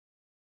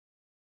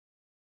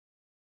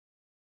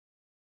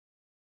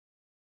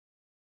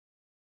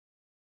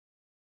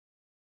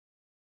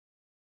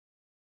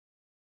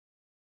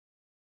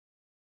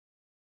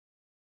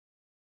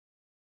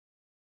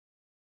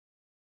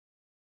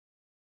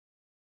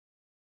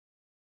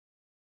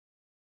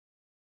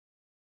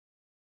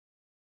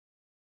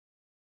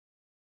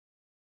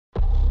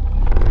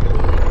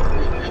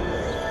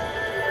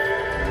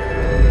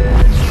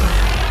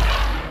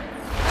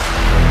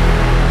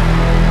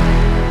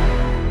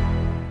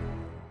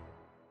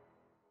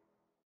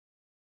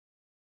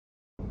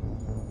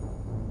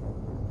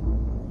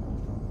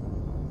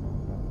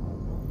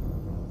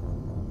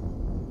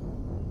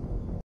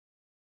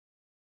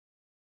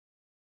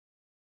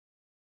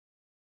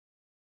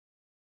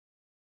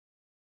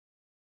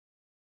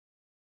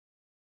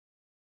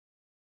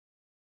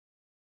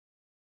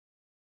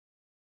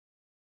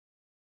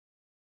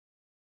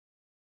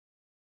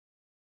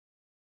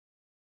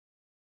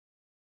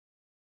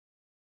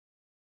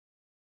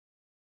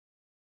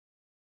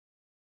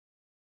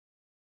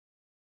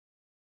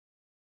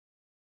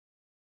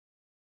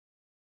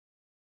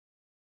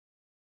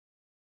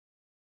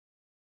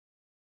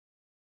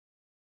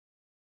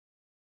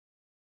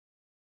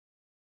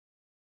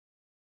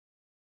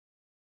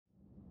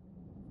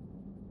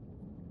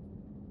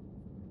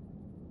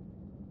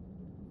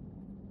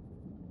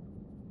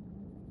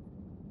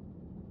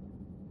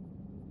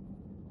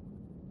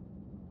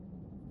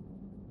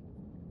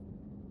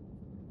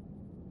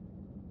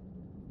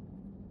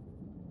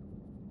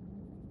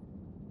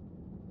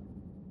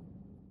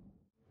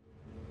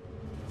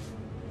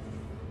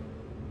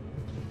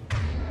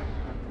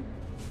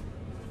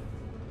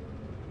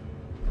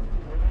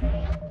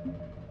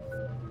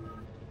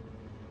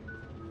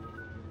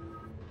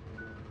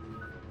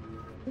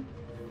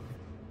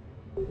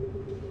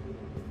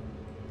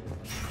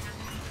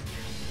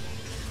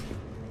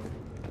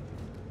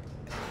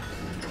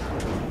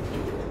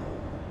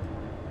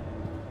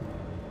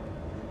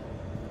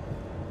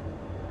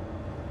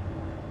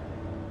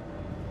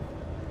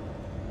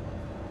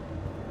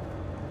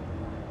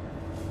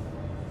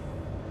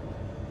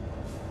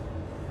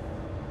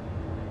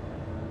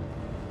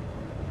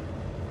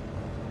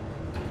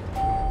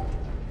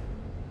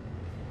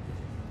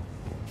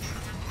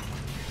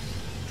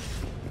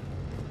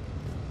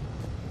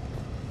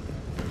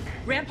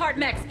Rampart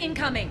mechs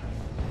incoming!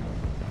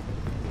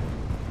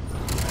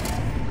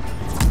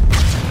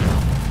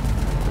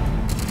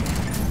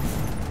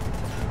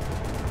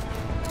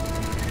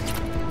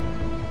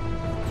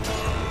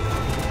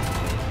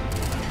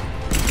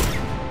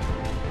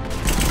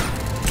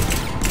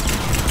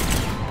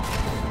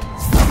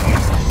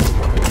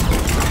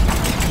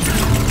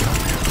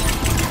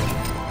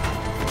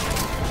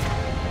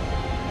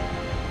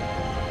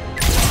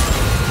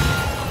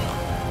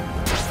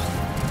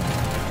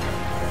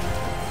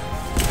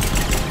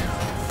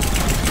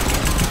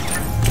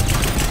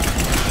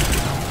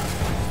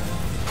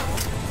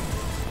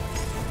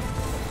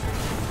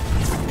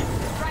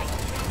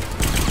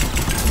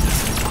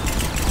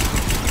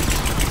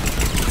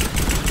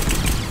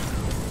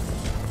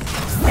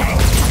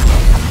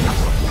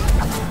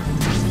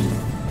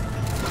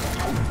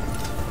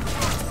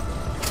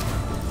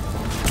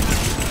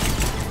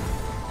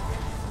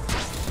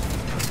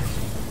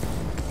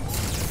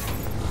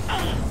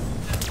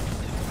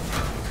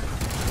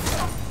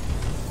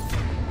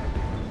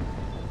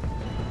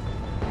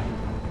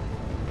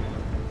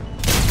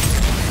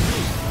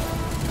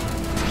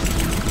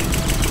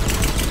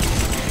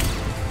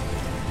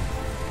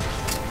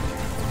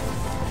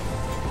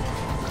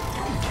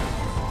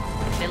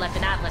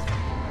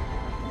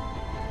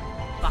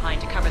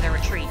 Behind to cover their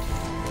retreat.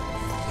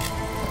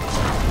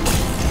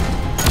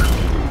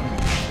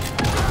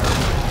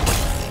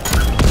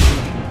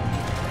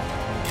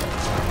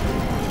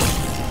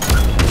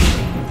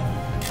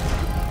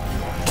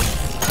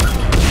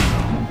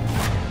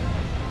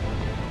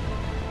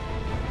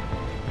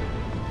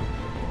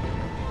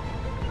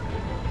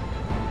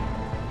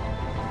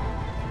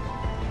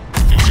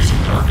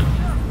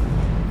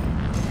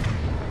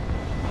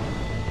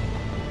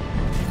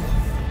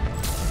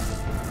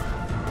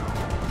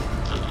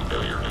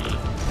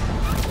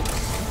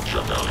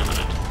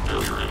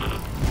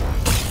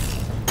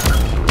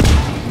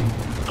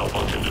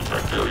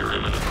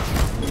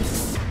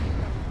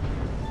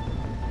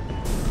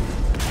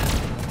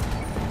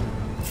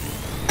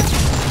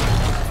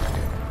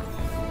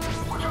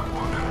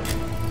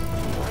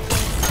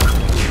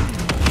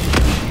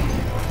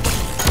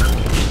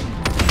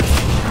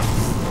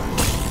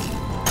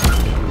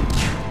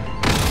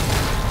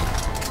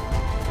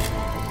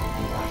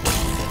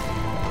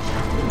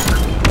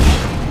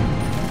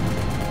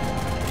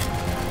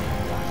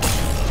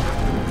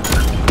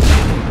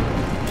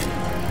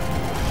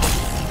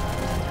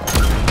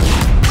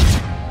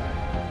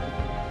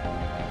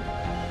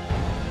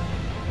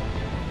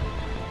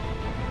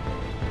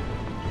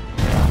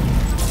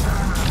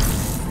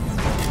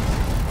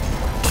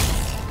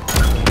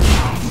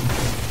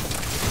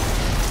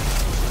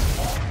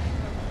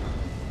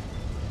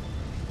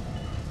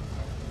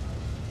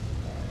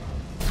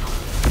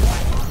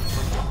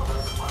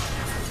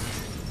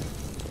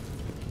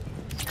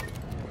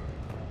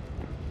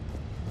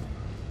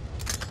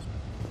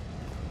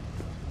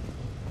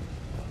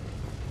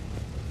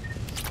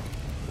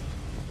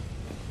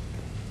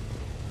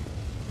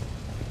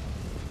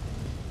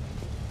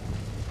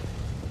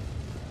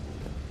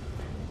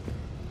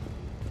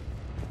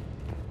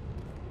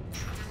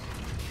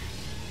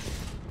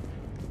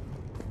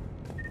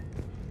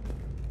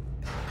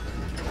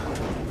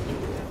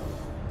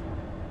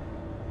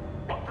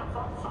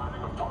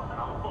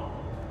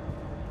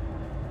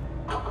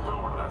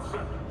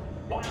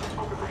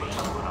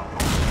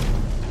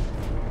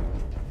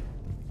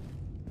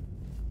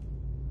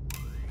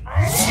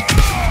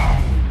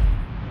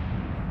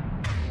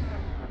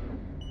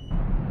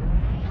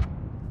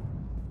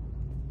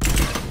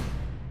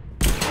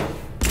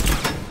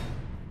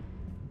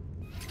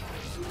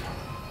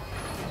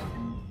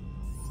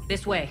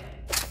 This way.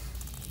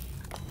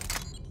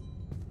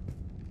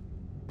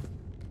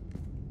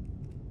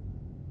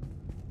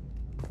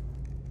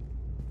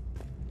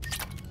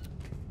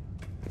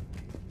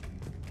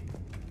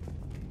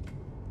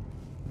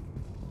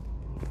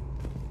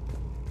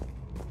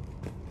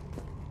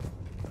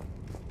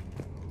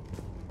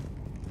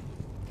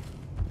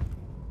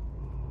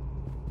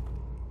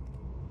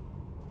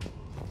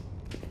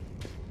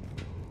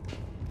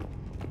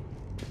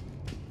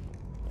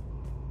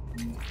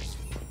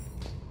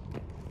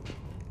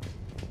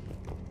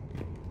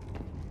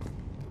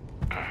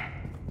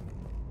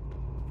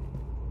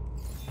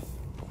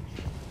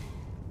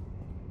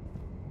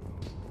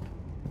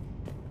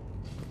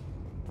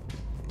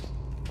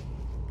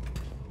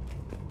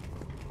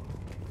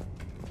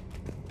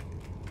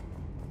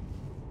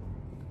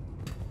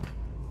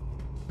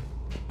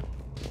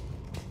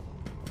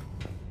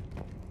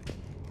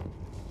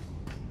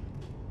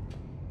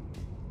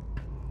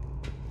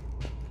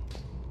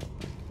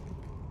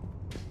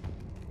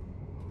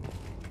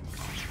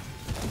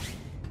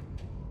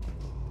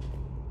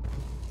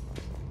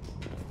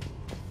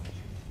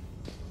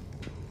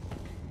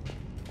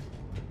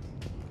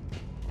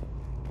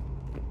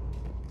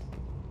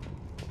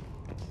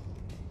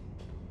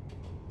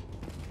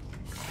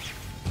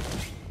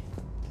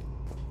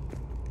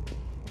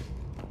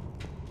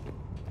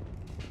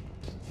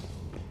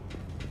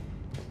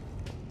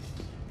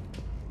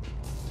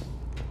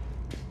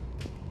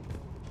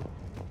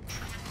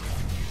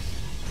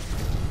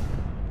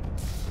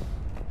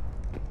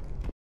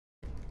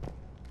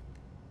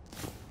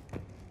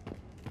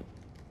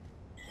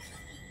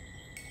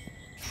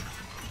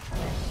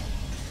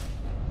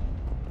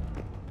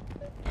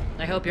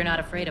 I hope you're not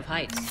afraid of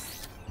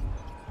heights.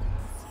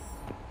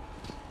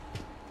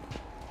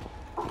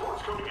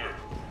 Reports coming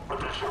in.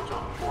 Additional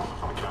Delta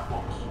forces on the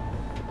catwalks.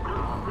 There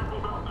are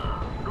people down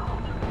there.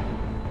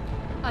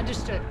 Go.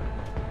 Understood.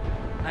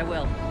 I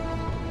will.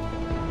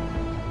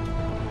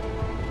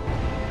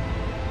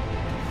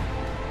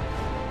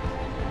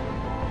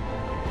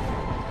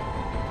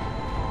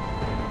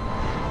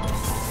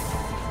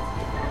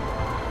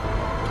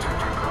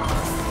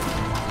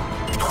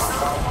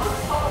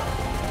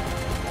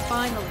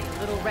 Finally, a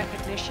little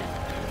recognition.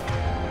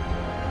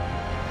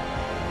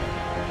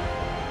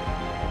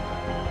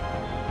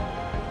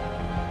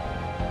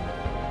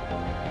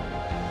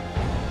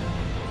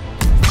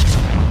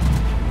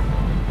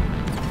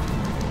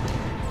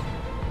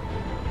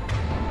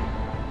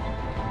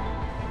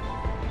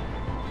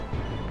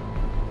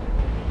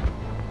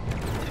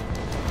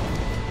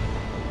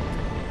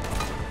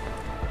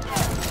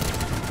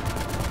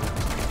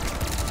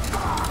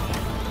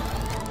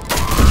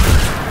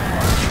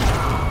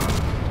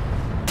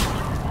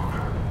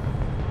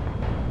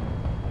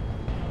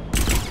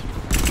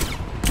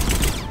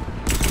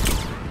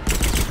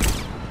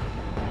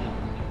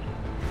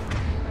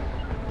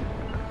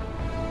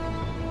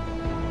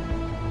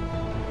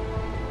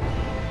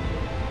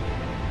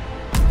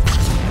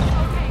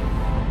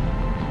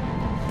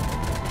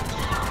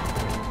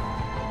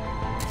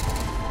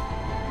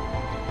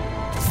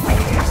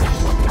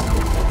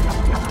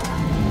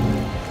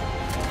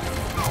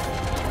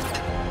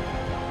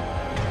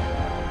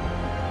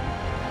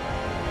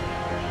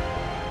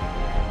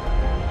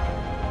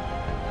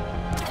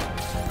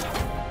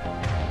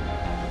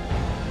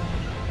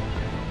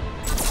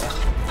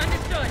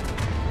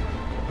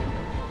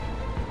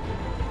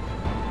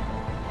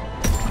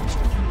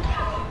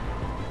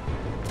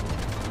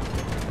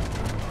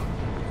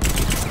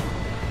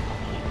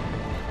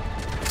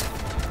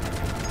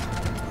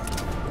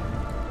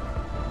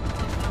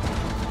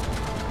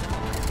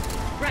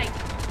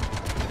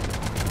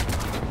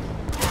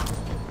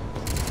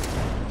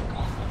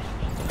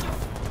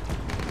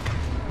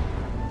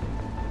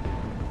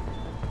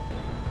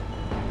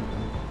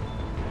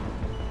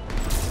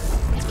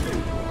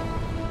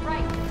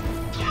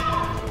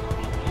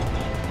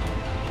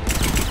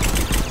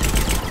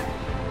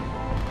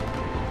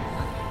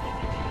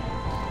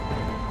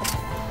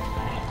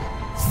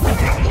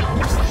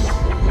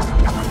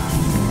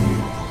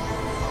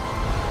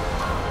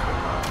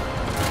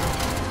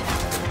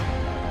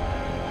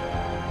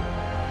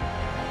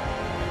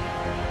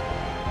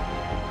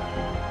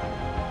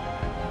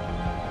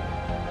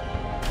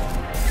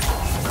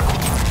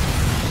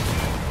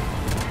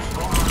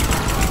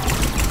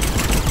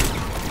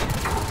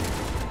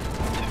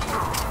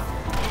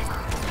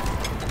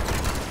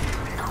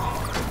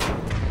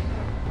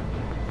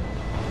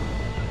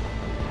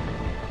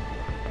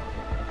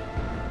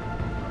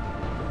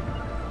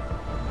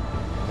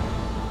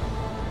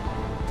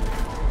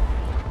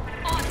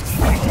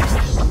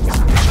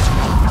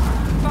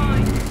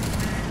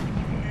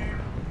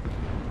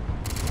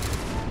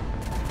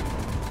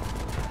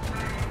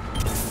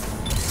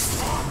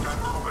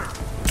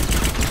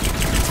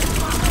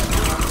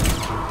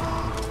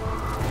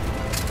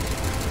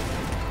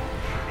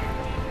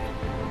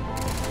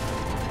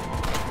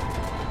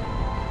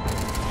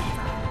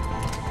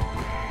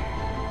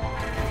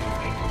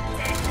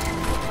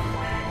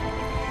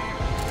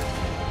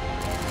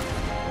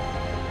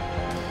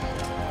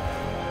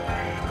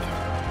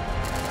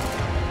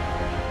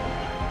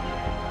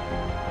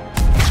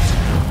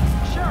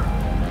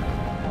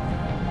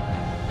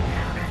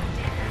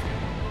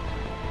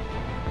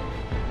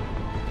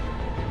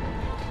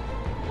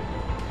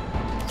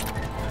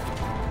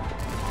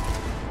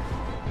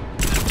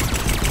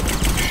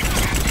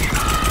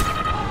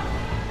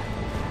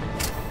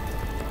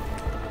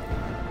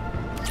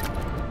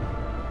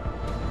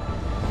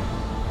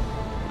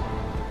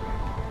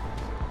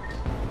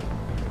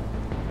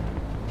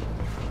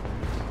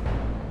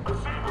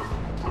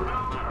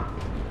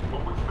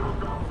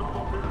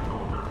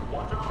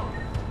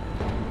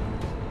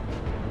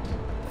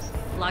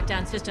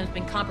 Lockdown system's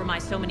been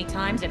compromised so many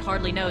times, it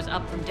hardly knows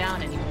up from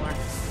down anymore.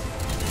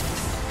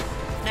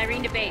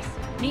 Irene to base.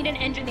 Need an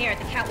engineer at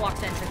the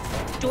catwalk's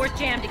entrance. Door's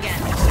jammed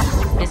again.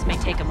 This may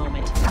take a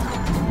moment.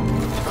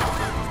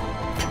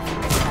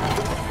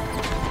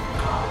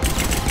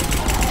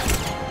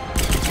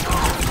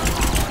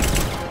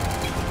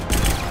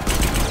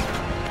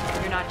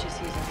 You're not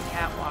just using the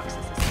catwalks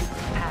as a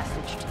secret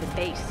passage to the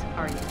base,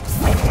 are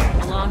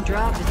you? A long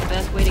drop is the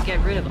best way to get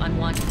rid of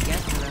unwanted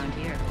guests around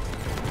here.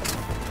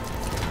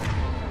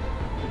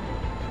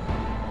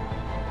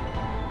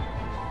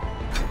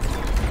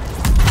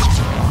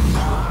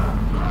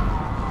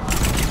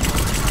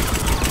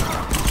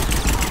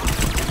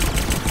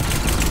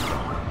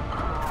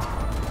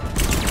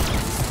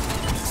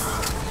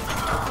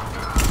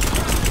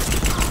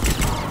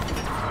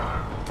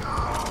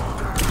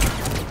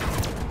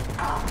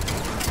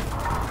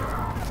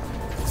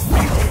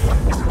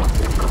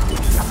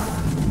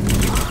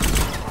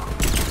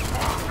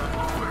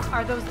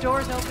 Are those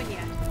doors open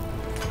yet?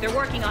 They're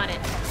working on it.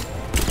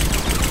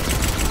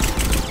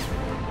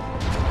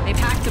 They've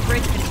hacked the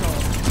bridge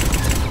control.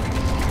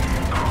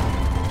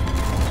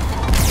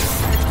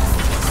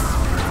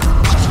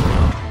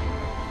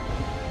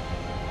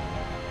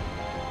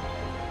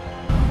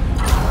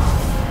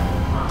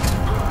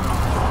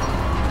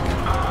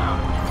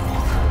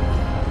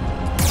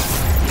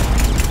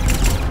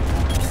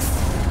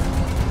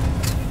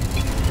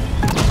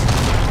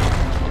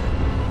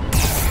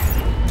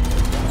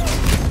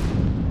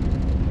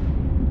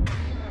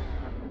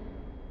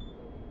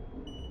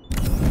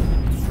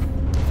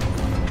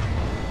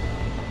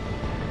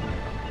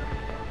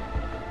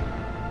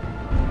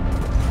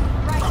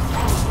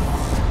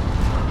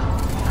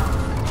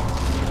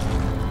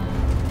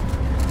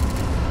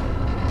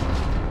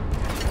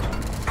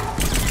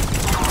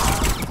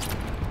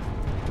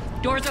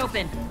 Doors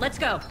open. Let's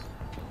go.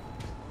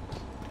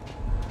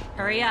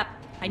 Hurry up.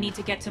 I need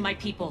to get to my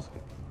people.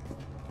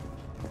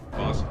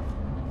 Boss,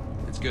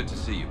 it's good to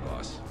see you,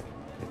 boss.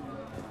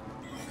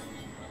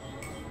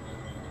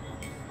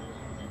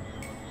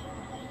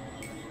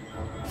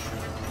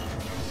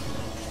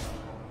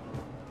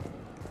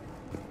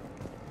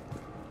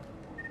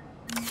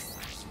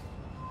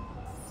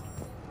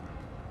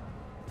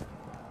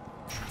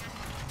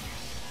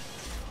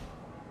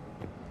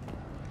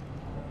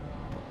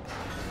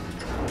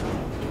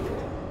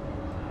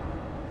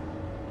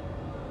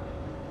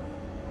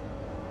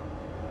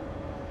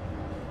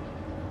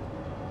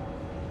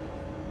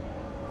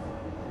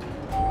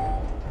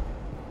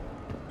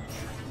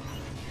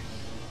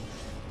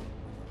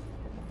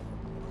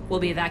 We'll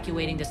be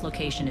evacuating this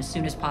location as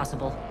soon as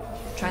possible.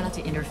 Try not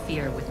to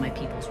interfere with my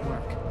people's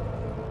work.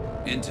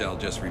 Intel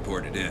just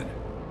reported in.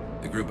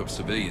 The group of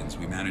civilians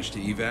we managed to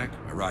evac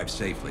arrived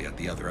safely at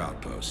the other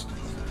outpost.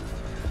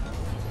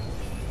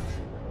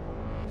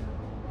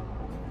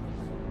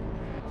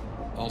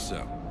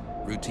 Also,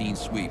 routine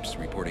sweeps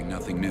reporting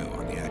nothing new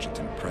on the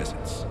adjutant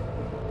presence.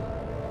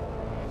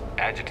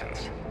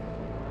 Adjutants?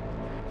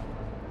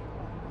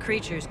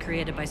 Creatures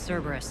created by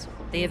Cerberus.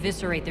 They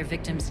eviscerate their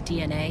victims'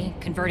 DNA,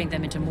 converting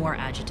them into more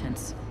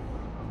adjutants.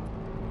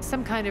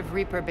 Some kind of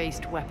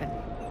Reaper-based weapon.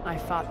 I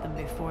fought them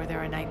before,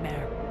 they're a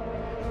nightmare.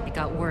 It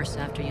got worse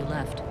after you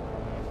left.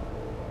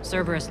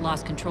 Cerberus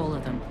lost control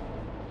of them.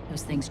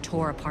 Those things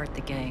tore apart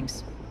the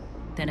gangs,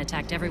 then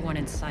attacked everyone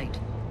in sight.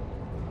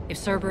 If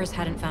Cerberus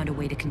hadn't found a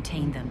way to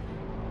contain them,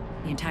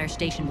 the entire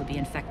station would be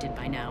infected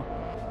by now.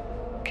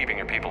 Keeping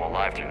your people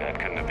alive through that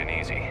couldn't have been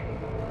easy.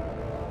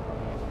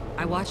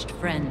 I watched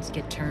friends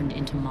get turned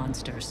into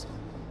monsters,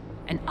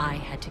 and I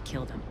had to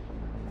kill them.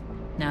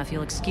 Now, if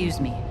you'll excuse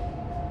me,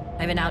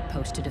 I have an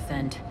outpost to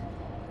defend.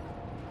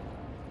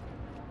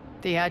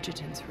 The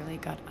adjutants really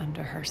got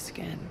under her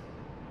skin.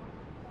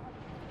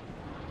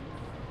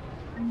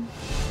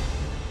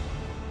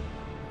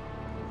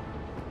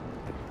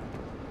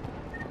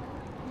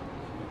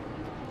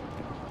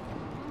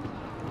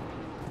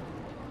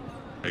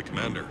 Hey,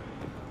 Commander.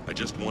 I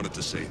just wanted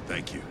to say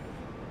thank you.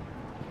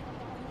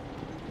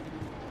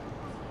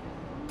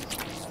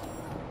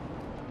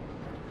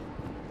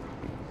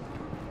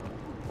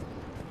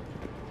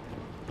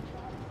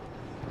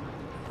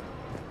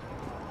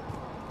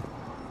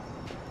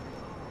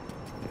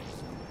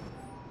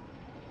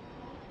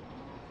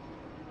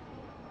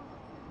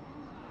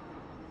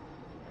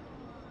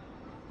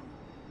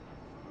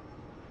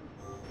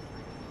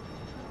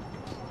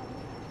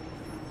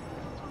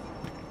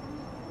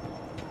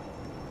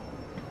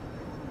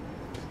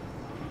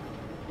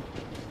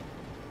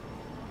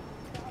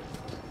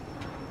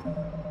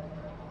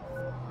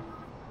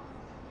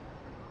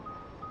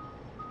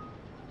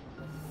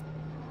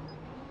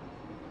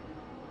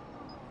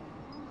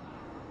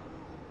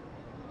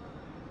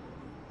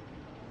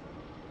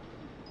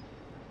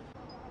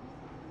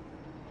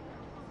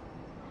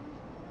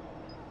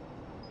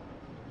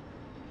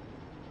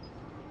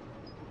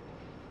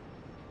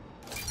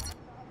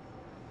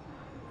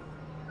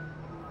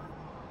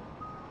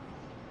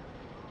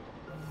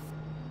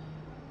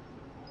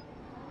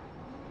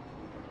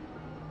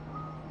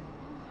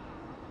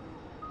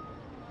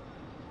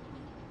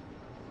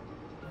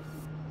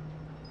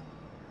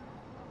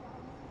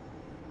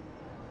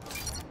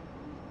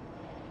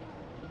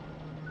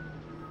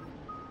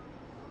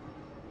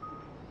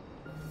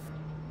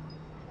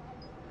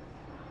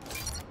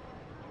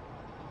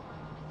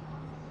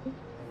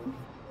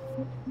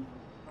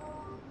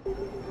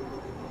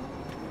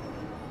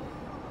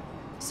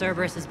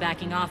 Cerberus is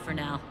backing off for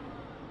now.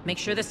 Make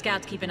sure the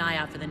scouts keep an eye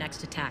out for the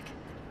next attack.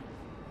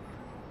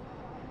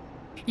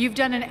 You've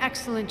done an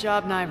excellent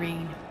job,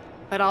 Nyreen,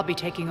 but I'll be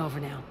taking over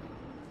now.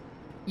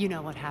 You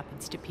know what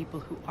happens to people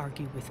who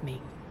argue with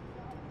me.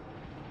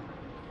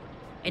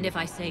 And if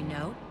I say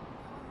no,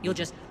 you'll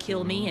just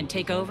kill me and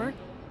take over?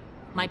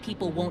 My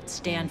people won't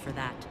stand for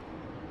that.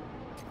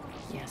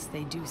 Yes,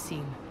 they do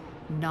seem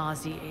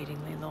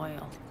nauseatingly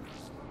loyal.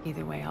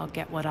 Either way, I'll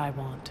get what I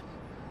want.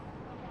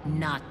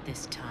 Not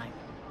this time.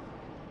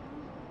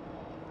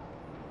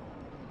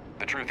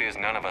 The truth is,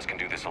 none of us can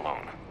do this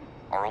alone.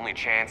 Our only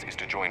chance is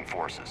to join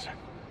forces.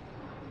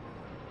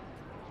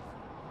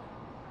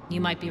 You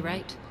might be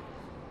right,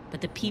 but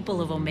the people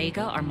of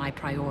Omega are my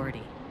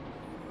priority.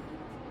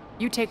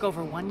 You take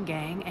over one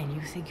gang and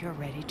you think you're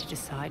ready to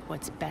decide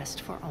what's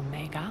best for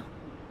Omega?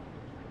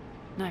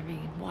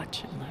 Nyreen,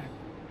 watch and learn.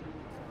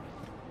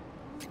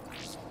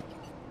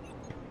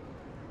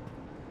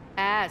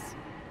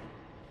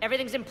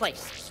 Everything's in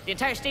place. The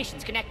entire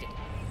station's connected.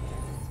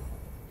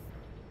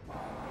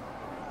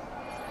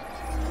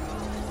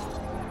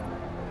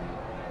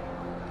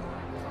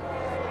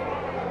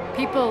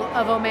 People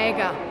of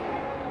Omega,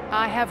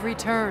 I have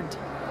returned.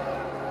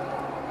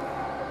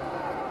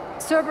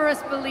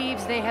 Cerberus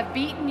believes they have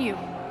beaten you.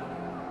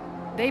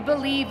 They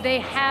believe they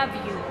have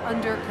you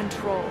under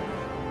control.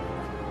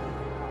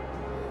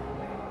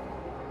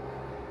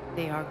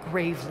 They are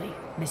gravely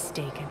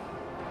mistaken.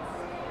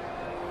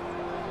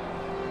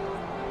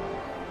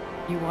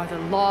 You are the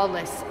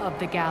lawless of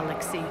the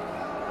galaxy.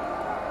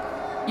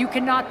 You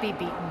cannot be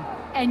beaten,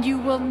 and you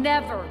will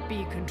never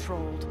be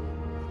controlled.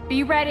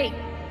 Be ready.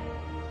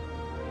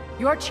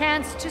 Your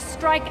chance to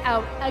strike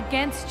out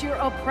against your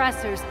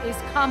oppressors is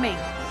coming.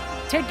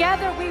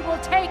 Together we will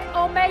take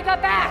Omega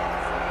back!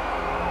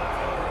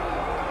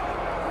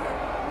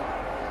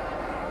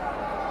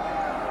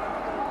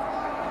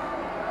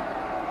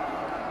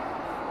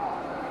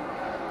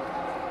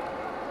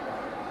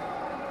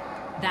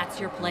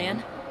 That's your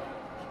plan?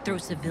 Throw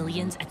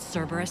civilians at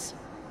Cerberus?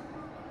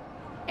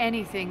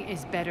 Anything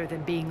is better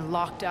than being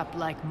locked up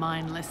like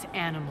mindless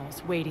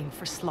animals waiting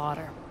for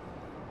slaughter.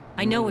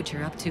 I know what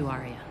you're up to,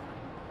 Arya.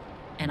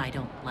 And I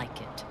don't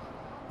like it.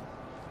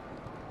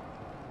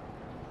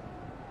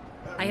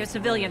 I have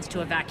civilians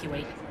to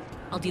evacuate.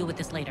 I'll deal with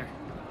this later.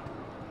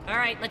 All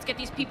right, let's get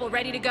these people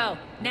ready to go.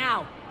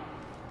 Now!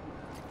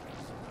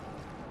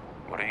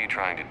 What are you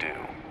trying to do?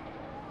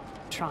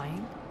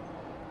 Trying?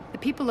 The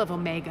people of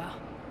Omega,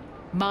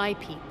 my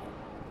people,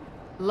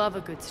 love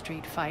a good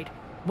street fight.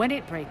 When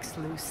it breaks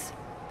loose,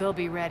 they'll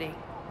be ready.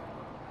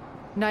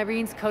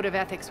 Nyreen's code of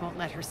ethics won't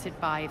let her sit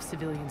by if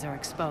civilians are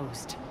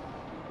exposed.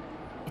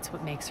 It's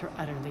what makes her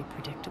utterly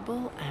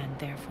predictable and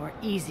therefore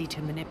easy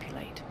to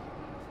manipulate.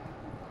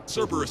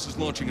 Cerberus is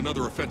launching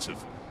another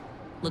offensive.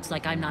 Looks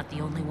like I'm not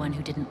the only one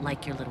who didn't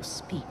like your little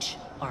speech,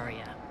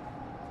 Arya.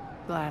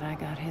 Glad I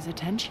got his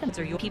attention.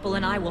 So your people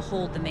and I will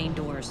hold the main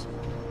doors.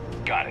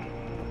 Got it.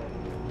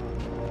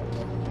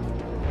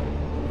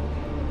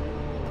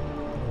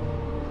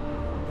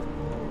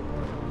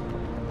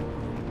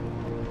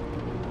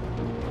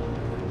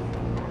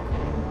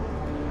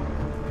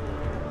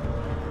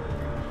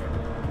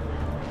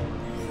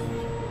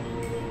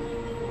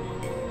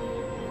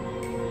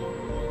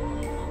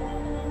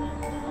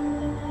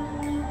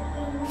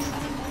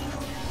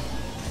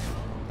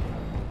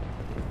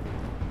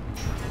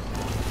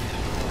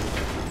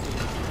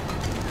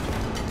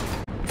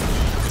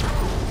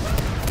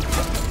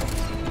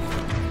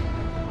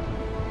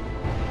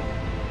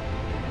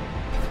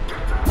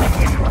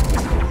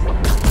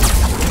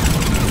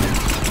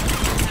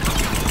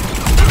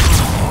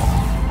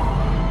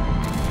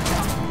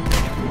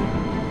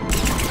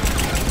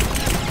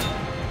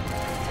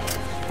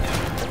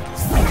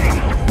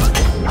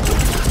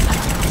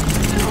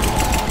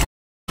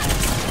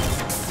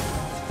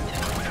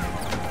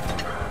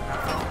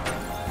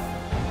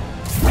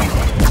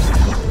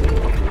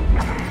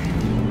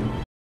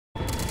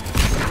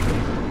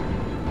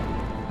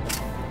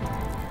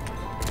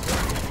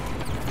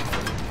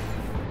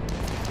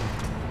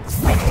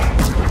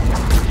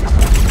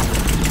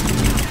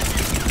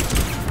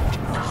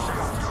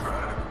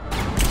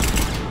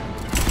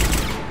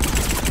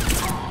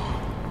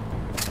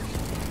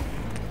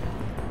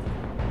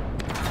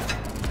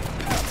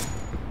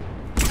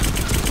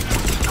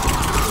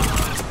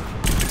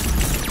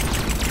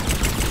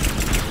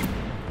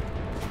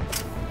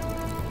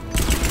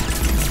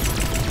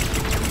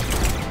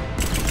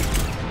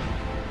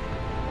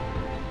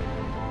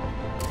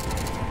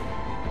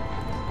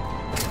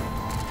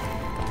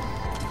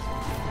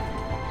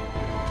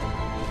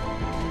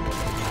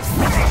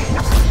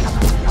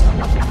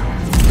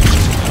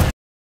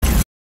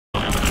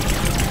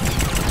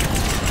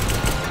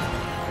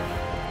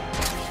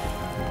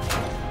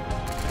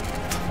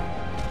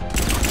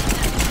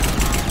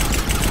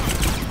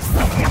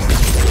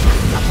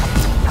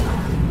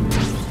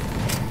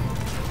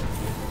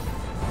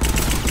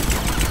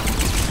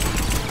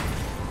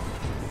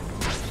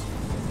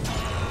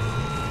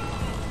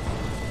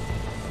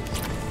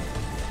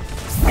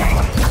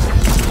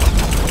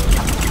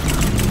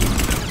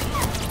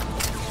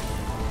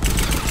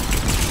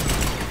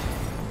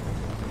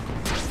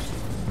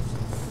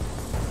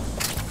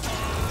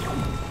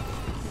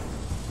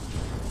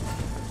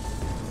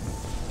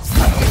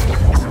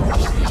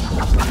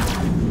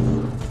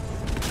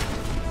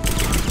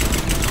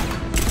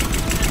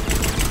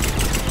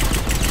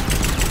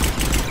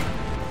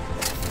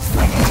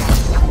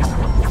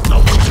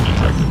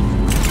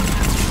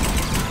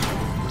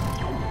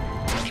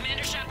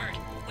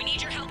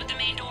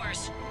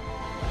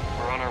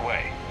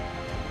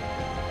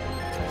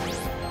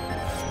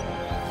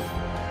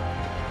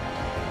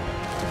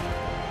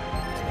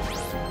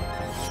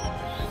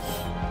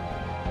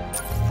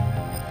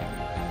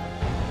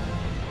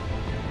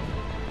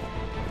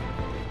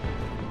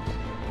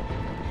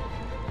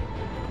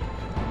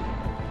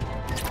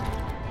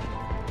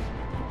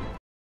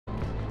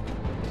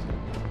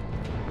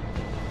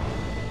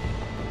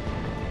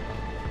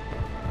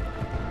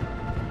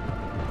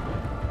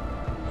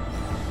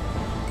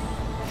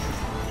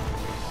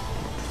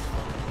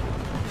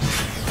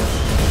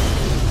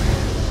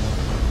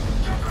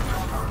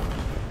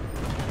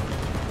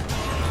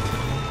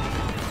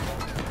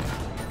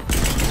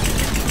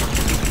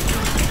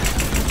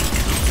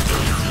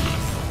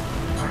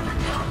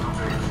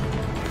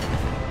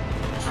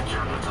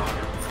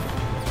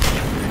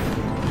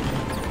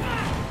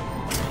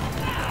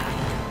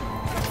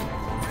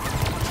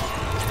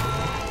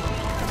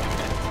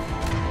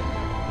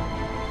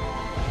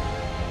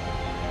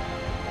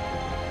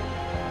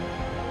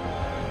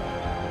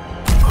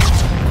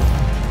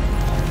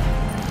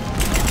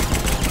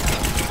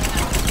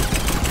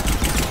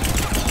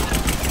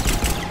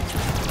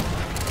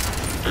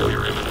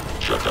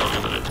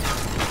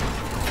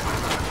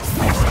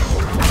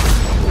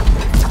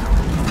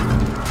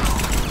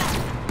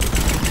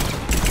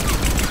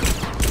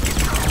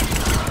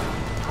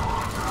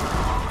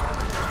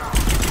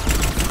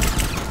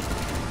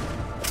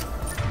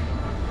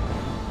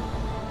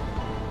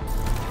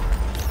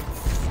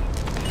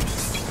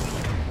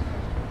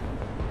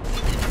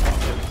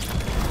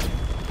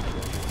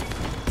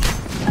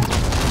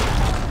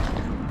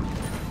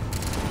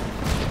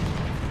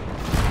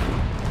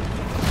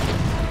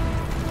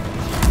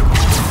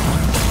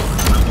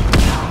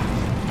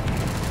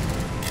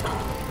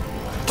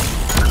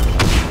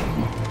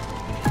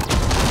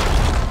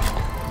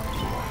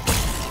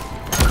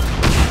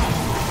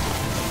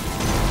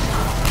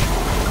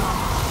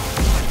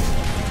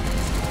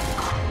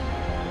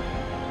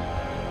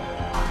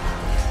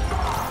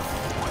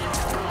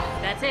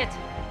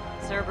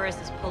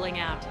 rolling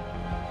out.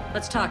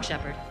 Let's talk,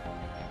 Shepard.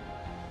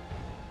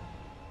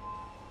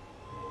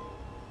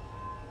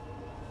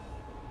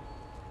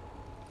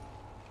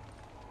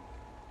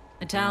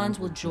 The Talons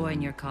will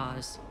join your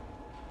cause.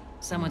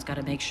 Someone's got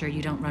to make sure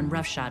you don't run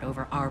roughshod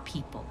over our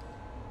people.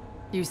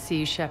 You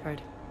see,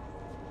 Shepard.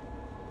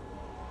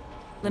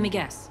 Let me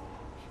guess.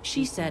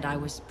 She said I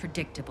was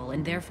predictable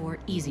and therefore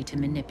easy to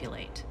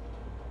manipulate.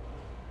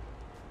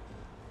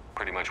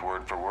 Pretty much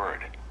word for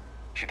word.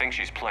 She thinks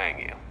she's playing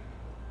you.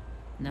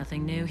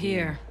 Nothing new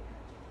here.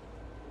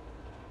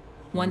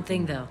 One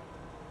thing, though.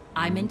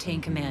 I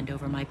maintain command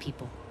over my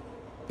people.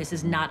 This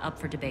is not up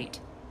for debate.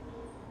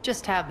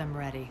 Just have them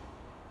ready.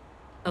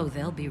 Oh,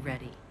 they'll be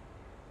ready.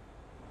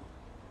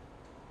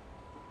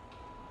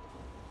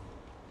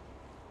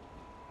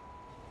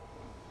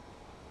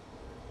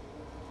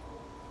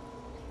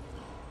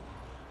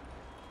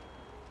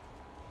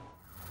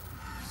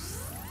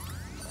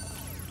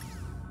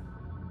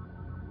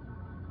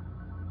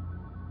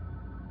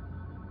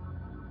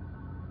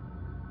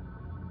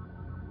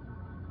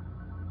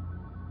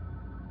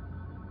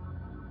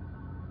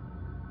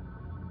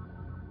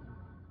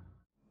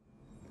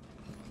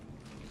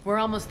 We're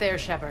almost there,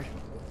 Shepard.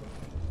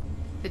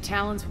 The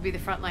Talons will be the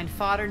frontline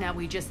fodder, now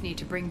we just need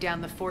to bring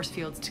down the force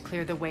fields to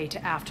clear the way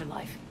to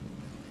Afterlife.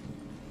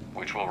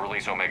 Which will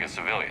release Omega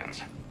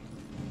civilians.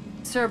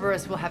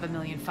 Cerberus will have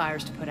 1,000,000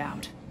 fires to put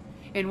out.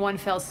 In one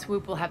fell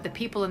swoop, we'll have the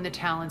people in the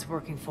Talons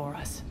working for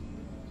us.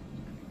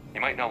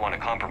 You might not want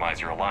to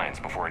compromise your alliance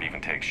before it even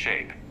takes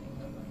shape.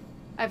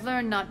 I've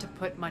learned not to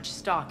put much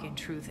stock in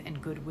truth and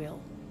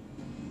goodwill.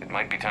 It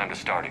might be time to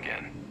start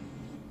again.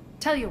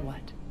 Tell you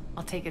what,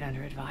 I'll take it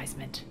under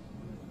advisement.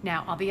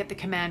 Now, I'll be at the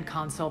command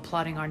console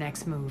plotting our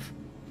next move.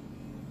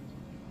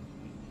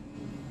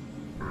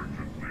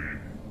 Urgently,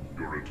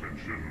 your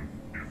attention,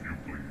 if you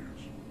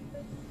please.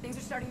 Things are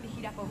starting to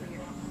heat up over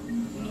here.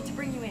 We need to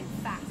bring you in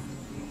fast.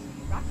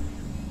 Ruck?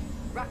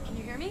 Ruck, can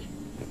you hear me?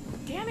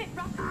 Damn it,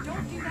 Ruck,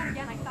 don't do that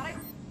again. I thought I...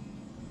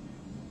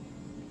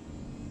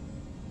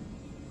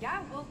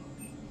 Yeah, well,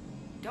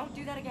 don't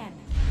do that again.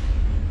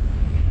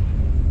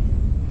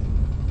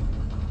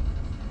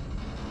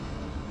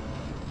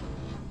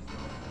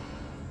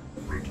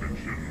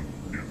 Attention,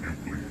 if you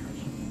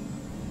please.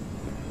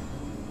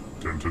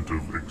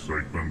 Tentative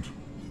excitement.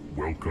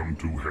 Welcome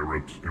to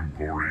Harrot's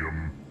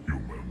Emporium,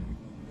 human.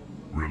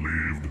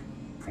 Relieved,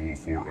 full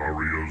for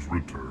Aria's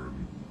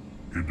return.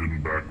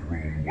 Hidden back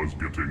room was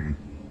getting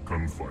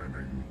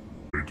confining.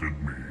 Rated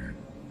me.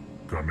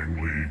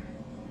 Cunningly,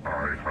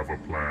 I have a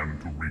plan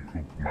to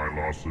recoup my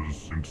losses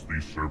since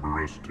the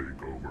Cerberus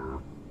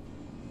takeover.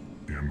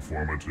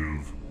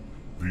 Informative.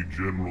 The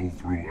General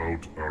threw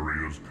out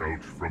Aria's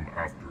couch from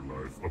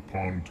Afterlife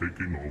upon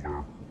taking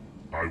over.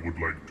 I would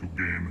like to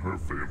gain her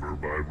favor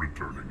by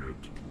returning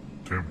it.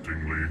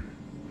 Temptingly,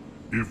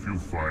 if you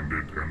find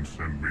it and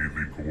send me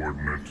the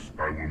coordinates,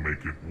 I will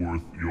make it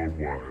worth your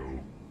while.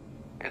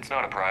 It's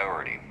not a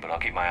priority, but I'll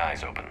keep my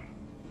eyes open.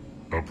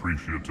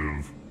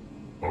 Appreciative.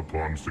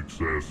 Upon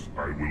success,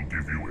 I will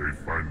give you a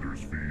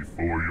finder's fee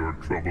for your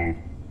trouble.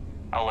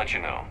 I'll let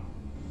you know.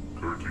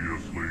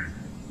 Courteously,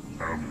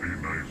 have a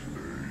nice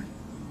day.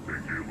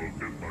 Take a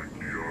look at my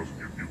kiosk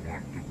if you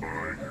want to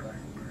buy anything.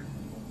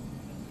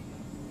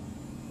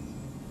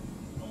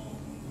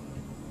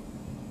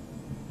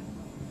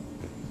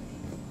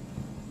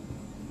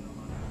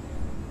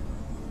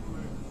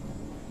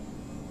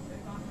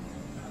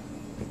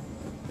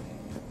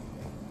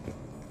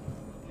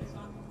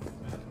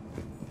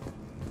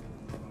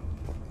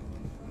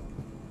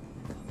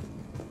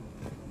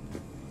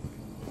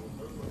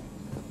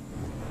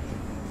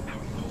 How are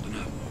we holding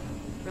up?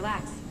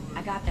 Relax.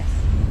 I got this.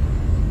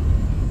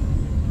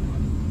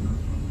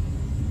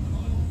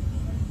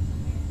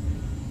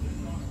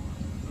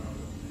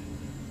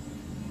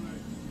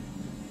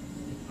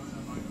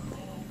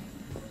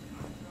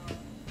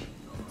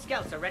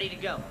 Scouts are ready to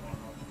go.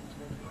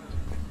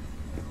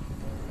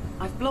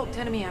 I've blocked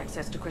enemy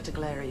access to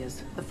critical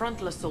areas. The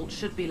frontal assault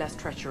should be less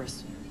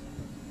treacherous.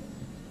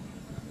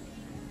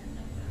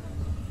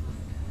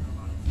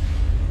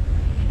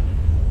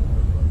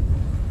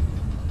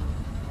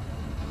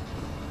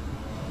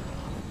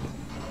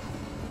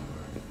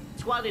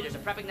 Squad leaders are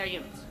prepping their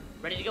units.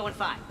 Ready to go in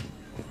 5.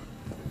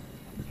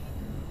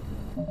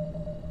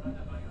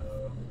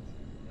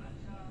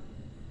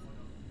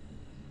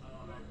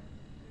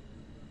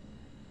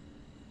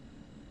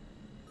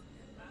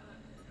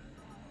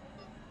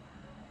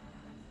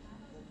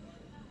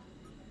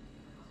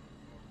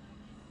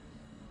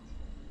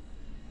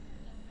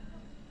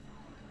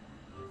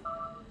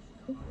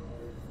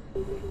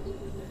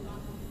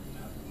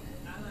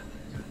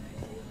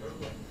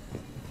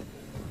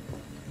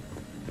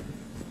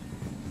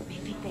 They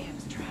think they have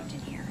us trapped in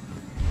here.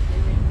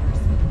 They're in for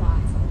some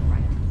plots, all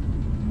right.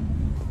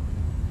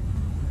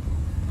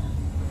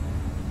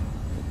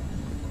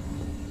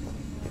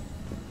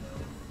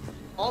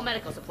 All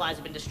medical supplies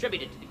have been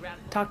distributed to the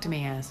ground. Talk to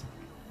me, Az.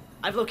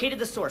 I've located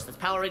the source that's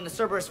powering the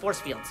Cerberus force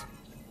fields.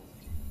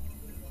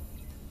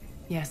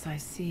 Yes, I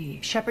see.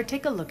 Shepard,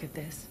 take a look at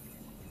this.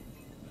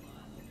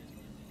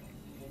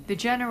 The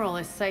General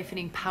is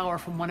siphoning power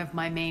from one of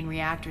my main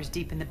reactors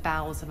deep in the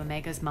bowels of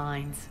Omega's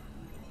mines.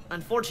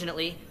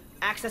 Unfortunately,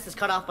 access is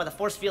cut off by the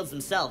force fields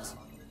themselves.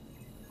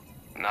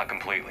 Not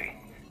completely.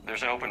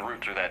 There's an open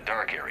route through that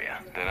dark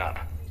area, then up.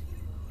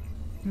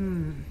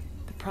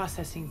 The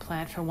processing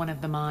plant for one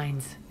of the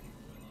mines.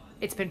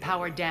 It's been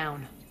powered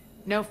down.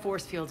 No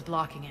force fields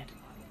blocking it.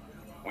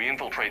 We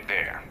infiltrate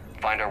there,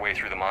 find our way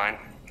through the mine,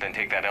 then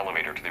take that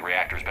elevator to the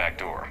reactor's back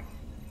door.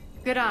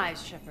 Good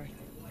eyes, Shepard.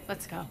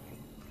 Let's go.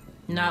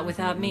 Not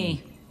without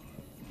me.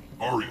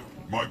 Arya,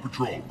 my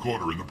patrol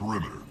caught her in the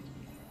perimeter.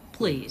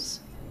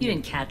 Please. You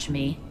didn't catch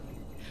me.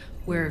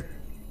 We're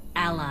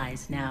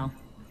allies now.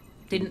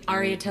 Didn't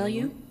Arya tell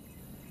you?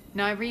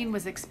 Nyreen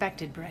was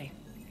expected, Bray.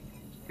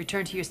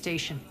 Return to your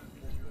station.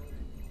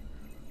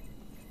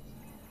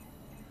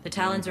 The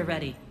Talons are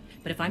ready,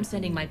 but if I'm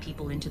sending my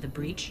people into the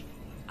breach,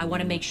 I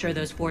want to make sure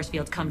those force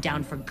fields come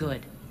down for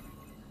good.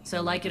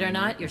 So like it or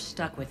not, you're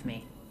stuck with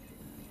me.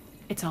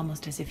 It's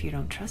almost as if you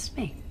don't trust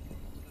me.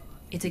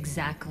 It's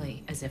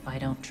exactly as if I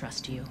don't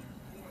trust you.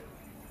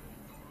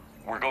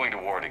 We're going to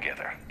war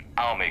together.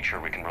 I'll make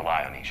sure we can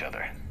rely on each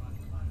other.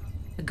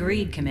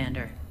 Agreed,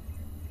 Commander.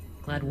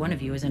 Glad one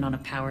of you isn't on a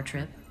power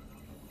trip.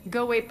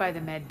 Go wait by the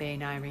med bay,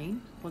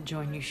 Nyreen. We'll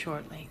join you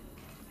shortly.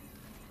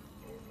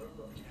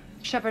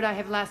 Shepard, I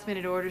have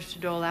last-minute orders to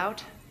dole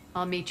out.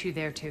 I'll meet you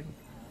there, too.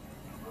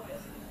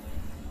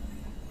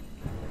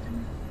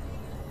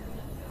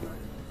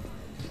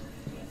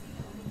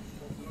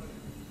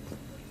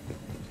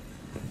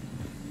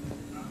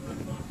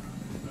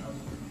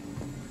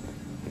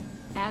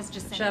 As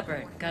just sent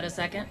Shepard, got a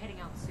second? heading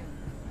out soon.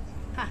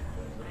 Ha!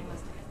 I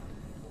must have.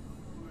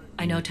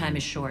 I know time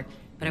is short,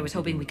 but I was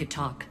hoping we could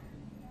talk.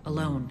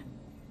 Alone.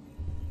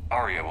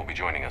 Arya will be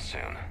joining us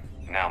soon.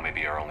 Now may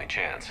be our only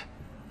chance.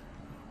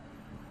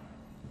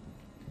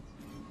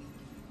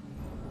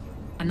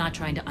 I'm not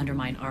trying to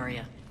undermine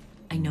Arya.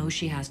 I know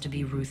she has to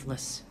be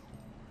ruthless.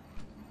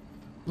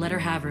 Let her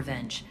have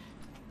revenge.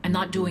 I'm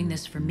not doing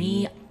this for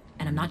me,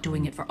 and I'm not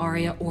doing it for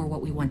Arya or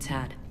what we once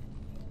had.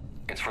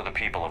 It's for the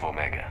people of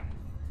Omega.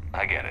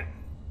 I get it.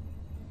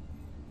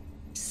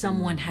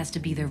 Someone has to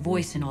be their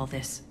voice in all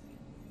this.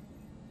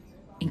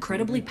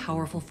 Incredibly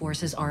powerful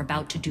forces are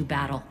about to do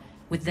battle,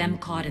 with them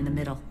caught in the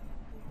middle.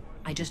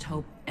 I just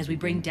hope, as we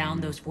bring down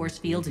those force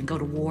fields and go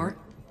to war,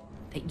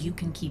 that you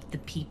can keep the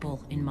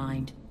people in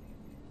mind.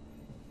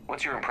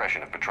 What's your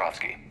impression of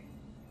Petrovsky?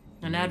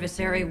 An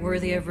adversary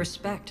worthy of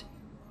respect.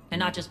 And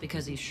not just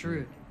because he's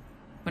shrewd.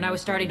 When I was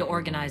starting to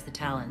organize the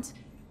Talons,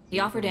 he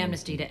offered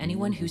amnesty to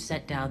anyone who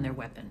set down their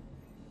weapon.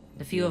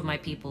 A few of my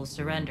people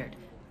surrendered,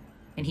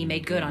 and he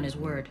made good on his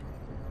word.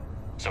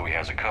 So he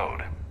has a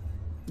code.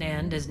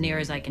 And, as near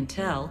as I can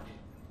tell,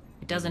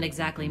 it doesn't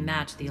exactly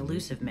match the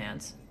elusive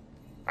man's.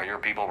 Are your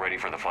people ready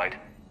for the fight?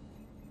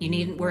 You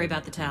needn't worry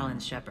about the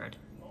Talons, Shepard.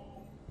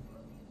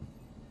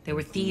 They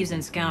were thieves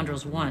and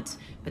scoundrels once,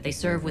 but they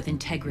serve with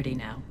integrity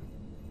now.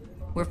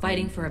 We're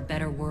fighting for a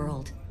better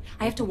world.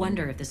 I have to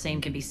wonder if the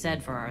same can be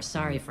said for our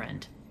Asari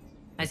friend.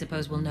 I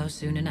suppose we'll know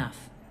soon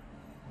enough.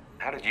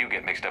 How did you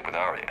get mixed up with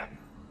Arya?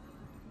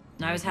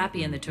 I was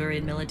happy in the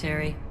Turian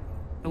military,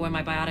 but when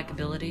my biotic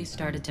abilities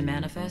started to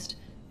manifest,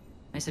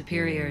 my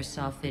superiors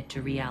saw fit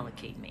to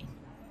reallocate me.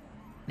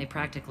 They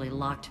practically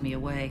locked me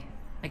away.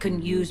 I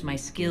couldn't use my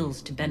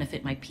skills to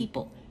benefit my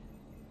people,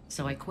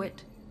 so I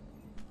quit.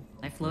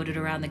 I floated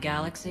around the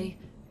galaxy,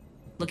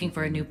 looking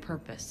for a new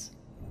purpose.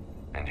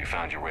 And you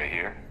found your way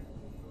here?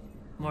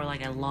 More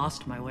like I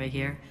lost my way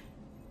here.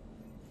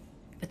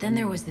 But then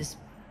there was this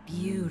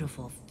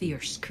beautiful,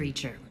 fierce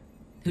creature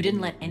who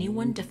didn't let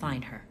anyone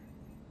define her.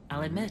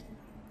 I'll admit,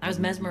 I was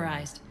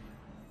mesmerized.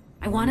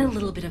 I wanted a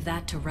little bit of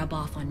that to rub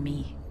off on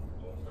me.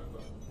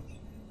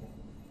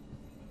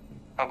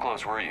 How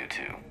close were you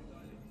two?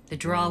 The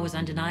draw was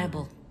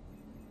undeniable.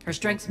 Her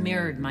strengths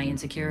mirrored my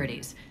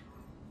insecurities.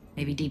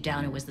 Maybe deep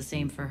down it was the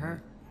same for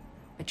her.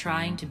 But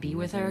trying to be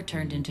with her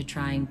turned into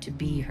trying to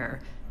be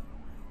her.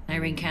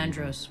 Irene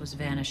Kandros was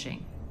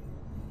vanishing.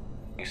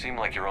 You seem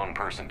like your own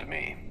person to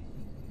me.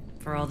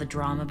 For all the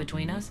drama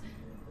between us,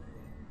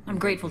 I'm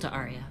grateful to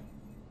Arya.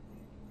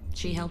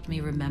 She helped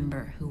me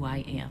remember who I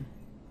am.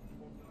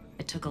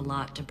 It took a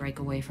lot to break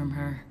away from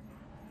her,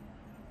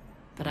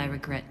 but I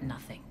regret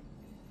nothing.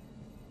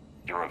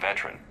 You're a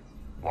veteran.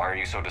 Why are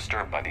you so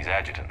disturbed by these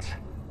adjutants?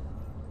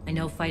 I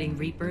know fighting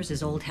Reapers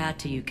is old hat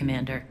to you,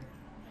 Commander,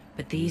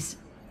 but these...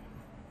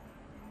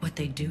 what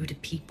they do to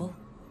people?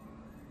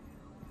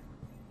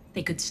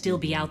 They could still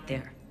be out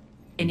there,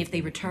 and if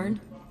they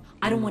return,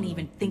 I don't want to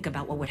even think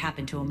about what would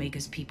happen to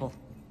Omega's people.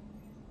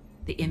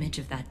 The image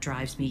of that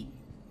drives me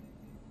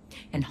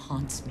and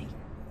haunts me.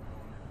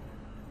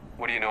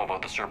 What do you know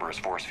about the Cerberus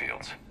force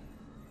fields?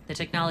 The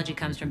technology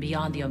comes from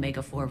beyond the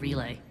Omega-4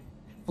 relay.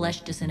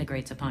 Flesh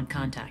disintegrates upon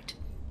contact.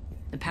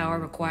 The power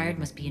required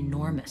must be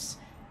enormous.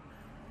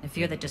 I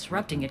fear that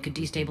disrupting it could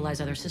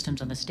destabilize other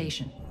systems on the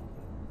station.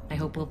 I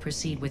hope we'll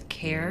proceed with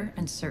care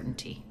and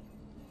certainty.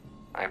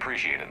 I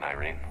appreciate it,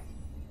 Irene.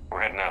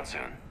 We're heading out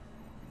soon.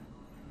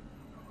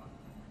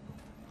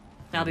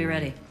 I'll be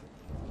ready.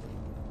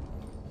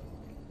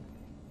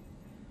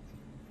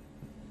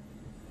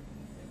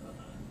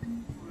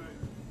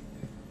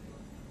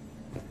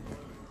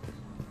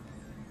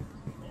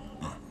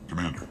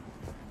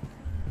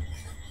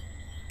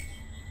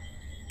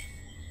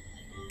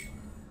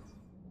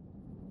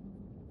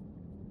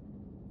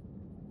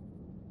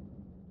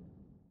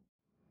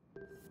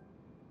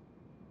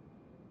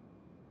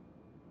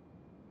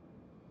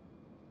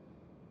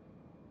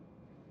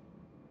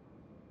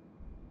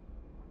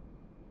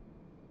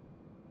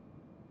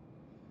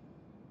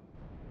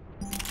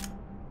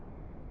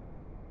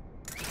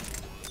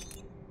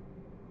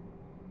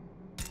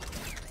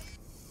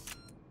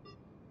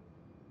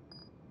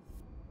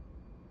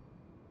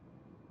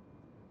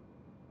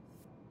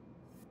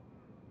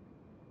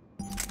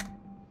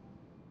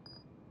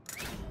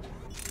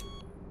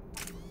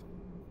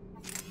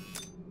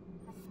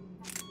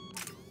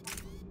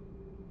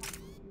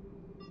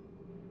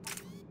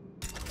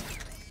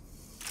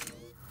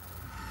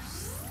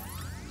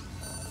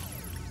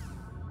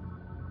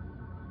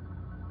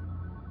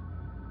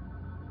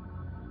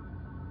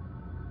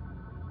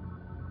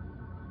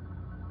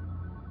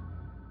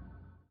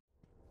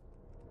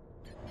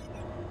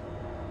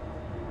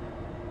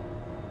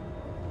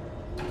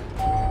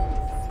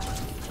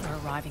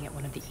 arriving at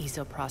one of the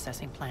ESO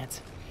processing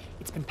plants.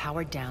 It's been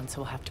powered down, so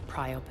we'll have to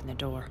pry open the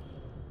door.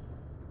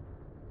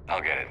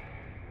 I'll get it.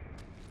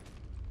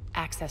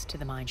 Access to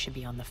the mine should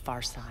be on the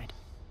far side.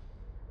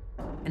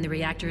 And the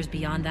reactors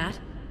beyond that?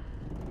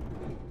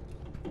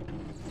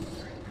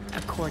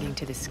 According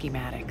to the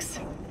schematics.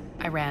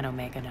 I ran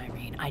Omega,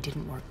 Irene. I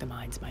didn't work the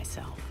mines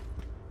myself.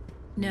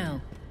 No.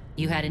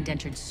 You had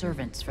indentured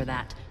servants for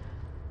that.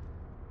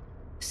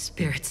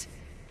 Spirits.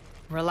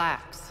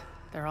 Relax.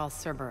 They're all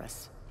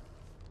Cerberus.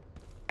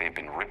 They've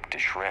been ripped to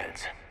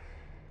shreds.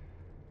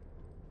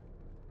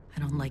 I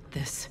don't like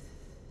this.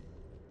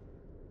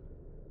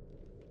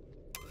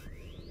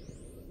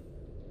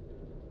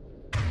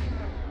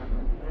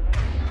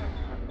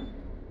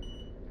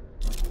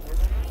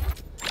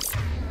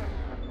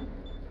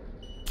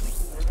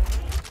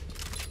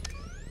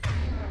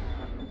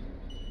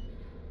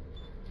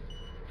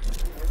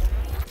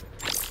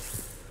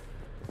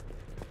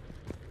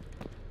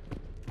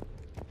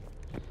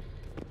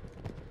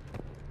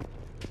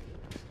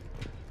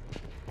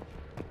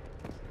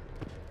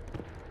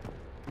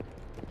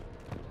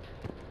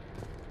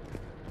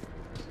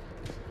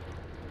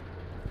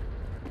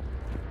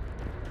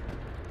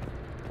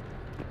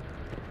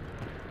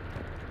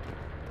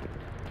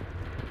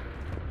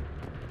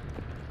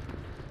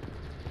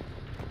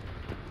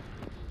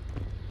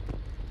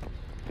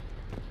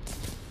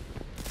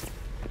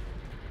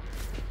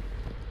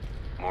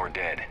 More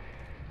dead.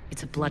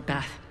 It's a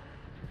bloodbath.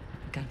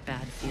 I got a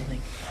bad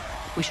feeling.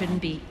 We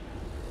shouldn't be...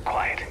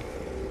 Quiet.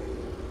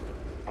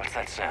 What's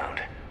that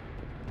sound?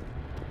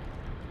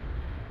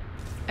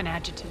 An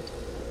adjutant.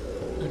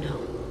 Oh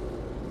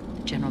no.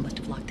 The General must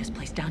have locked this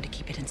place down to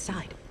keep it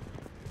inside.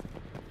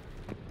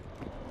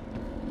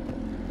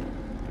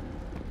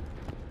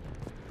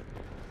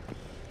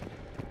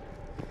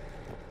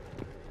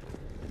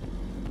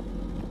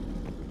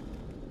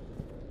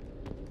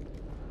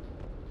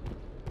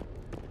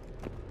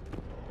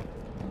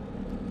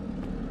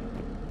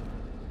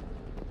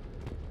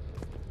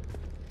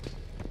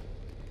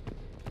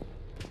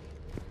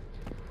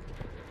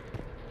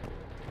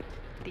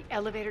 The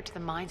elevator to the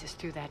mines is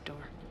through that door.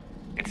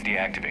 It's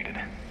deactivated.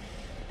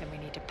 Then we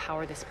need to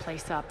power this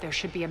place up. There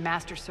should be a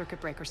master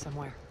circuit breaker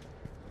somewhere.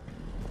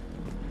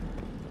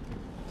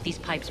 These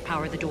pipes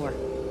power the door.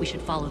 We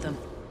should follow them.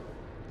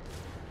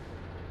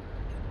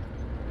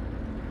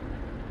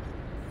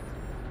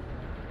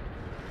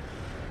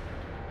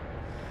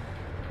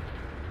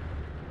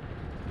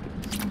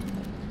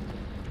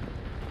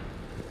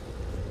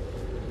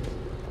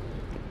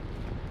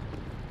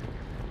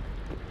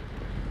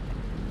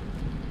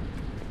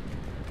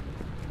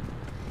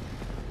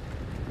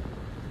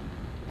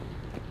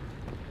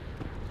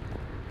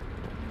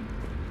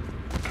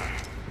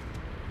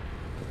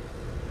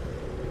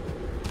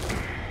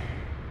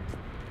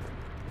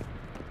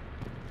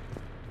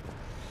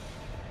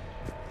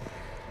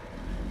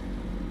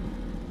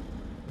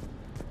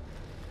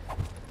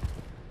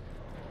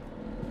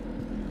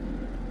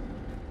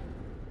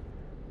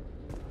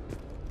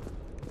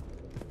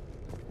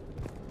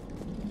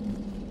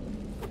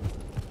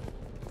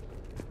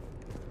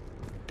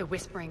 The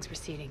whispering's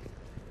receding.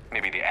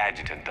 Maybe the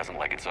adjutant doesn't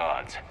like its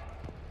odds.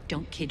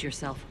 Don't kid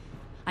yourself.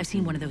 I've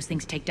seen one of those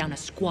things take down a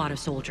squad of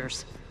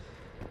soldiers.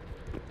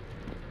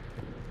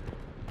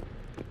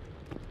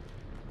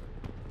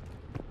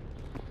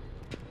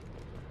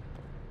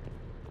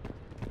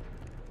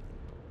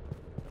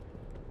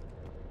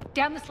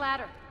 Down this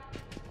ladder.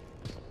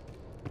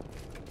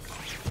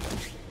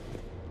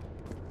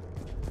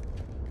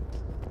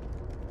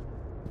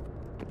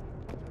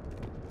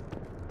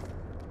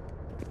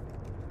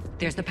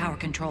 There's the power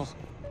control.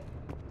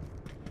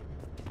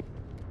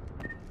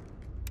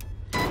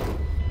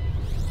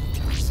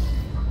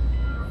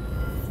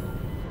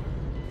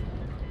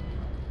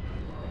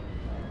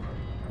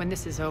 When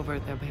this is over,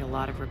 there'll be a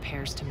lot of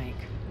repairs to make.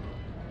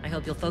 I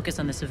hope you'll focus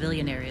on the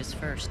civilian areas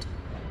first.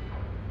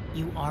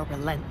 You are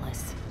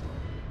relentless.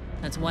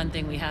 That's one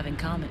thing we have in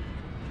common.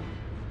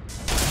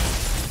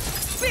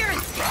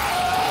 Spirits!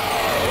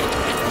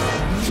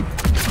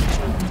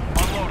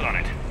 Unload on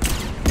it.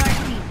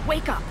 Nightwing,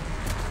 wake up!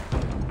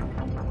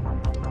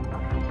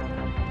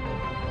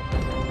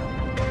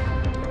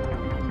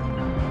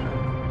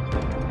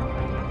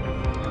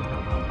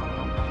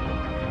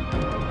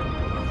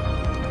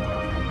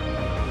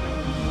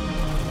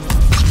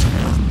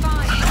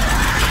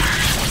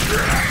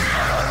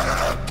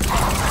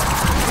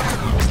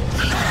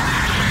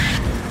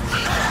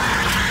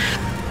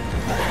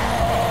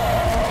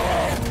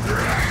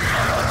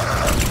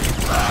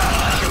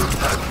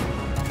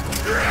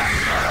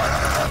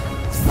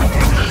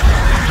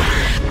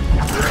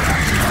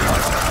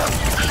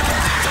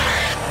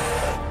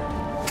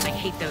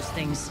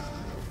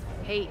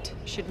 Hate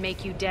should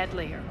make you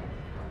deadlier.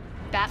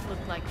 That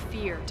looked like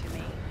fear to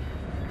me.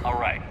 All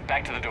right,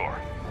 back to the door.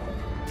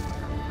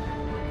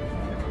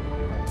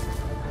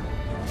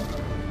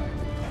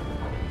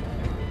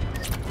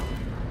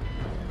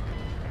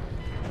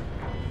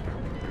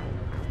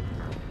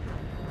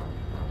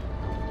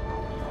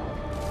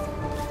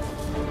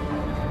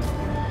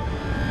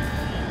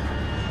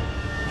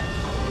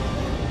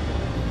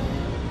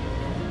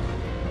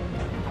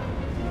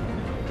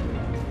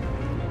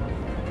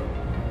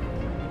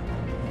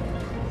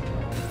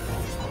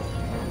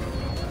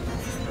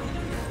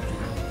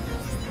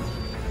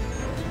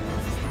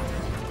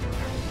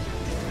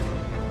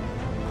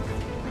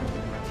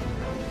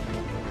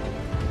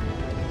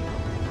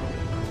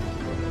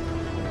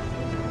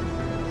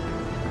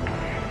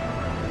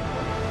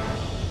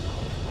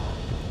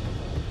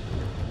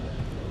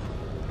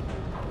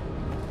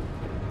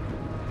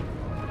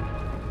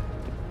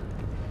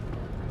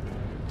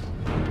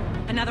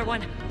 another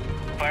one?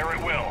 Fire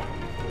at will.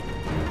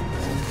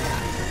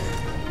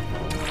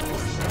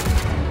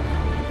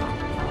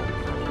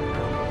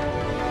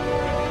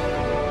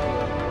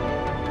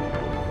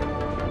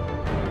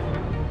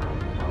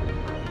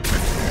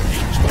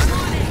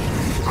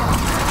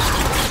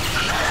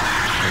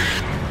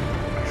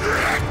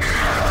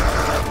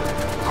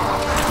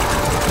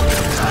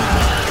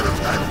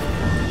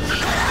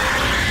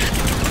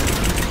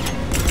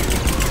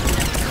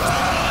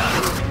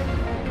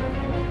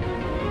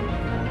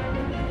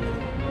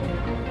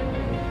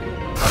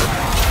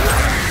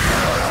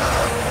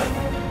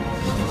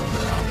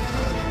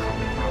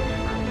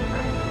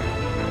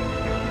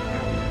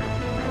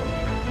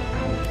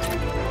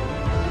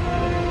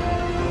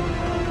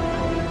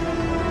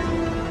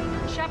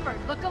 Shepard,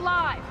 look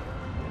alive!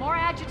 More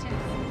adjutants.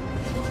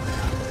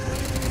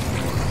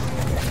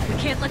 We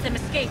can't let them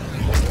escape.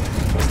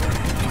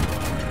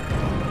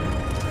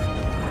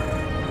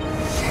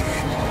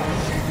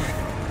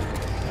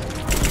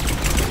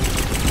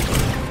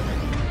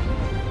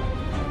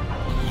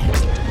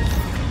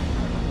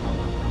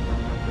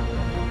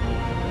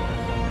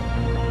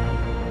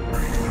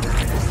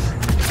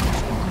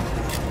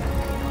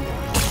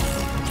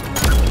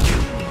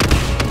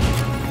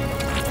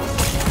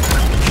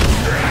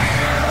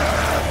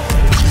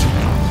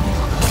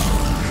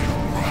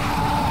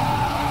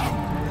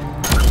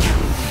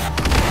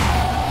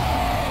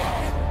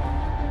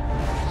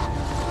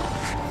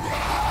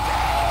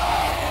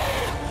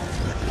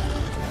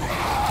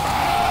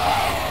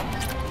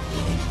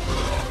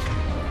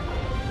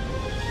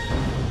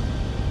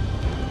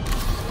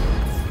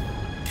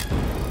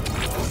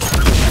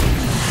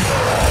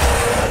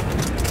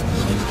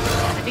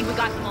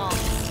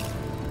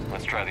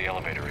 Try the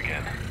elevator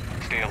again.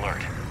 Stay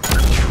alert.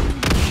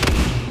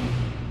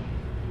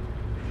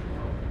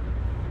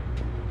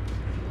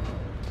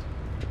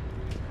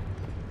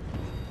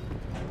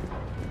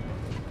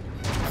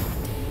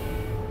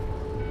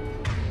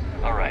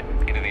 All right,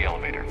 into the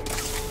elevator.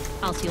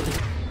 I'll seal the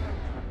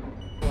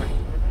door.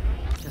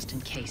 Just in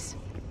case.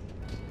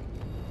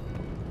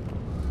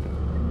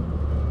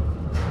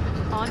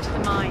 On to the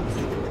mines.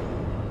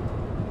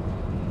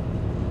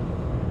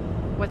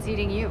 What's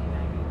eating you?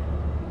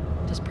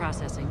 Just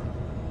processing.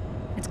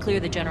 It's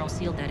clear the General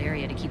sealed that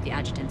area to keep the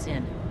adjutants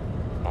in.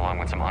 Along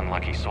with some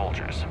unlucky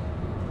soldiers.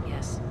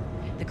 Yes.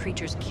 The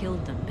creatures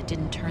killed them, but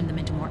didn't turn them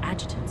into more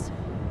adjutants.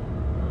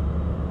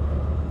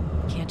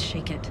 Can't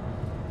shake it.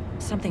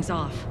 Something's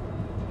off.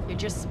 You're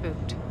just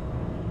spooked.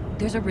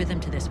 There's a rhythm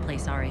to this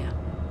place, Arya.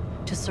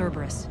 To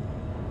Cerberus.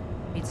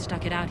 If you'd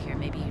stuck it out here,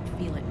 maybe you'd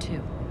feel it too.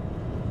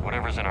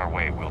 Whatever's in our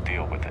way, we'll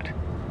deal with it.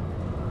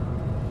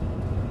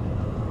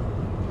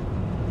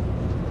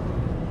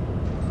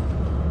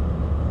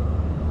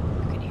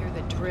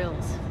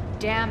 Drills.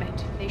 Damn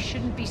it. They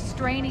shouldn't be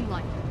straining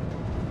like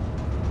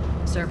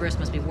that. Cerberus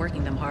must be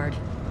working them hard.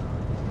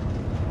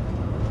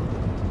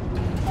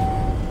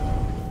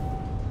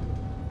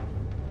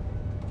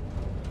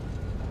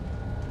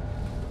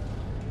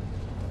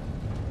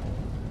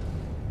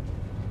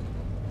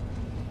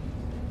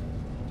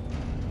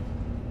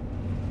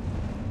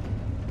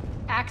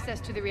 Access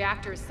to the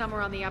reactor is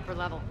somewhere on the upper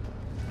level.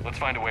 Let's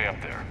find a way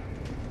up there.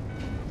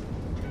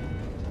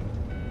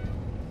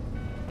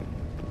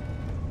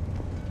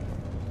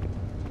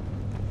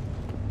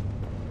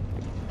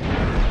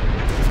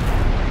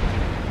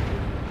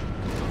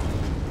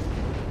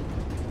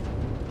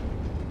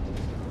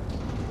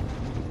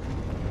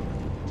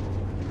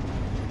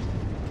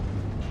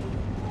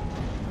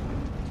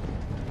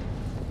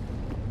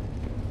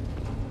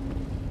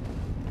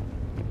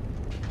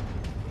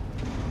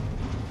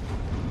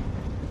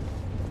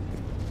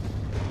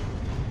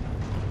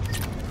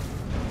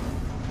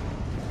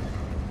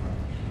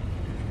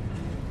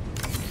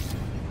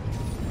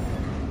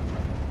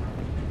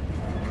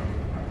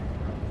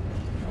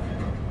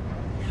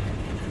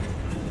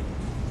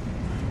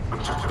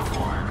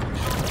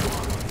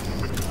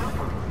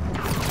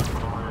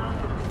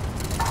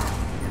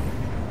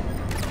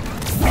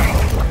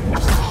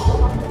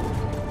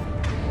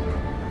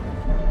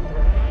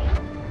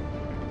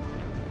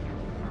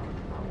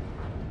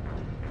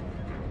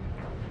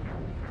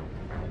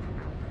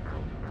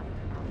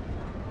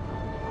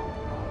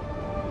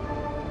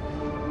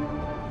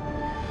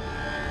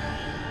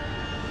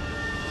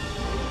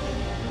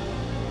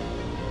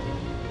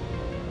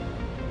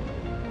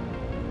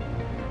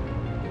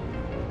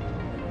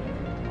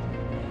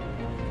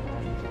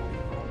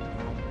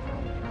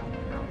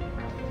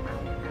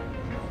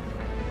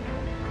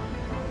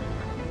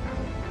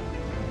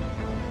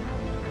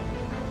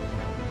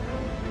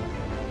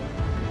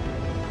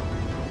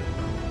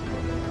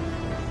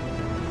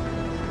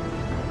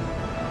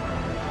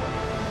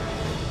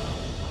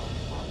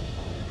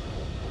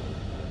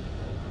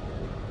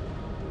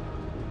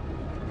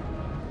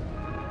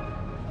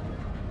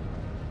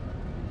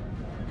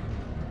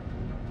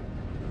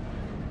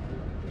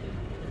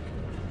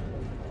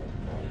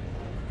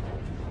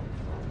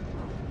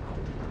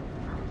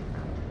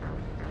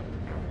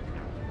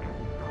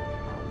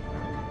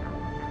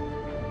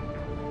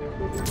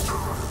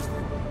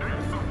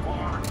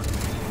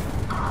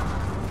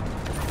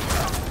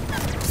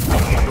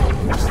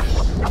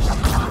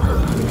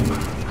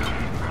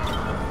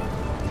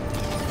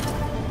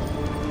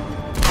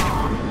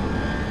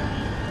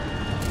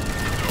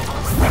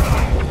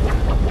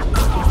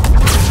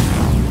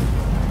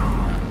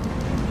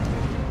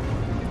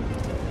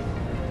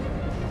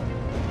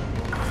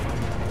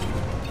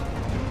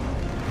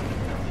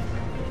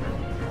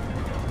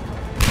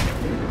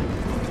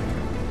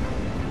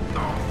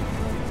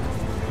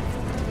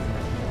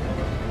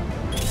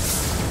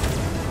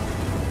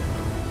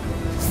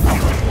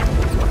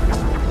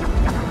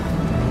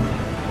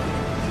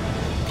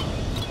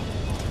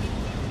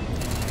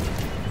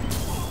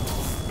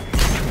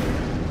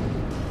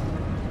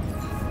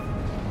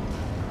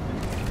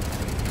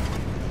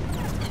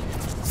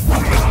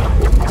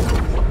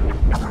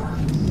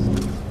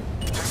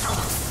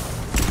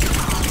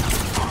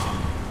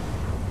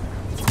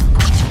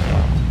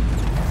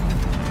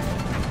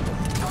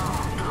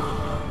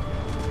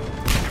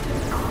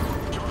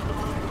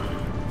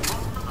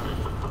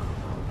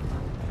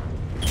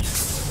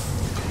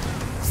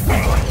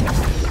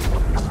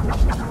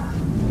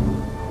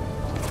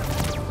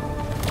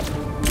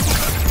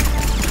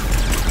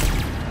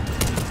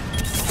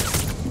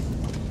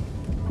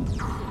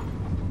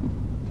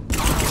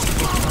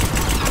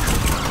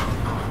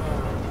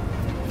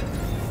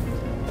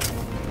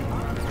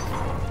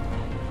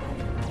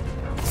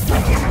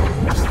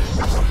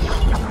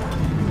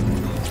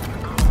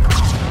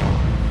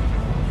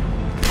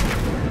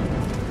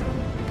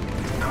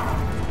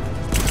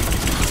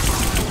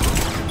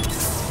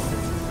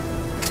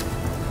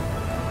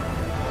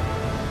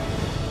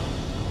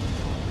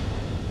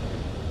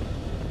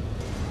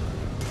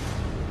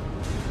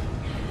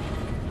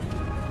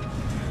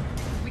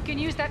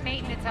 Use that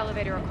maintenance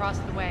elevator across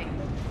the way.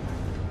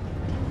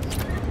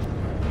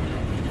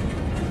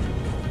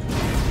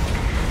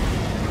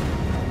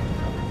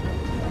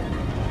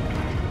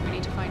 We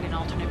need to find an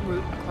alternate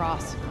route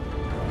across.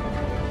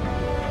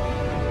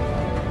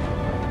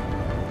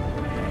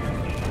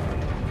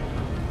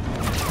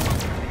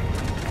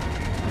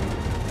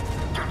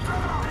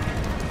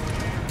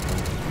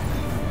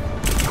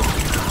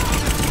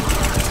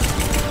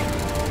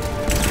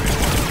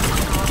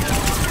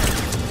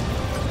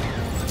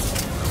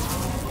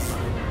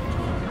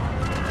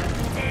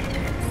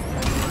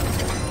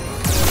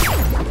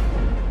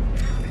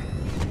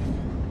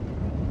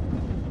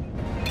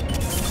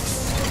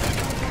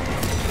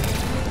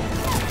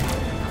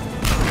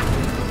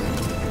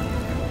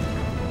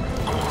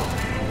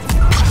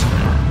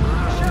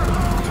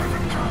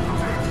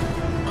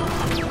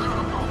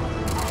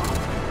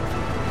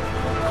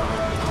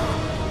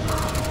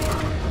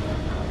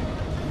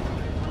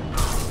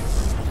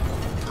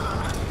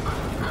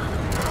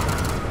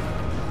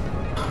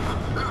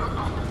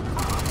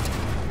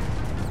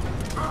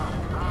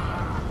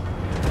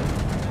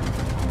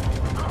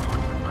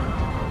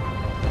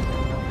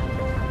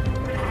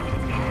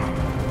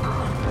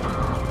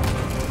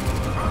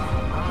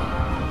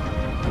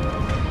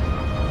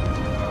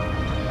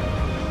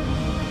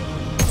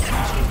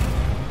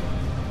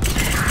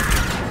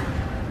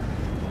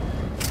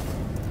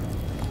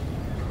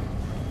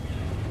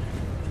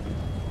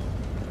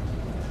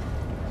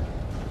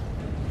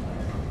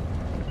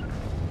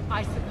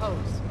 I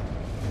suppose.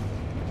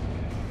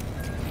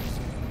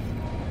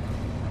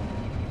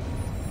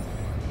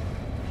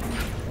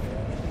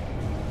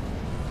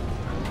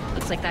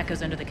 Looks like that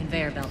goes under the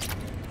conveyor belt.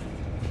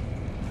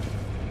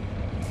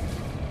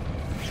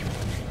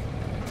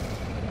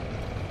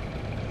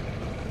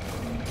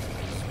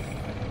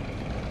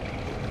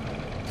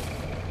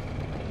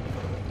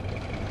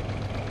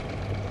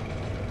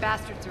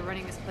 Bastards are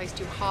running this place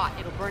too hot.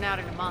 It'll burn out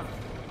in a month.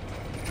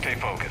 Stay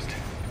focused.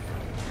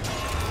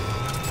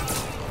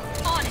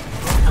 On it!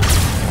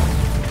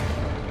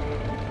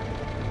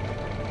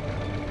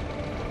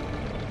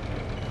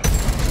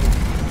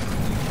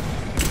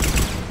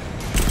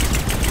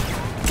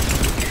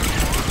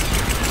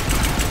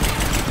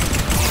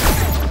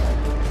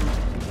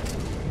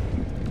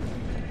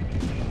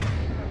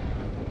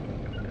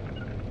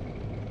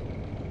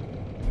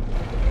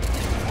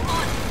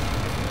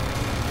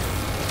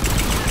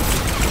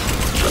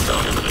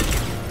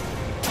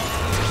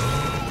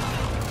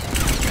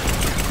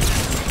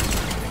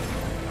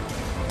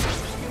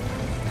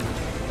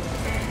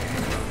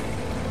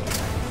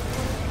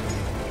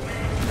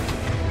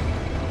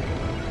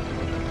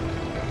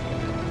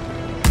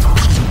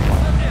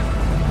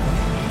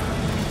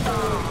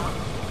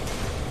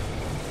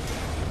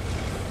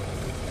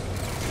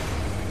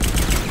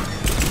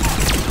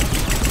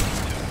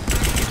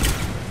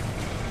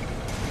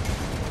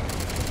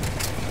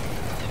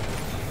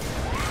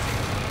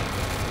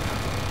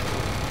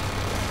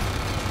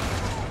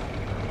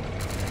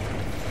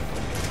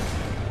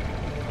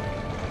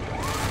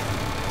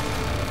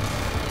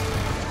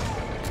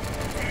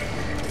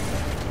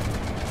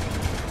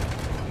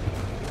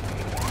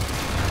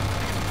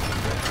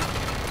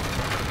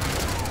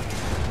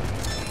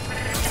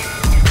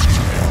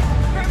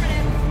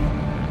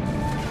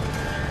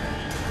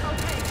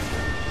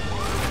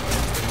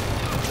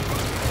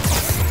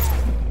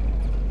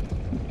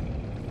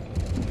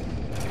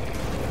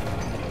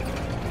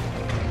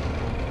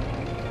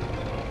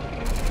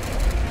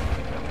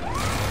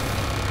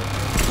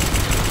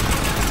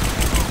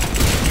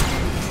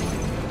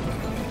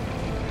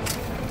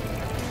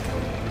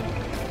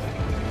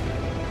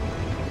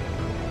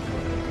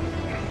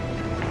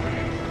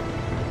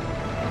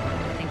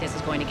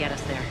 Going to get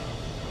us there.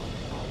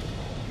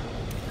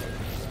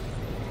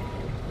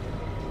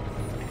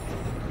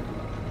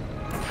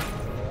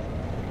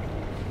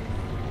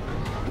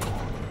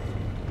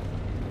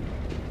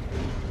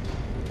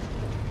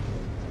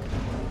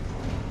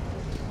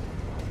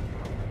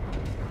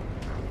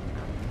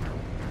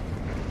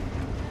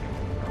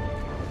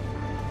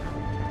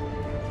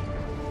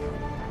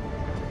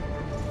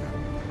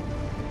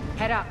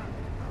 Head up.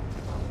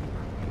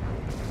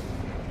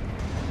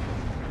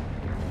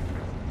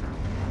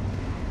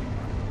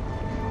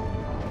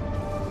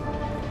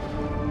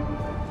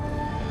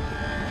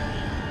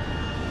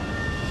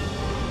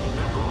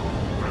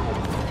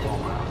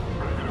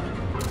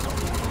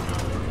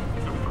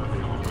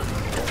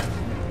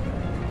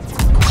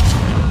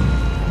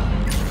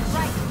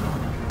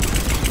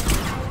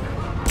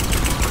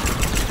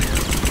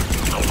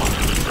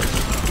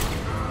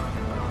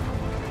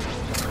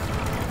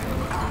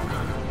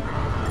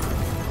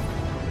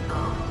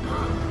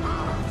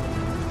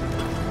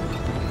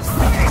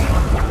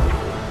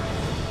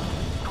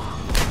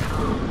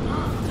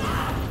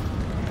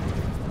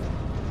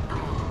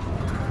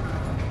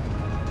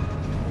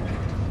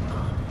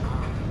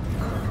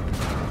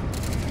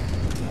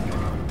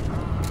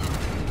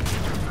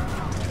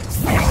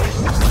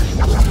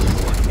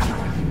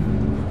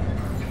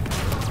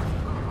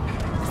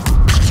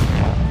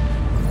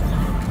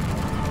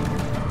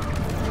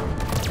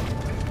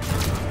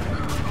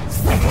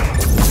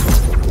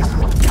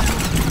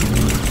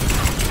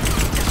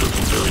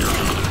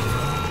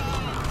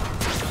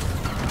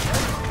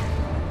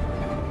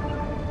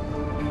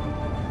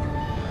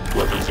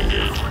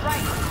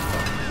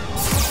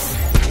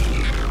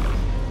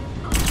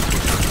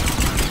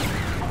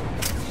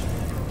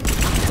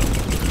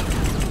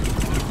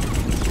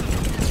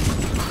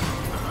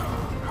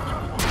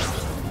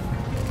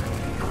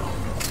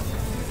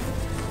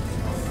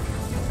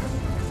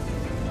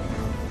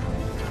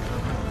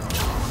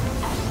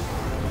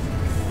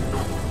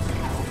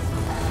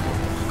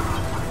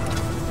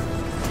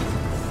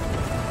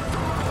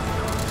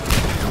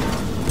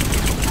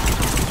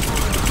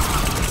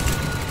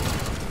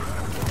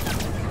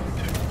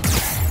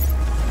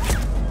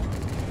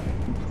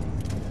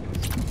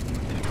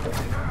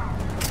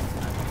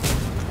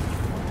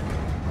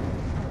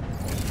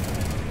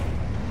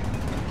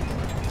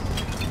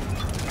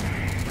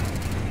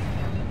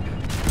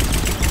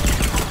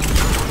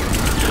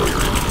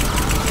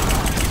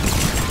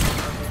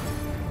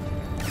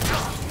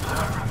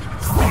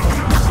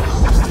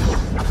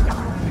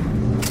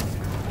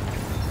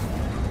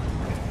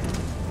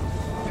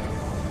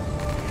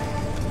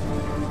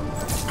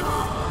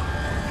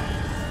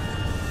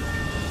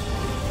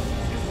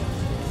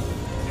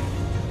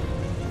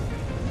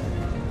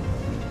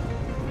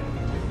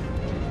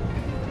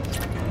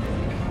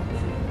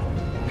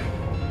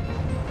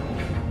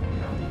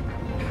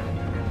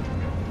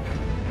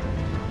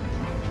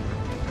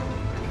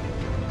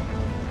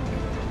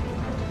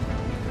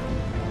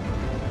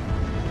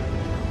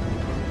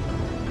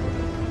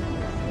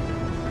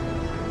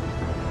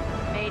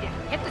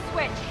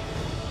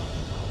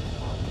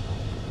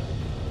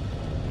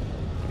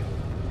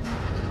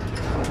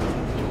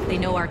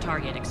 know our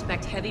target.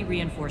 Expect heavy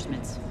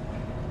reinforcements.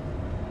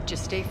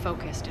 Just stay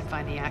focused and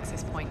find the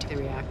access point to the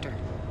reactor.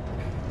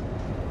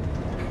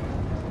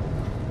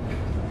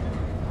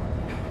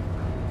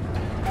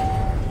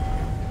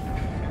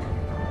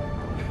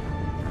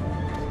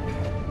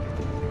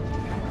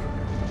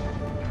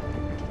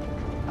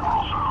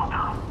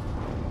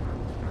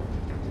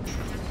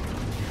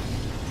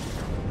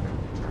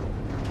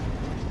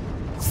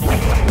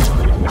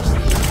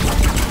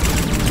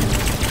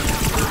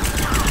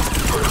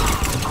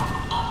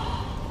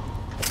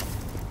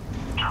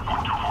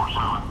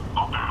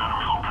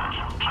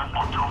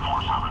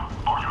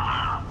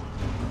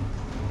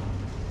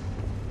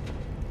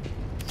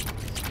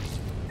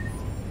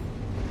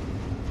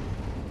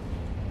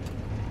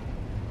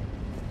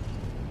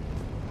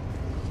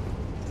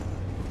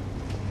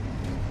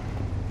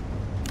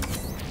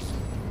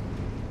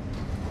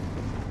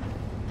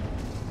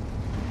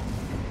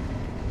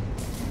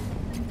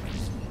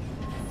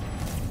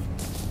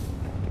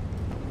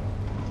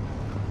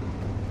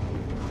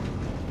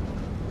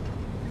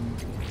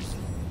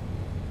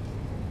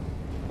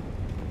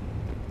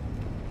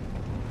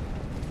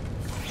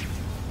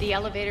 The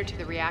elevator to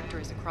the reactor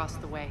is across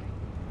the way.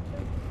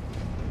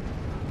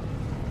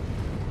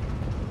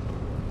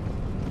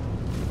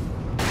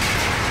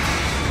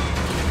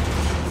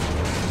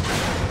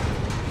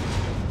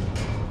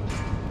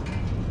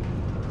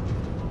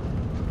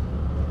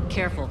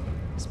 Careful.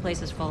 This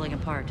place is falling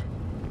apart.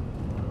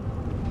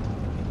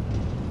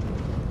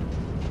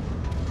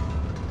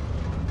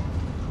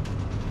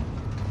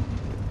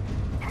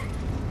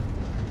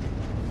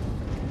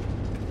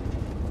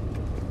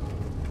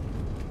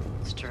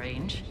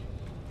 Strange.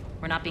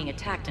 We're not being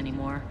attacked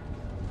anymore.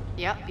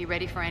 Yep, be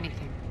ready for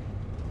anything.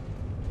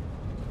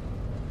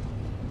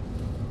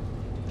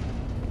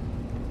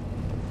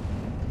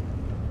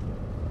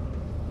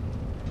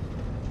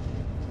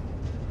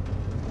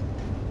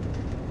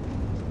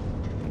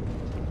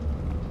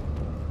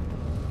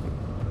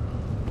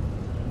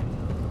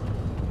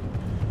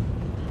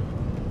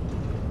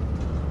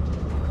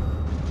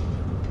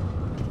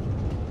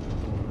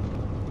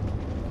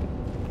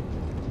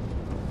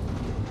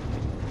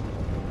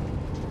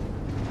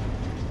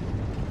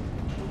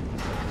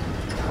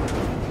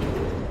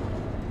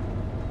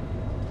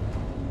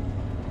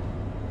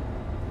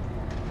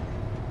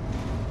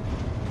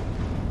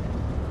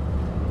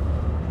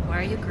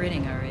 Why are you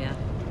grinning, Arya?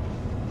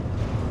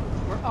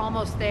 We're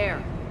almost there.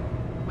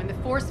 When the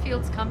force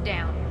fields come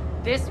down,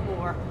 this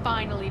war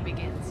finally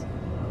begins.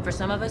 For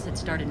some of us, it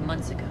started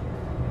months ago.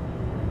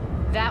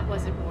 That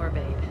wasn't war,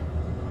 babe.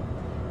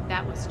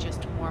 That was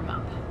just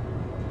warm-up.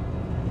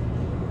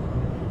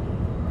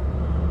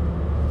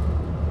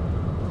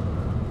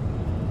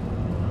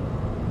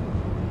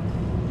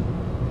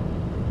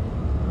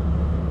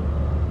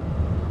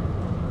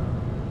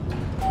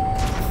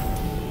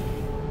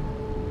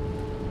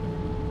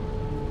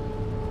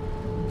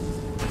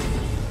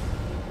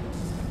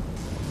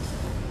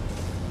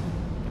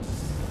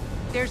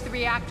 There's the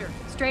reactor,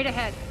 straight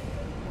ahead.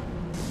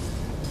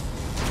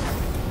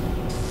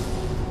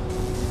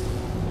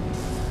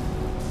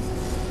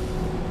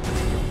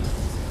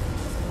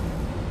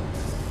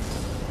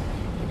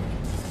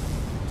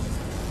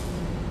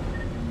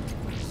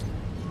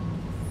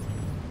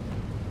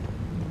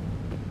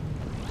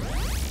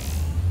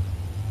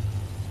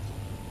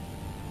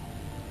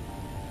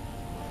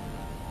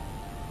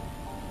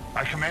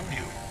 I commend you.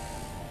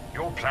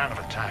 Your plan of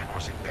attack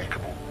was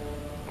impeccable.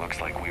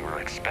 Looks like we were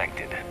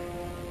expected.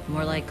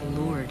 More like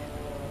lured.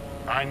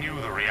 I knew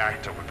the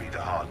reactor would be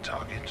the hard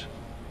target.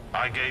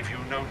 I gave you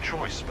no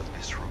choice but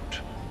this route.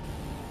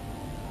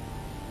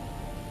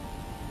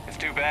 It's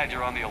too bad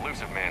you're on the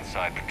elusive man's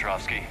side,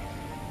 Petrovsky.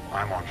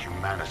 I'm on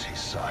humanity's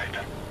side.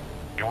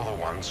 You're the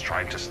ones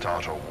trying to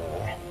start a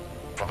war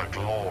for the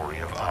glory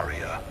of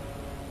Arya.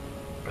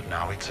 But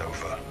now it's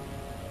over.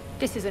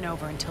 This isn't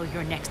over until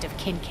your next of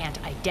kin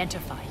can't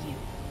identify you.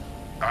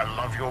 I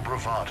love your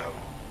bravado,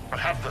 but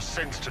have the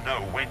sense to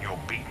know when you're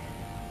beaten.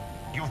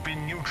 You've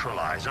been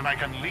neutralized, and I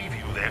can leave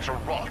you there to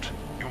rot.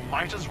 You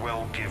might as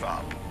well give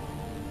up.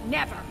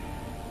 Never!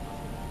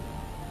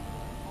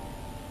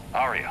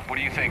 Arya, what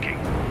are you thinking?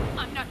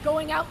 I'm not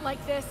going out like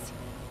this!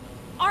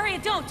 Arya,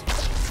 don't!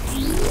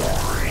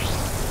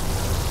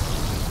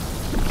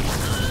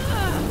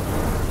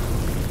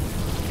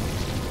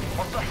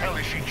 What the hell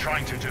is she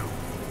trying to do?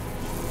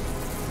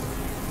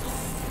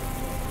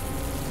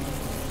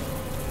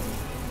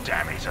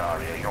 Damn it,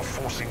 Arya, you're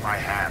forcing my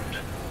hand.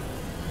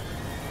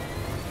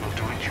 We'll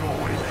do it your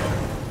way, then.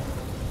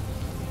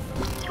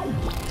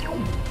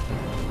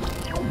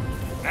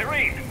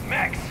 Irene!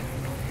 Max!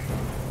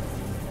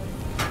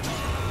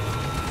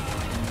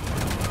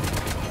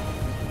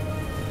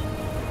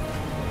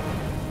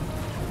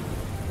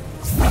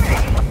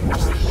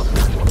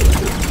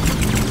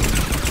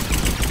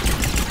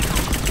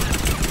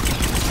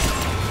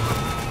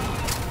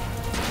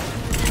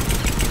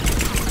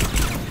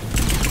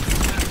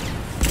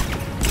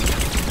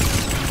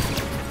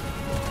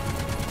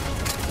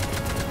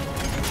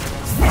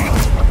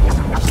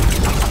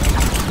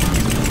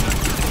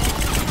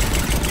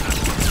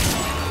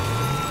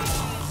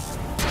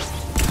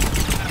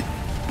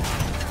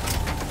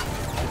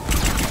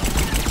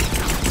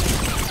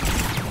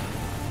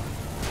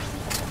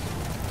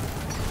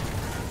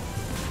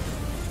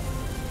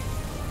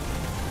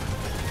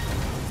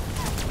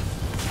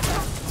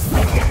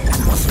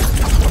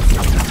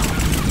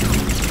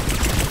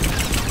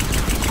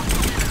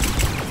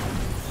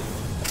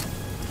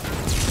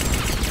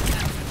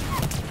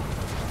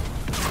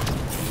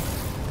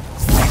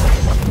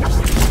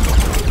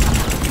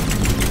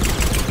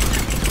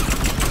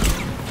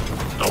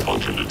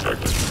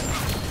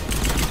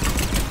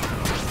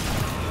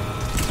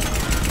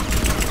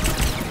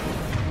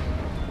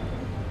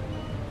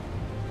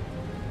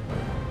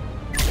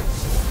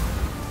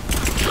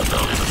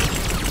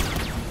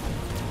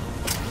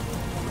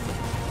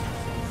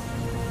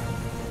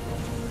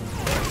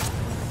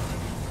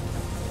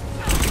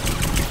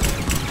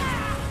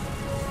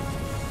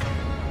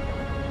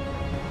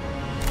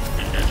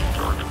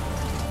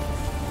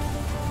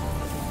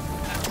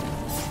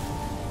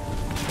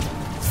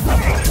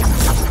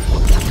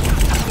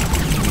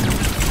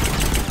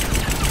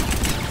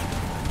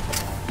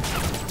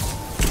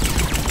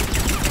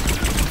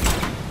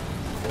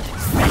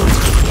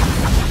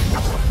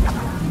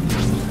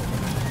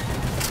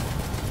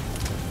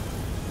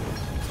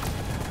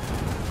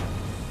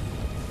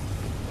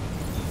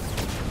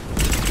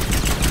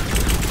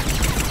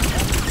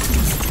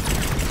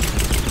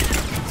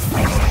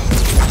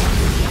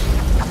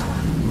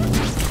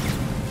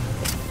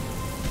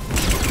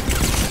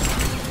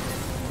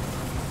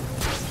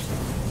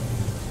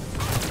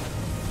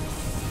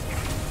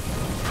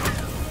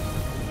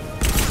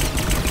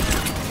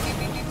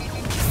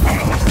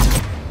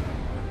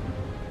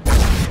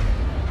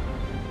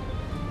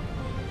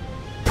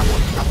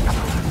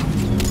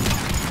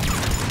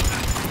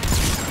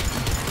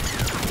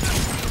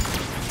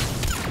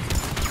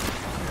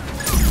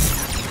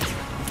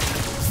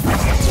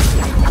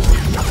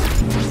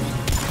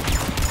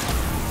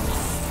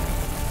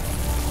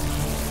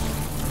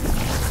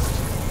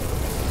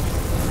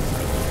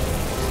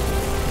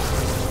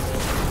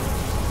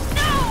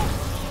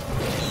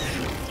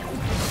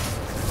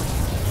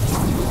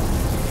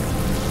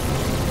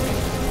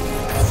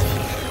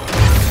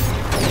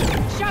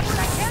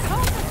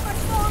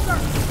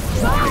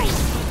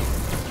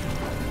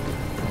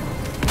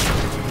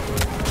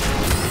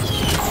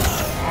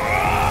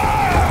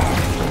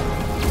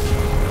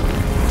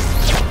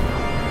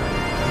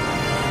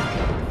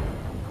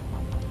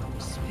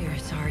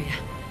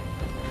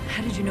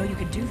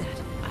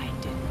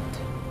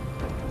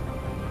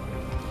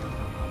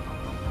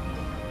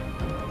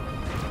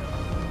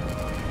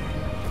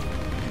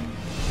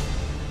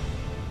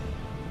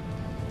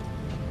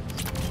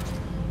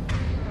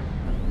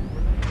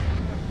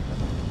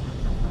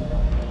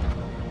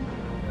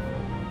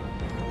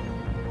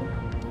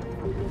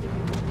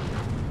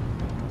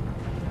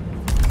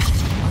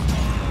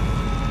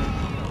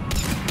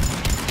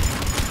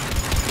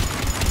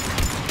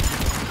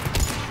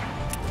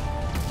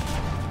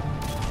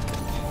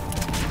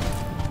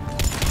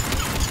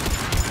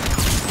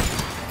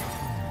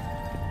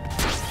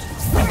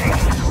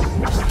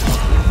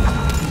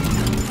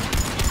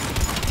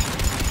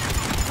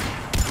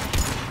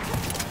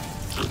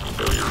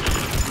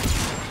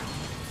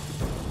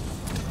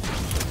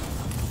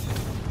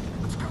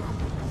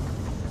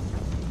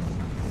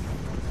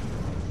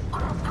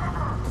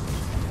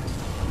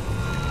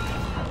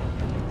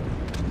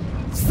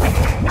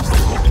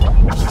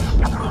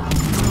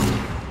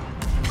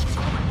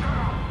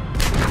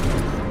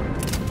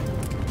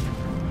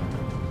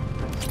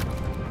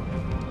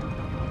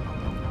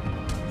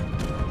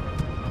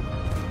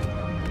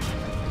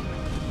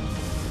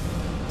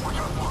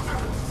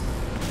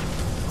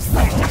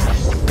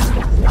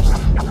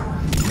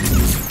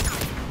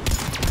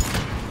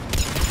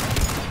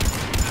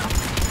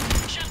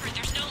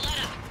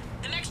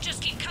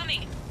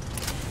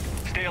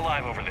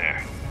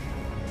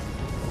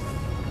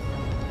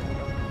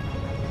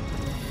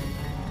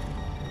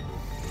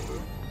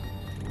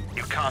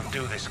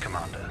 Do this,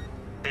 Commander.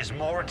 There's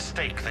more at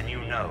stake than you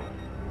know.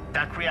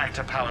 That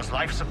reactor powers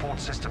life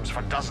support systems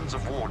for dozens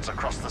of wards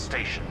across the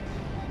station.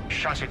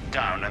 Shut it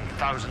down and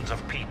thousands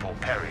of people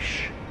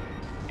perish.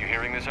 You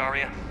hearing this,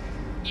 Arya?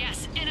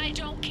 Yes, and I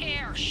don't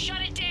care.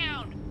 Shut it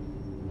down!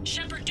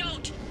 Shepard,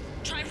 don't!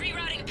 Try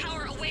rerouting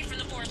power away from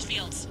the force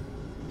fields.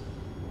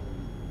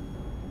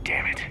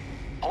 Damn it.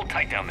 Hold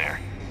tight down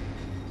there.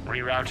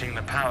 Rerouting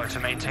the power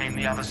to maintain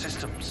the other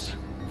systems.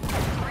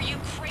 Are you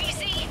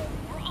crazy?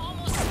 We're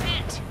almost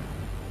spent.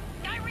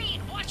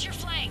 Watch your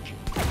flank.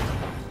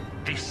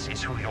 This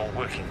is who you're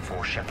working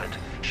for, Shepard.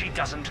 She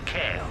doesn't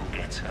care who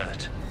gets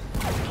hurt.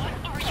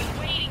 What are you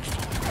waiting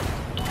for?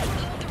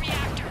 Overload the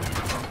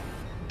reactor.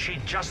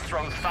 She'd just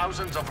throw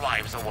thousands of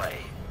lives away.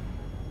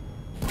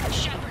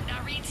 Shepard,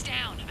 Narine's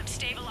down. I'm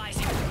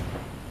stabilizing.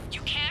 You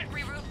can't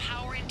reroute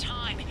power in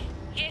time.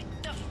 Hit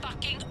the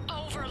fucking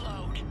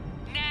overload.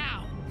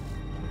 Now.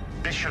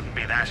 This shouldn't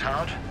be that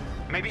hard.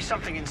 Maybe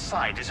something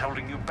inside is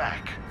holding you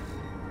back.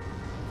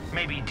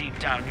 Maybe deep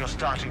down you're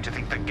starting to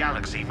think the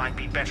galaxy might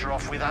be better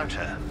off without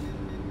her.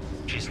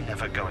 She's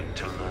never going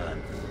to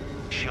learn.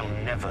 She'll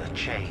never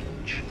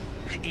change.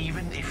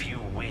 Even if you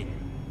win,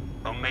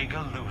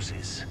 Omega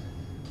loses.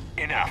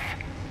 Enough.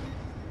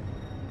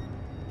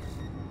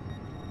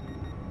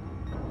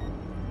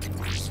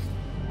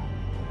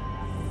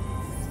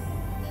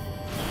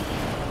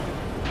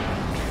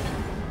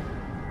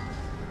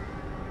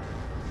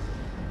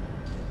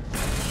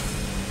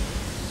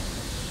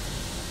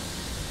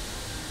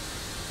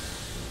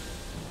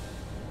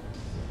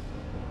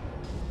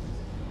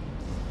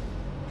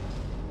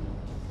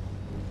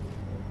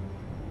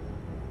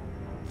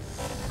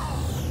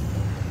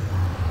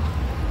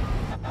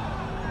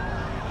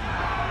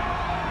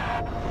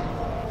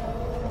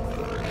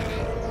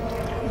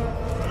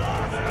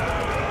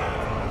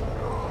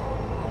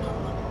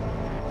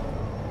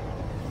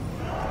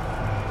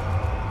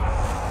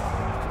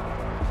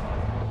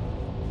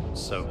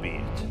 So be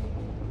it.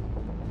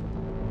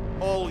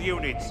 All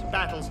units,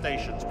 battle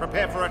stations,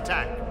 prepare for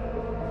attack.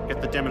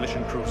 Get the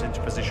demolition crews into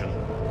position.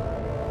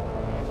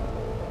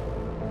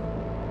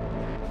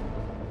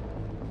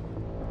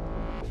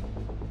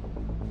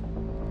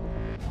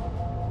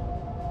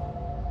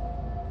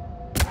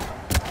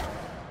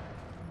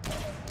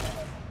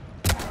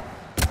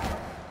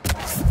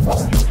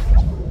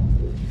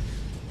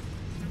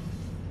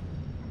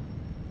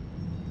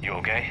 You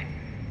okay?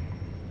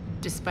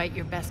 Despite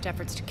your best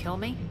efforts to kill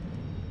me,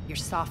 your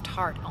soft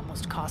heart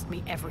almost cost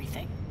me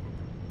everything.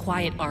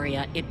 Quiet,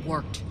 Arya. It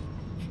worked.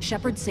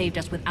 Shepard saved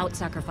us without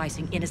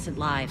sacrificing innocent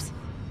lives.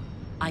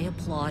 I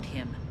applaud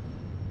him.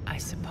 I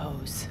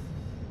suppose.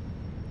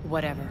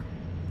 Whatever.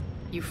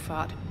 You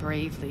fought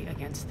bravely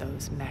against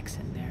those mechs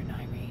in there,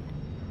 Nyreen.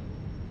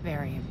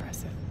 Very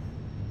impressive.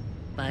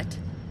 But?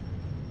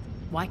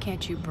 Why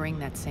can't you bring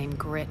that same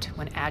grit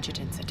when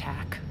adjutants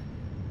attack?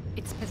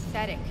 It's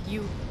pathetic.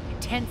 You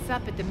tense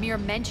up at the mere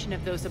mention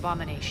of those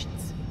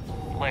abominations.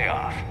 Lay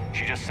off.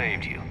 She just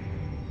saved you.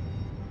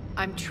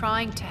 I'm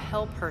trying to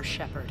help her,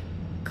 Shepard.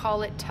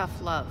 Call it tough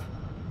love.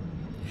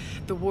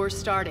 The war's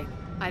starting.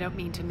 I don't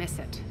mean to miss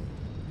it.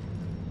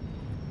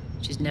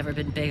 She's never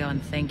been big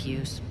on thank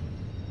yous.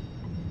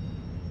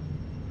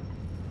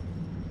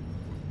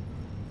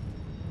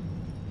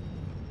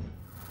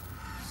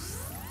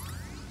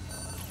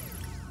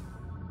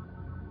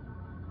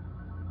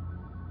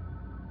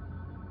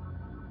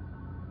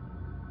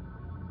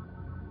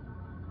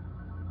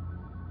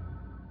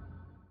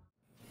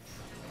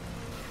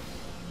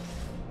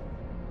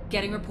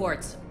 Getting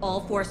reports.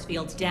 All force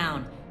fields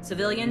down.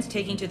 Civilians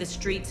taking to the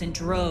streets in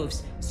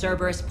droves.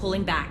 Cerberus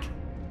pulling back.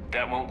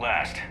 That won't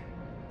last.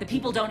 The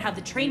people don't have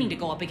the training to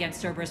go up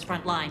against Cerberus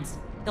front lines.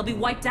 They'll be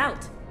wiped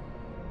out.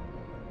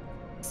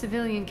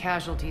 Civilian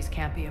casualties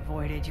can't be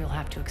avoided. You'll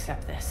have to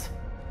accept this.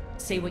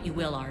 Say what you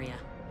will, Arya.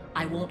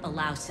 I won't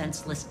allow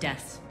senseless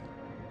deaths.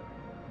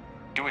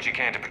 Do what you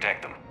can to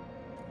protect them.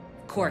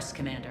 Of course,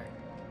 Commander.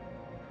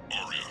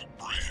 Arya,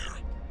 Bray here.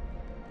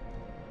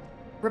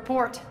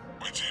 Report.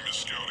 My team is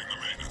scouting the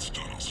maintenance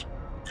tunnels.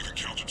 We've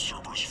encountered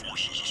Cerberus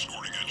forces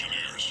escorting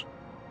engineers.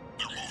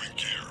 They're moving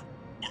gear.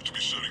 Look to be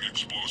setting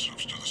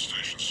explosives to the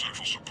station's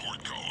central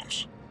support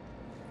columns.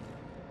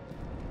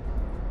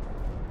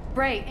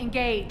 Bray,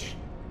 engage.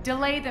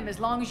 Delay them as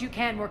long as you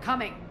can. We're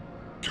coming.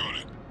 Got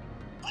it.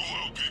 Roll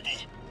out, people.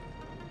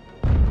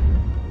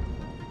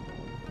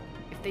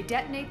 If they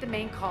detonate the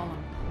main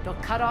column, they'll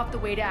cut off the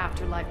way to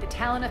Afterlife. The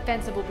Talon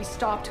offensive will be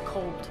stopped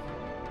cold.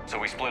 So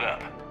we split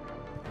up.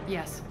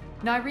 Yes.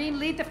 Nyreen,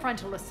 lead the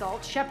frontal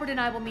assault. Shepard and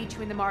I will meet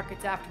you in the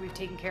markets after we've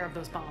taken care of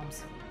those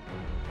bombs.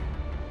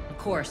 Of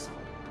course.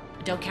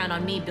 But don't count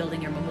on me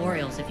building your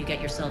memorials if you get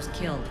yourselves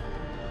killed.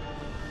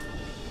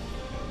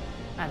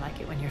 I like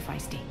it when you're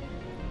feisty.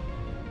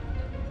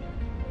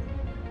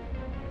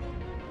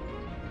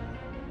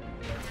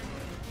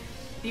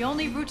 The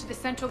only route to the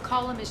central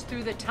column is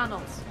through the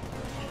tunnels.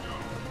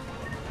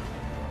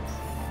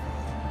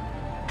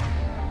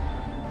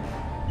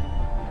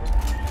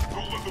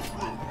 Don't let them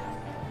through.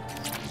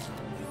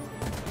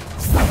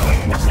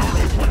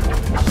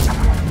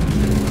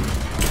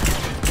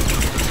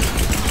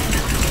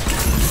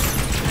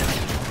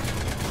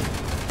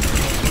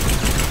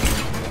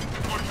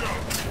 Watch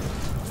out!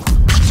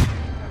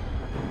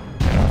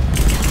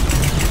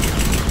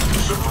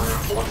 Civil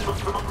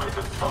reinforcements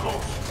penetrated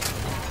tunnels.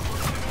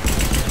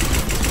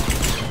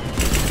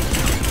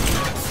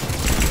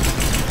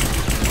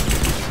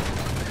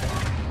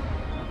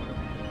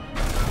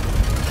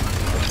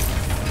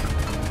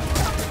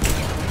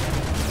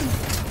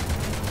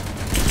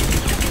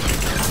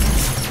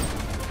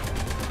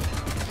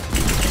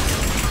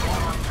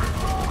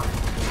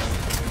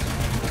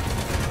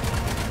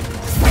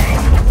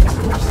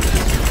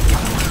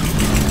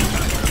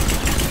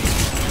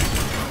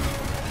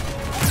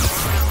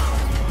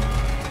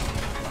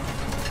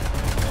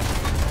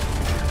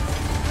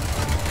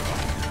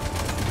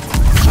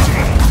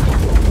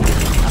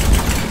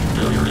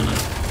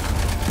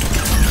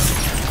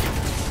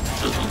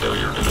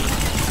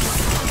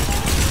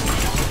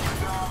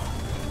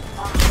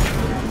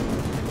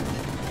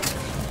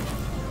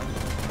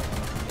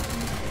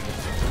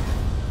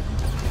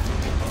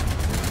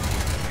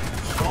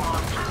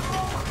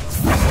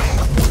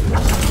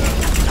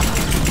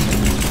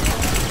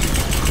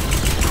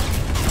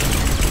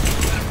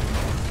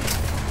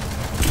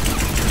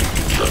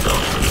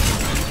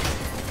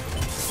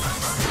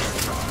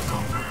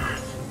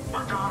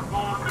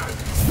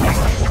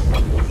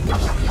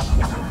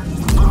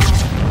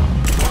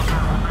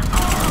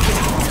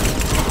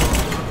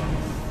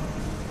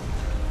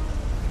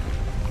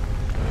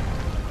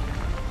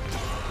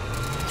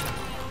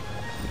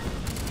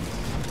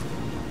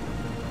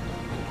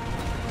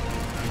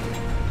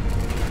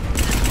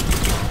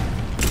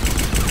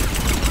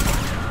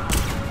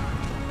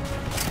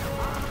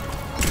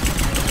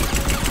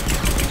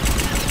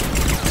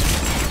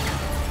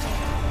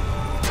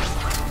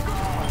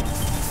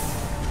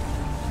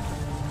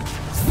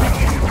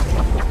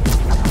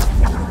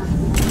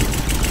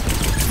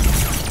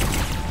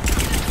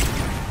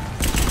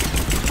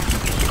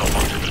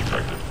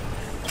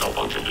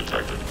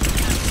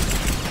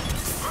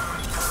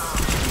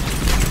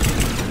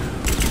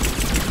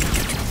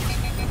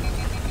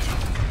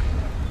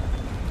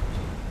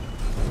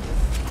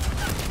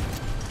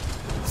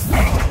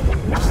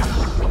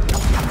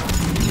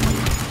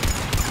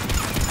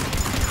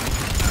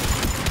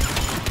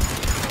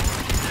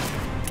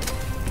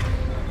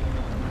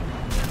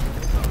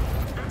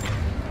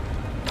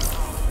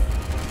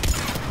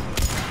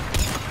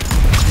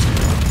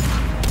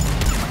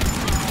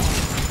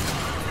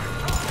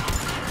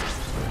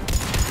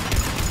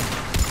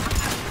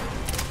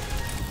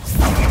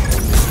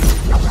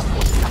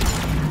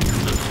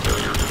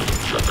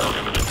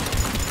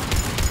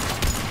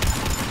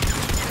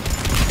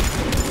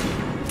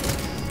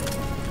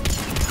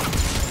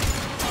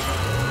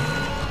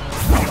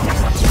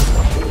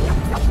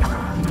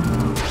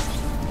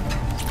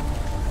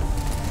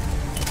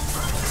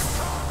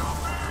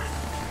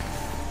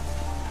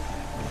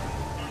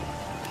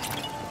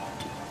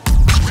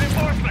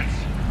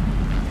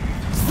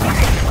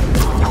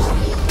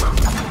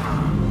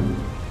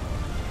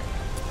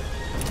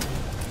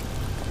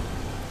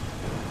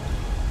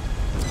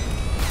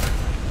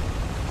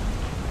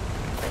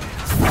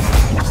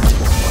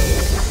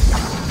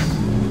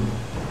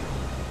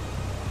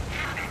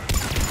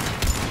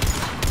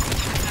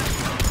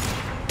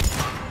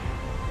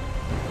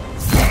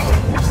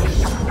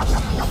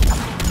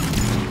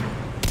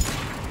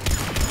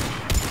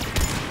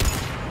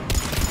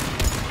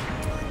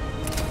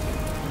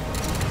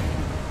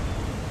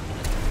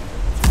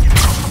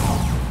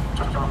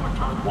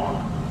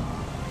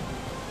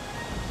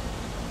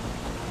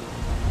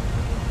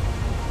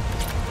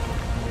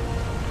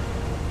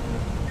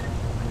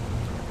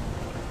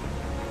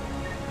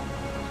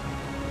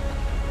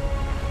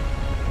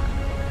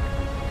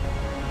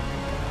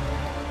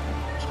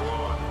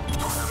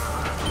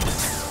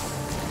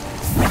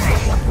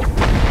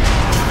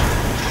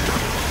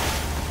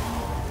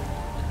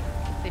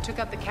 Took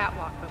up the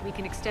catwalk, but we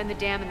can extend the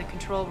dam in the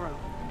control room.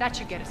 That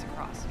should get us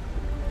across.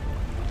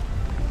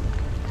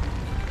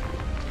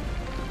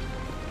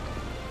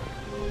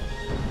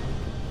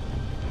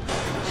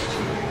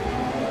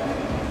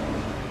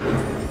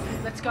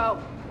 Let's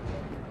go.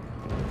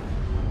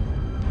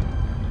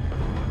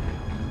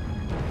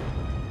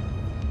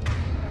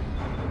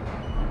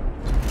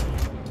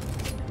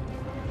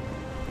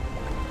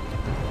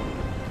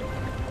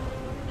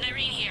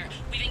 Nyreen here.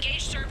 We've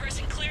engaged Cerberus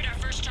and cleared our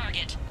first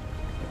target.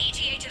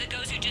 ETA to the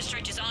Gozu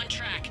district is on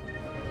track.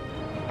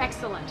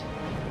 Excellent.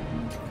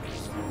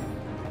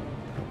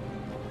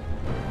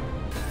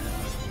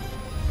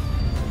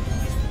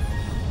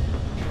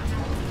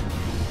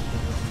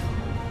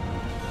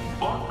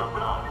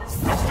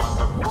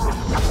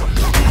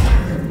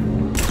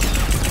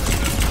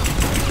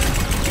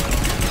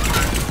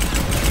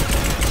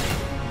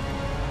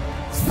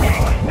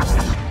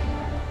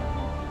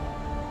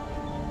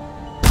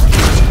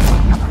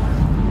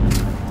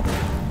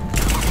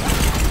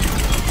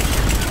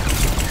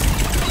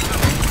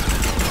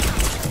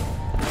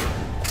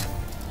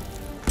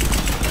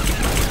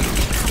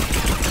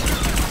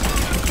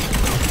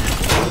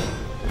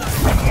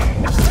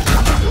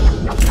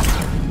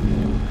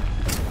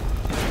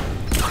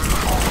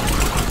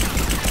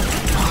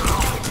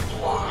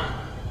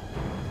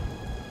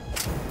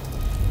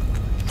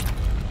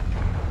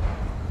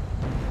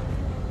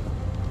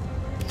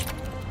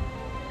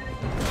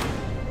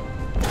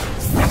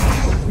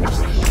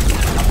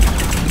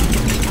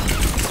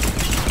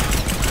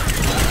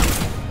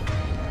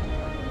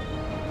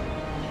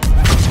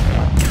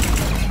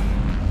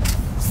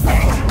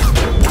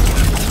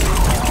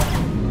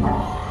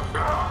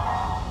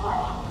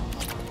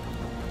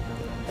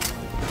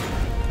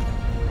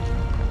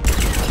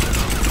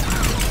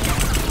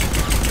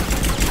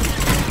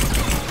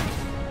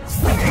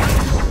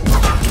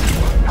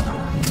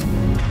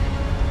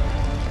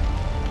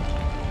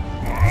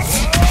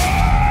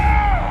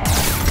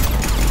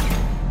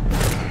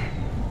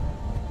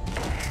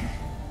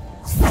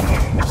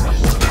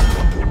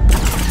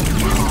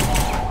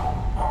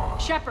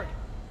 Shepard,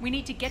 we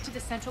need to get to the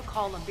central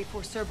column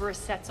before Cerberus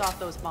sets off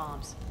those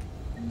bombs.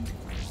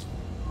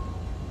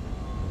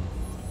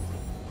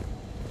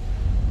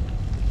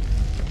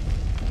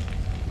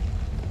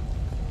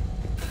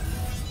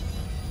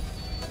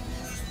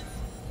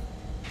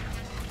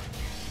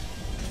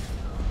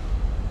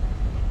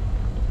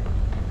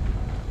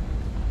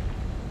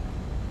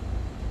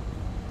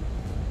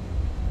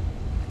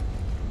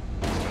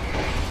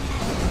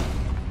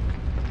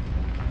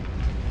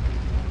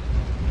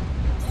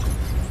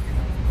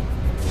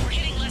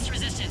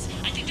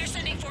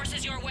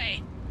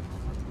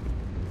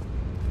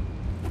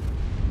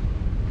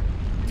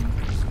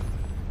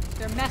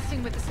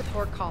 Messing with the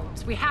support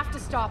columns. We have to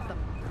stop them.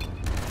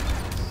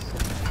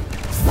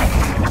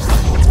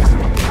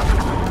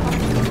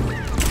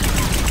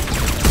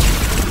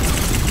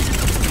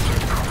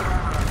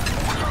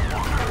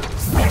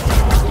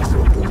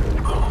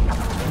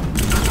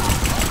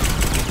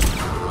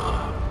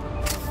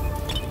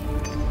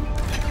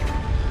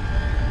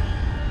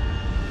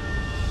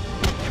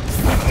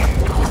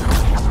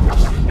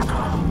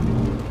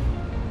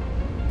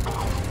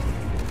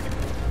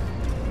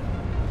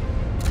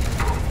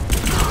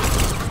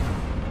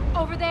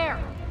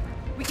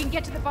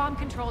 Get to the bomb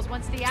controls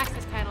once the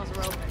access panels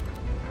are open.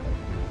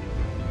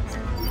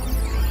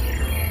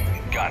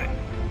 Got it.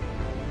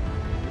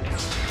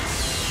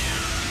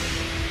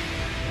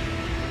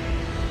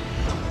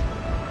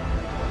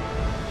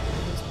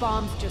 Those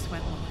bombs just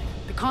went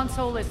live. The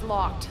console is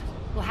locked.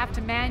 We'll have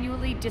to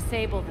manually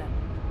disable them.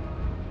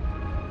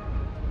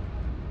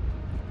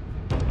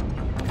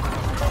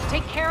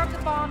 Take care of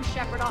the bombs,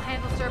 Shepard. I'll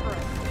handle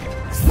Cerberus.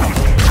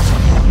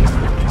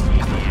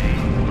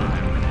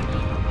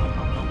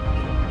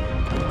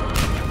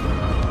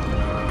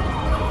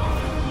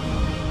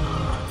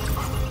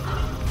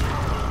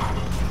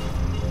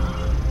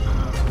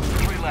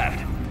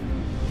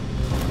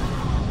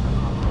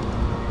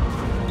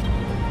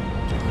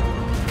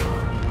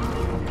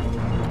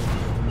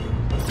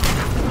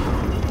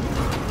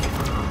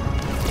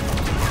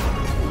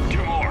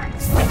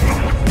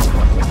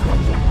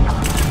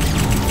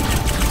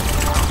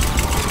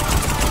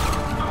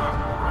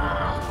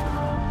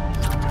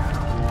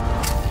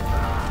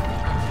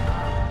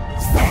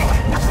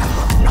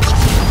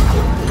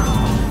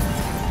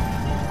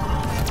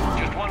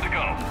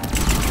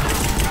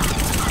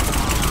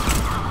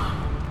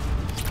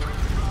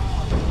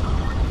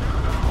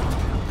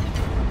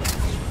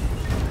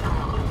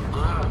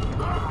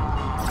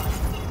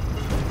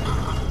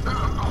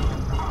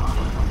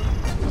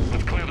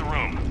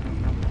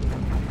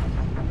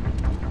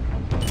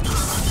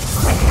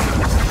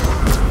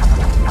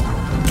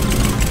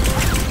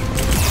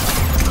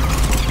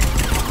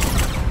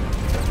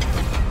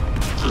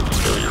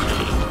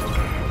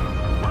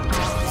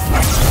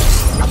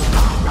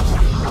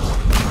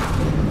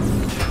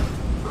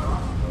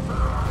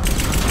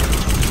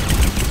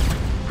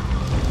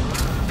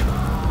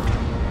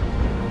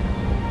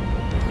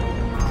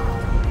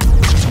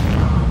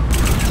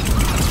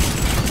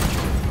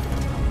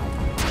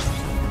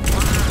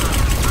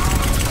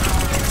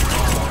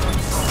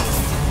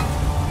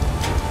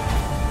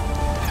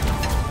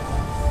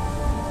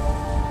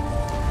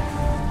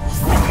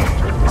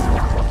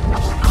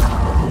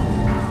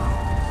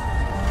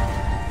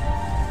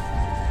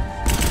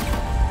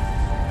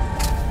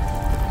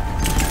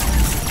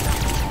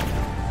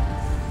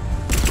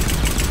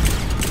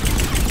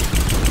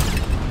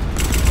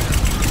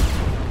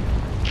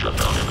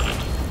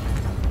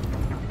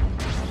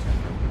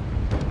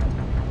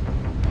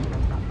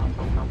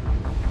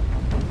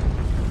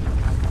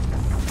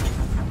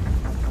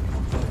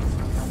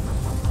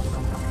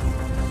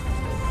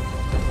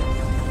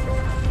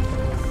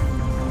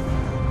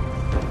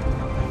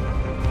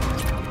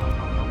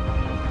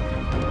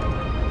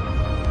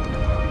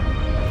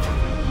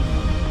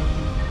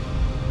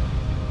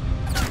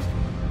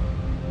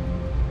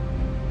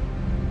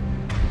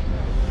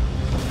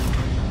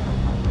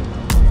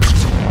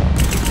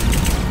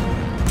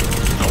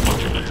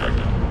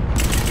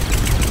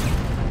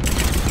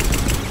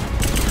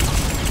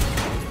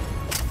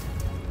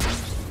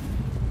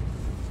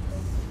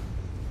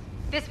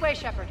 way,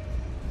 Shepard.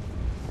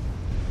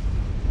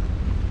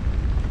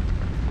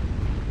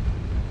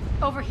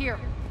 Over here.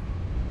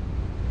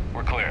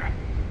 We're clear.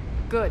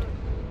 Good.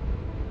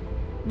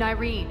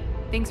 Nyreen,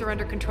 things are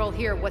under control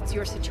here. What's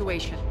your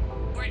situation?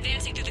 We're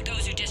advancing through the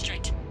Gozu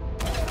district.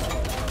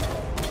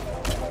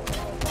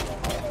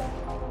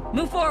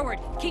 Move forward.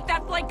 Keep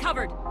that flank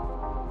covered.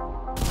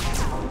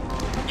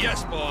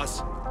 Yes,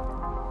 boss.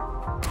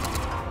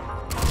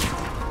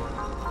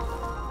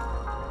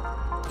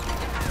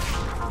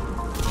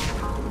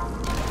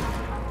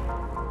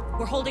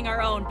 We're holding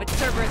our own, but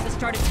Cerberus has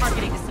started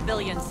targeting the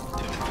civilians.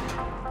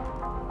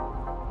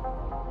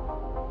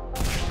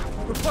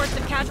 Reports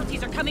of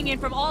casualties are coming in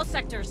from all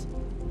sectors.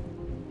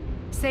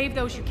 Save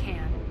those you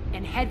can,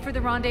 and head for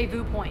the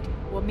rendezvous point.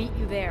 We'll meet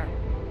you there.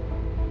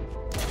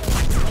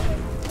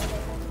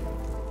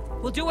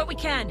 We'll do what we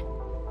can.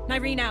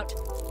 Nyreen out.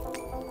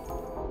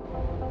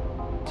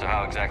 So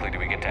how exactly do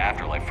we get to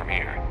Afterlife from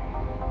here?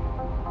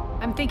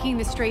 I'm thinking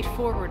the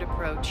straightforward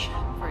approach,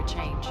 for a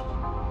change.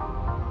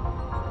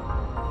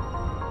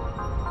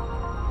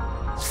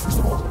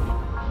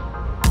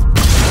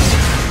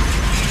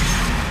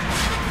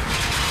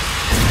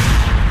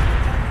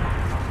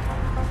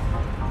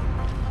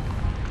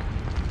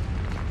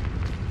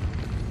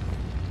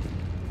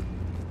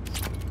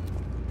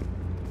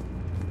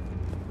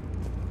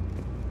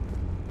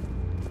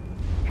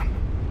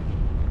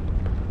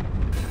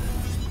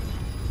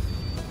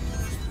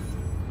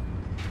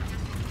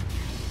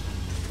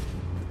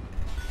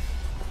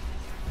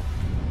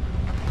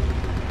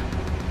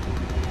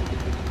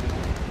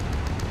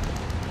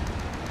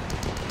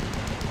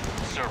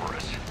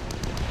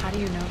 How do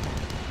you know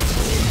that?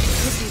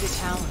 Could be the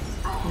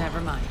Talon.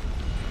 Never mind.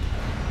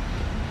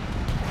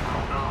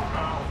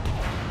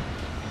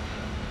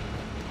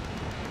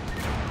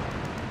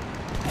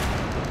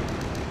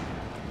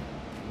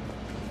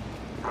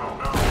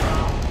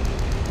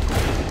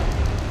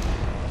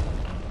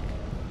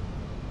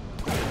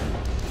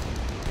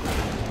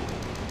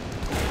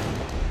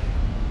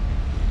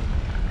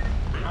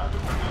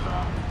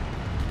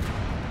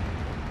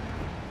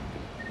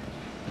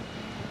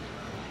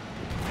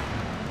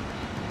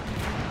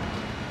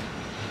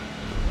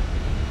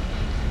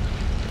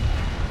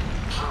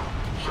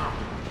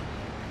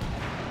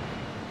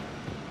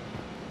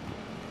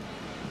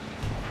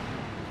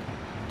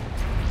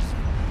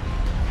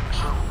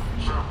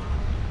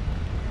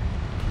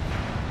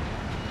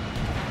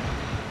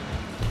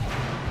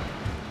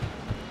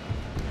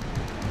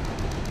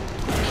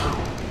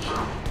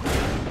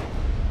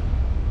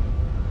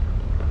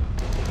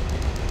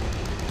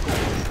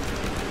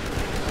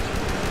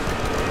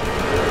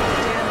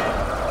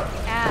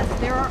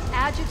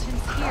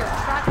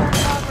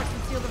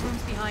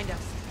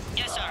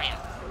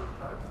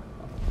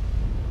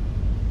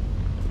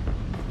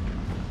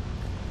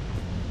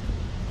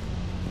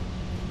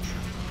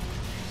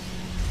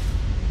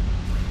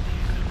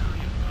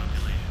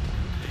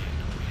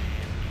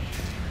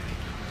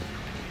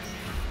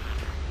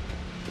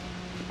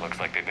 Looks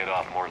like they bit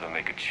off more than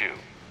they could chew.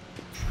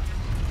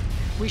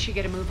 We should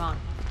get a move on.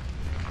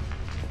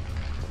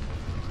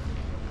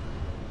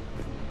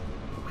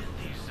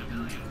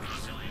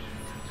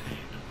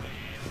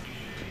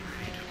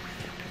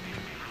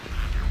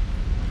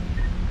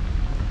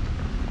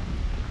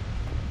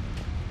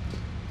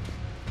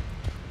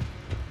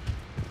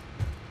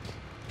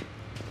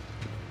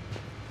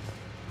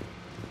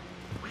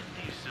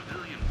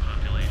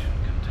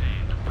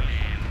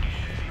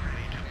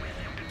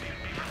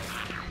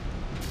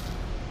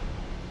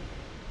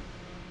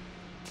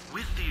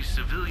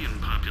 Civilian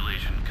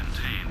population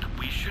contained,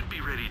 we should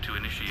be ready to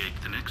initiate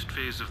the next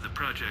phase of the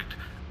project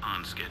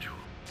on schedule.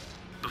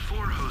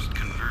 Before host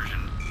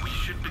conversion, we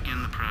should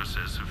begin the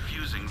process of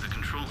fusing the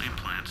control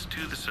implants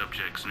to the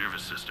subject's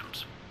nervous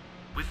systems.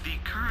 With the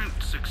current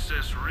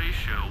success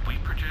ratio, we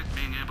project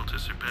being able to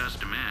surpass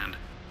demand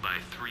by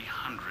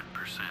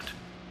 300%.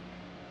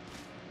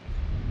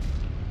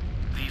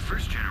 The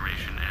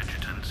first-generation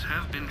adjutants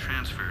have been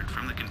transferred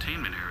from the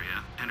containment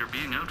area and are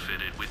being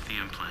outfitted with the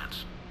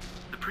implants.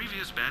 The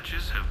previous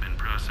batches have been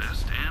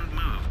processed and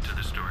moved to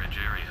the storage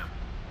area.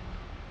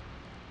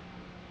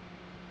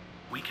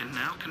 We can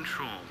now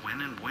control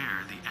when and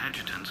where the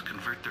adjutants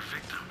convert their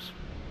victims.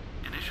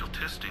 Initial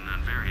testing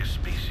on various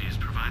species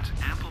provides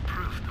ample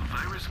proof the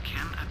virus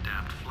can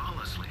adapt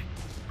flawlessly,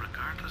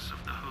 regardless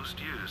of the host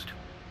used.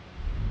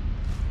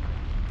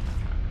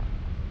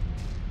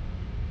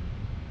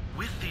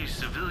 With the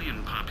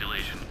civilian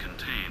population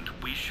contained,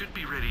 we should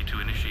be ready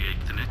to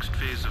initiate the next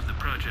phase of the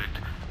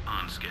project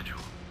on schedule.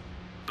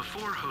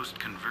 Before host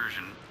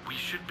conversion, we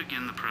should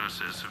begin the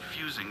process of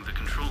fusing the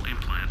control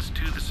implants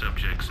to the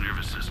subject's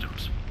nervous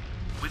systems.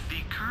 With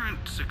the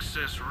current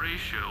success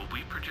ratio,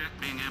 we project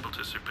being able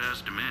to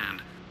surpass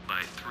demand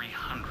by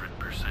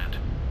 300%.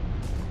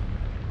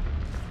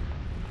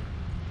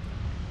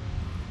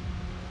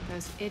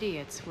 Those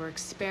idiots were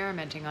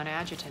experimenting on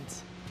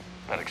adjutants.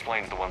 That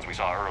explains the ones we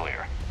saw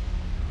earlier.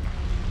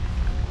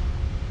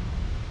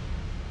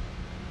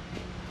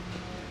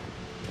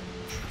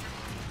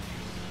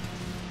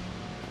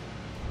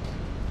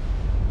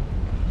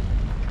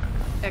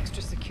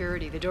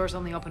 security. The doors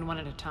only open one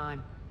at a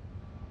time.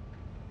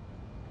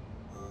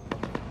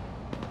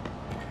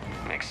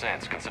 Makes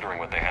sense, considering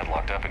what they had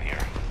locked up in here.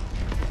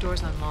 The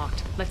door's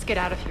unlocked. Let's get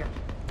out of here.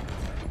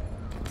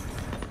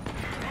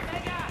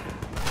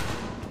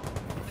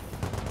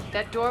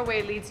 That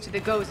doorway leads to the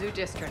Gozu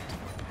district.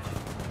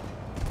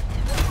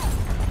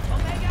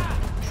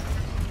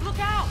 Look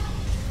out!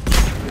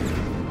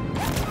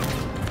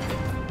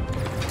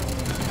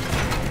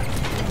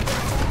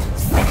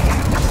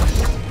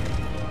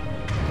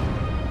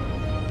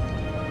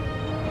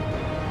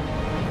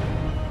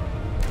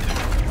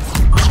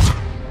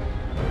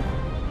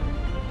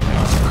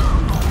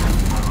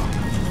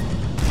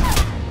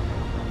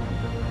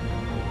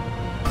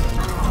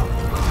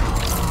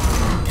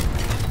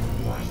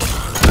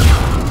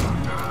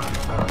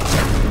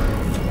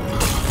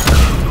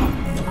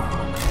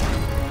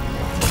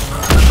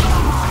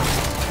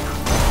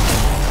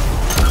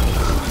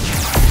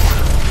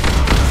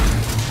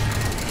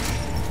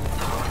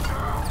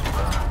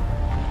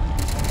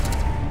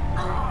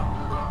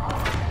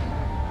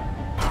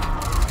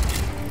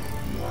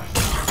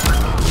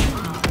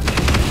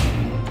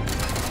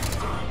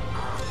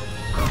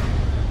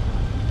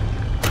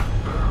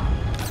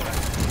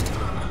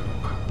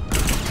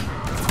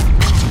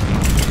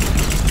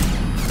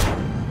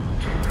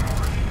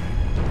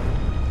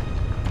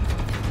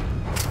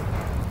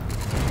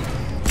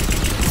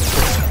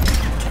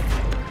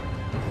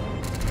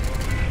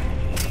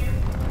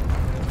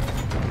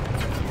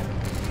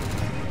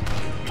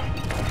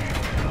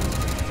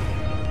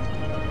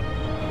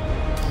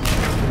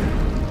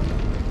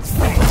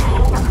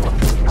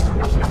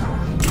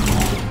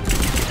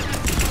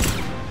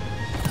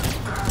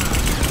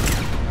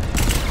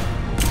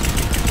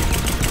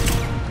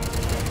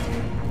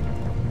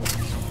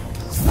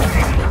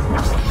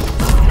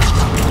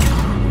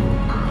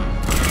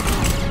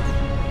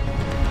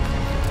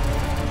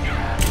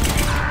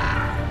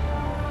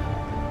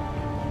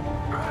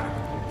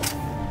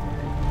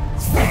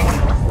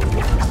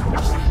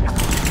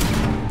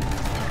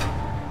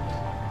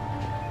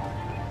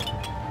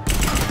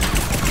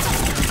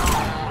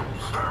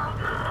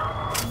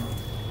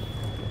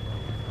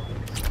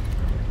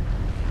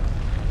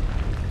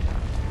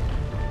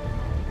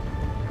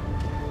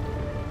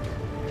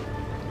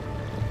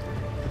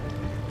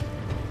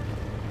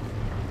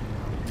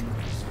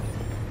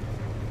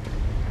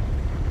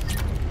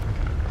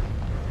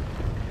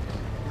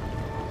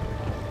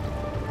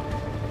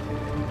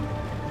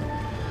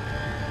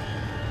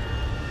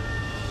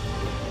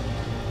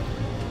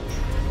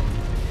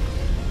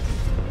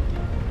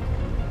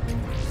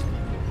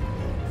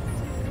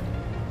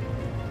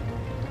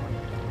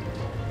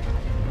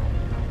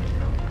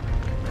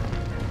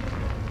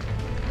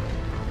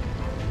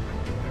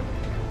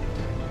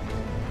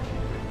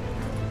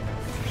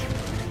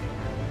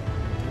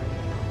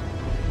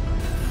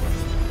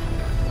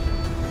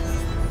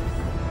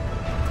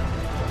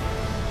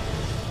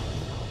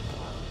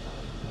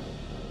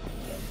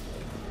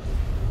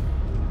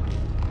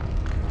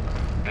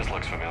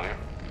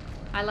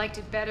 I liked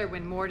it better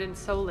when Morden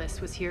Solus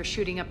was here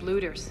shooting up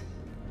looters.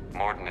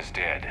 Morden is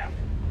dead.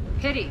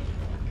 Pity.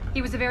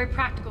 He was a very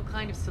practical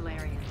kind of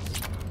Solarian.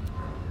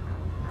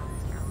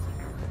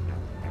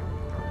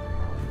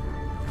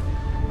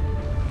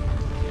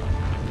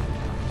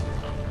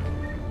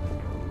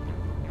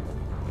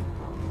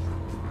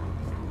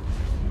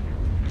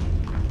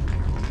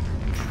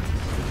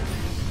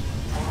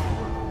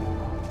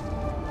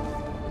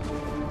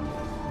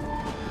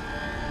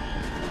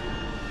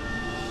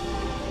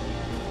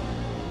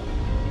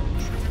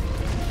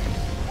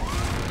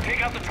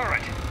 Take out the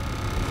turret!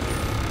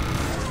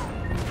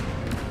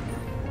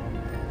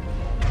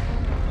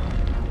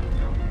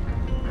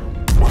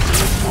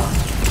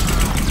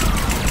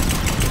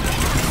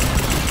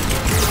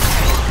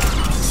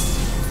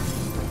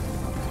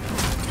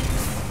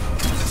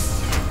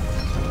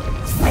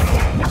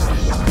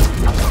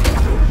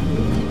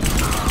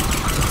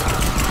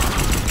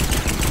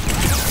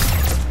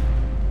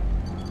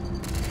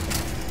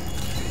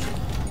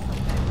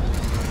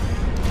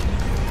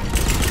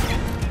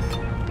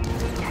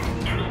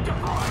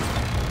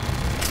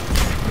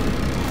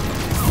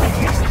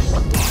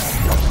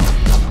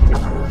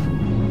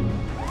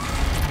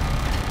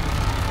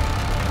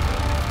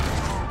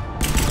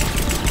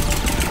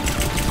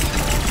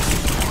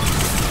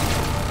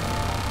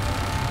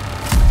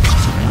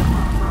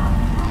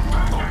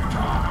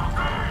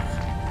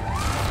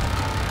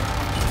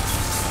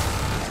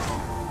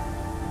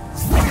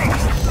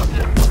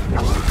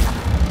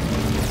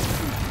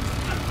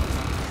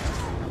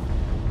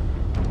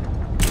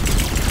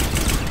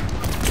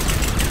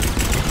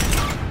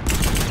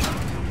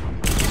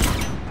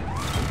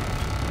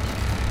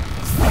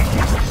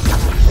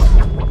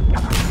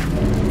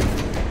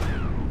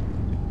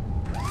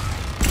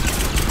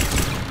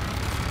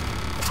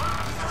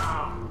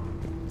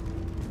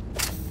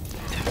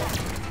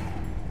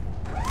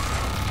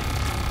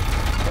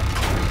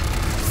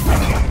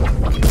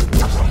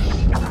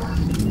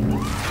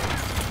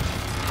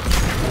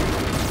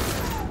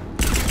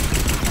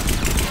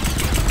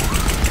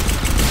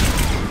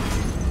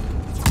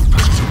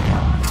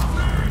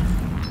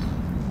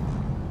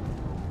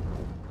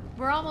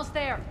 We're almost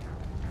there.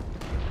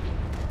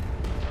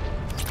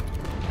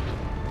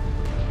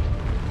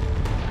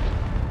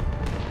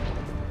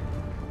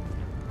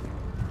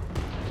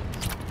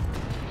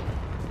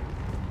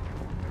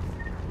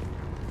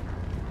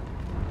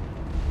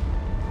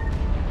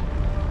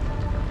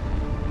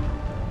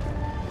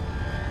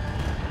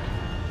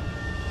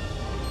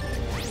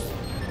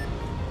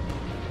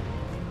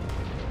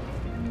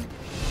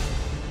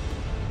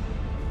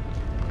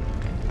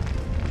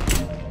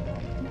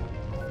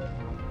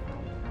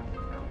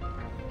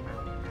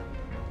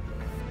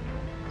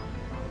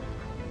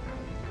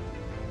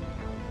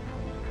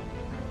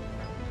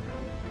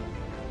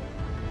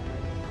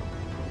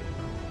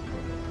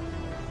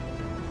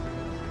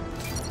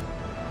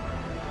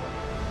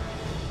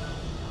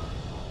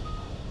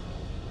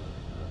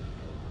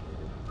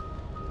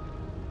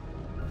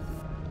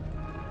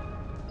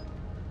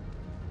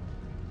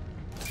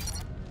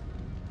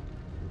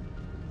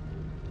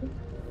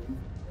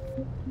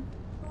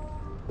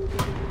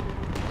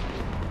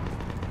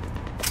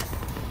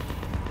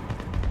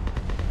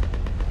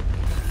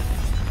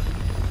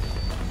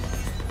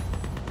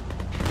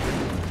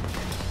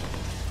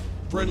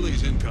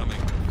 Friendly's incoming.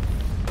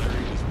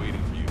 Larry is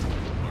waiting for you in the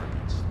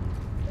apartments.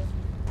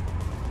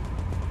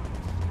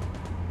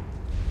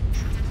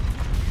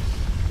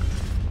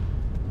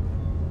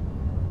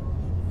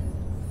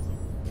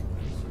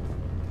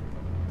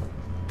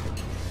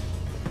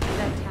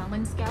 That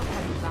Talon scout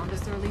hadn't found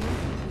us earlier,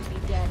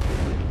 we'd be dead.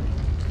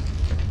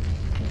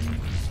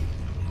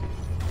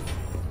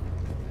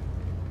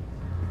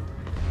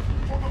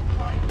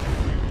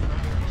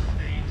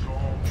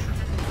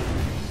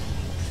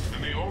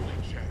 And the only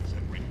chance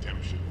at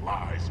redemption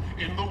lies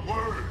in the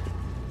word.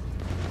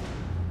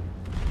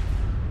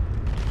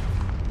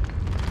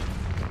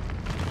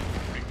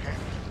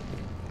 Repent.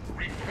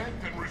 Repent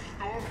and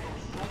restore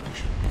those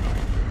souls.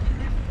 You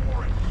need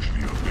for it. You should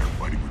be up there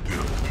fighting with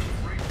them.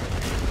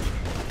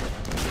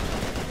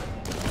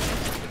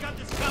 We got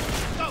this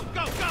covered. Go,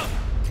 go, go!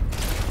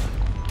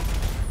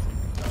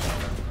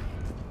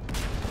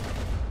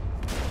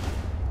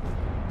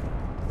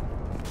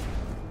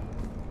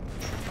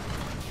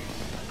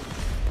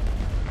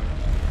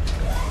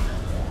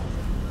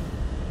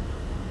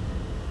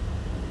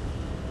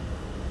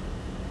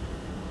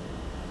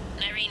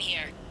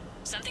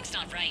 Something's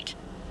not right.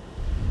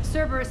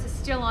 Cerberus is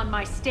still on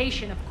my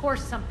station. Of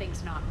course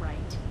something's not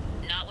right.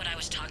 Not what I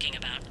was talking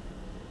about.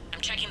 I'm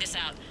checking this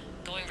out.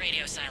 Going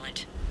radio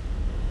silent.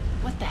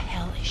 What the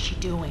hell is she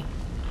doing?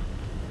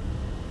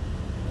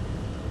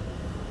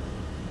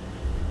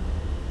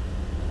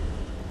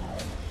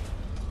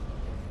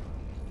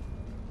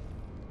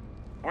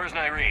 Where's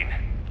Nyreen?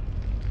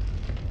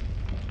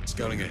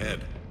 Scouting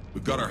ahead.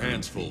 We've got our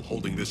hands full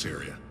holding this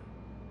area.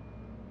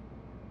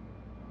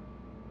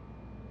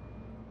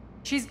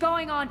 She's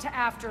going on to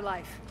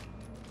Afterlife.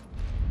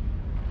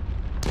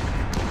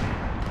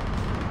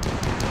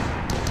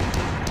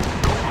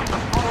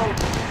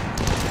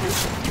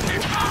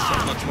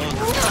 Not much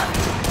longer.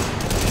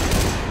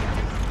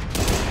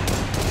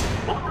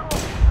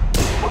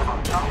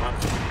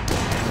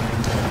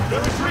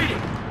 They're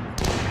retreating!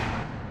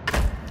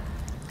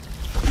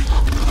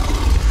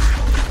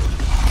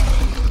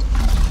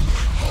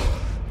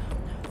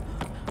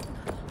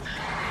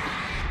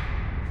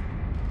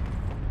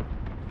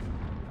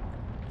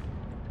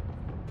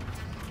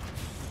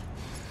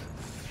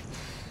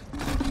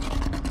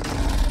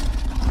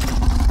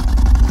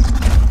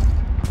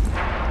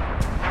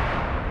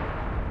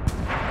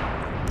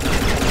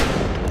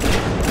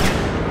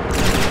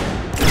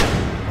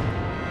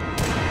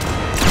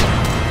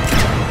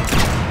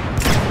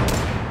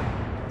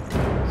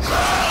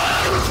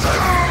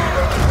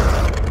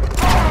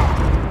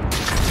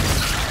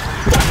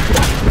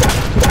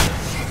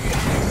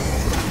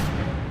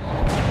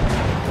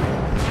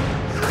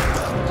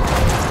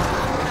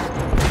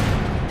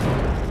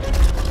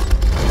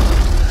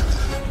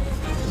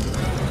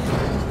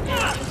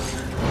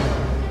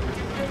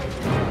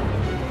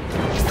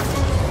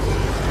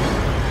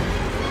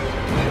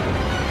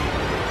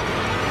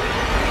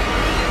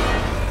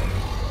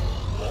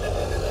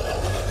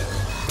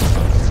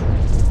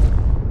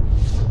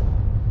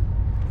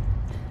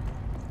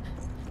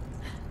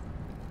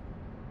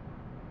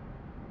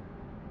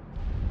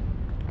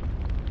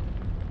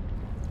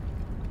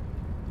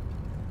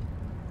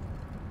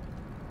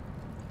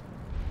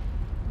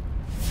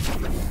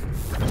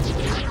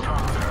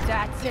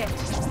 That's it.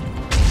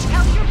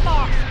 Tell your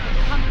boss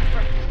we're coming for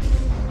him.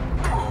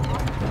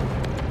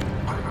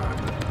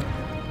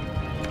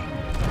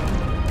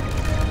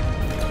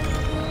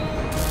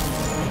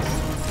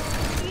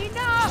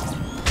 Enough!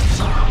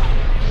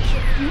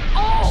 You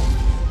all!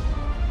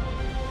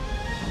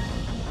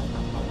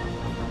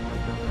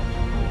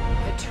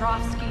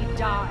 Petrovsky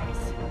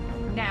dies.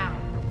 Now.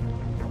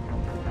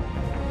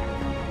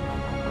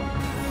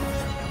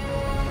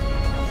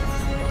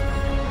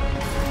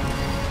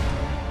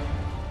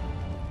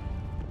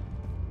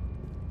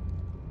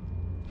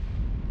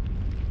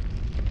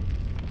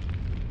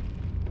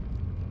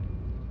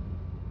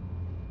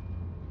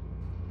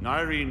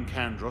 Nyreen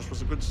Kandros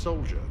was a good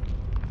soldier.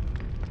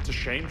 It's a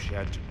shame she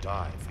had to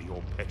die for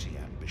your petty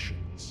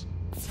ambitions.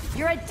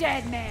 You're a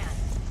dead man!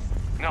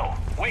 No,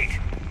 wait!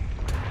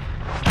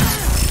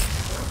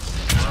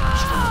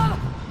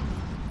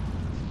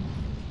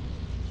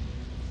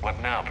 What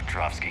now,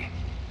 Petrovsky?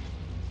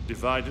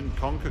 Divide and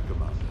conquer,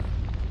 Commander.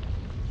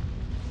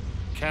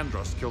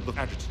 Kandros killed the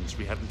adjutants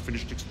we hadn't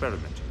finished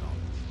experimenting on.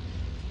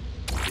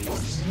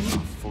 These are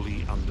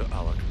fully under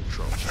our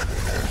control.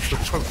 The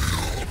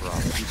trophies for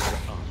our future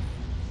army.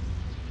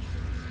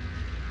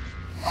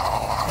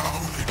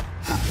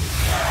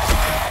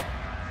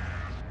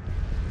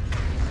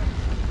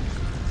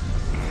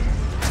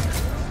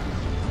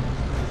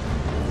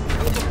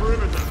 Hold the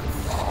perimeter.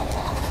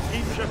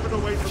 Keep Shepard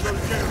away from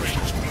those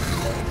generators.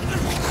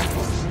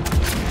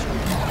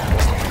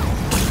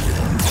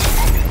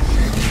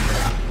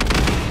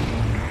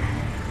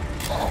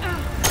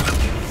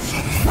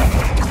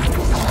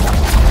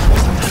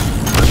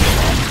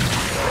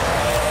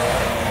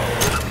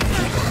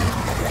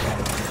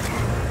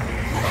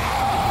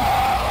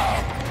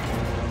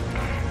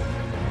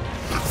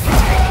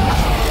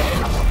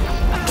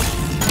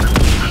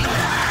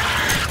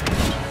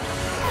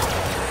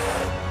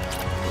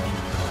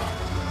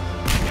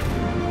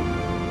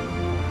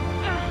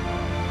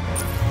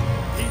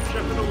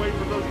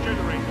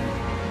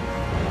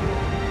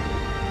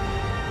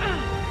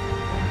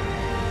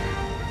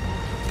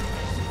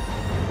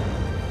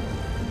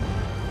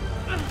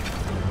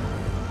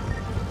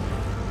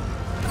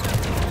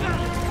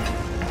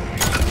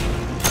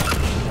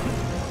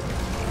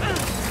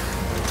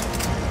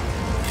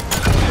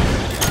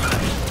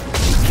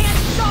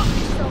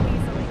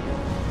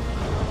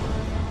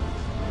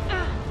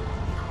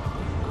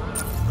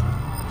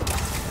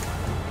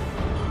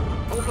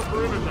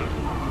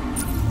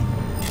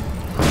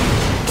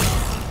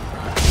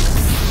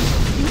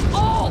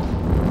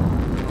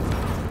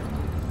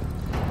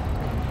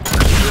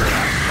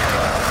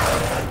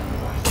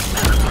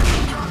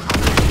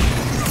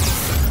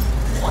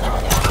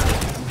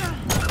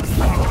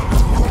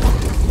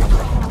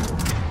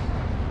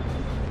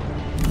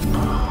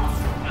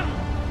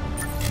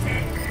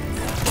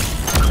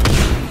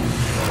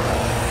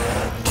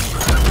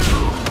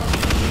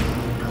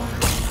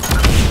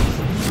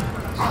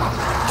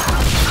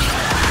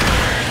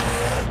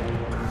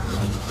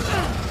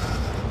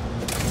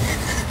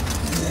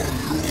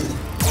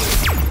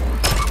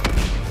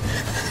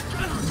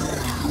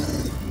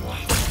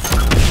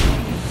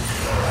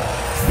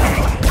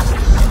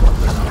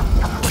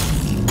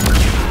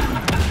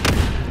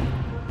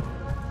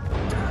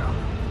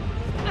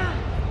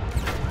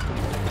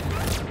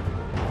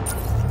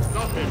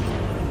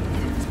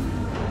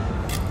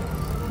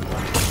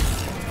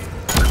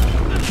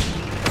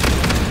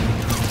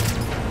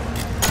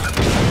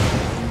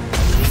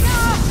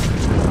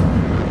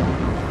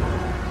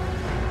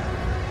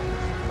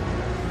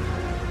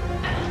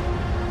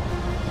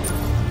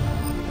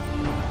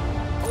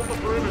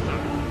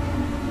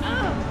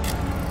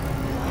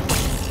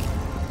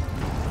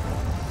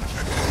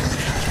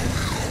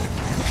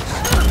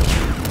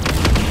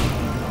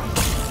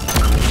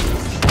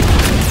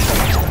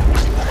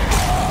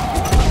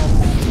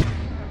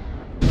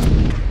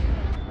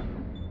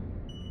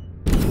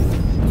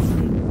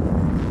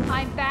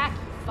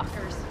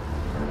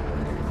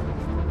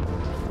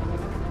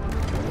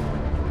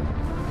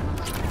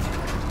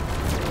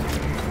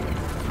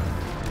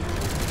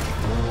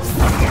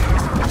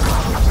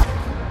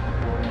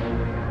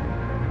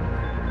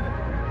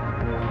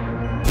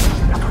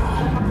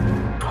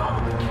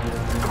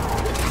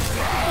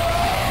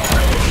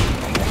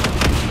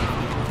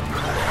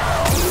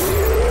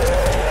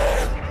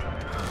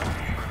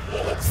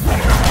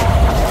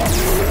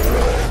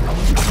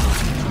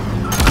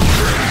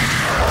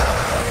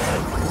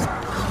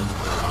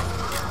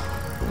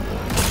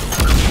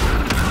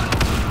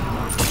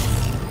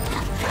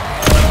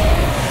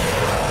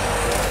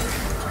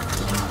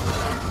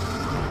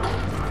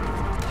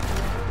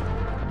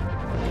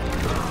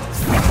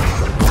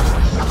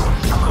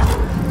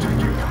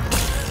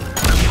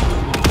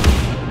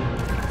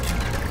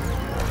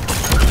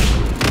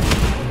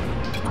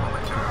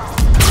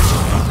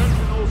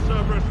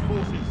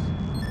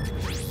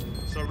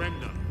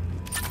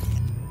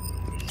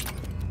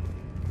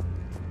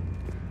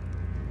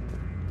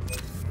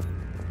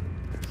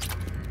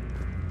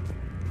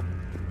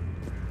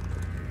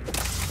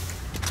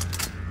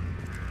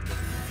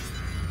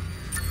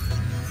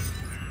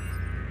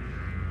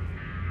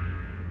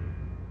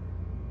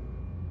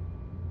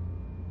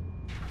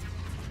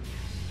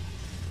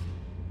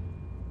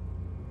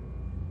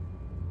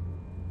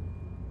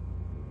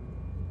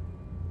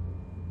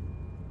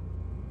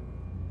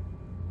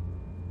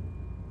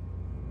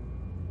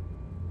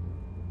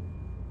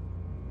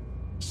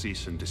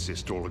 Cease and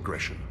desist all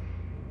aggression.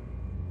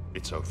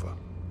 It's over.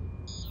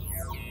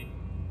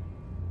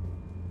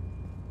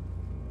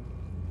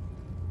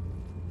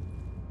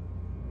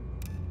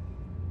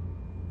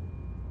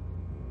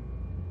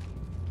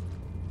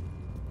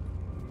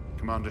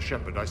 Commander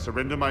Shepard, I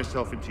surrender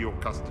myself into your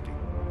custody.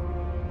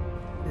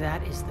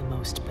 That is the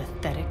most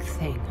pathetic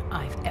thing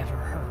I've ever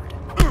heard.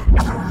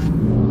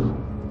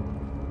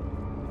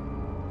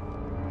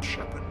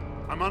 Shepard,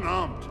 I'm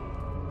unarmed,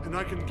 and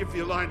I can give the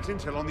Alliance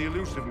intel on the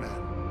elusive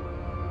man.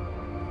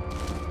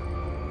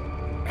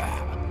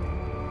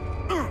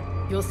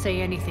 You'll say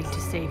anything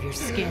to save your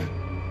skin.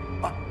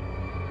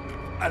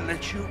 I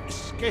let you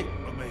escape,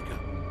 Omega.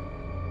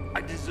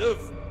 I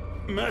deserve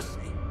mercy.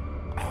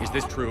 Is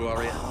this true,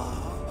 Aria?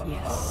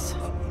 Yes.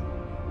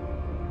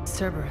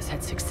 Cerberus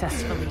had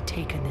successfully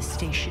taken the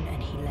station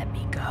and he let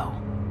me go.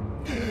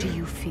 Do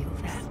you feel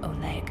that,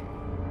 Oleg?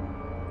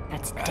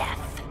 That's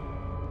death.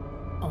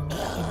 Only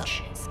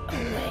inches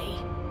away.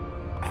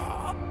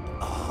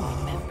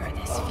 Remember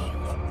this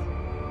feeling.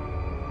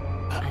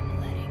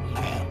 I'm letting you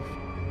live.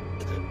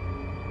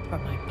 For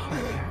my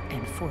partner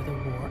and for the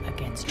war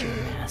against your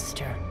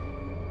master.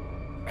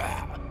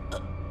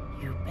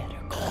 You better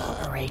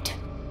cooperate.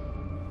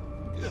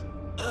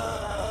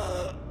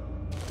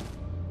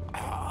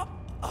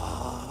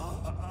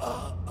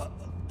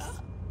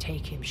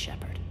 Take him,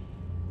 Shepard.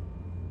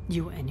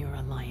 You and your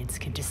Alliance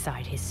can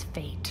decide his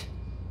fate.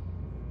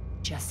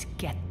 Just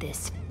get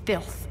this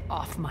filth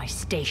off my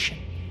station.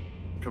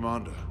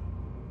 Commander,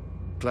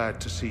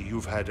 glad to see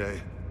you've had a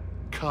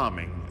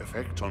calming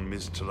effect on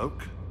Ms.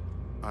 Talok.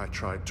 I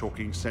tried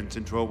talking sense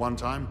into her one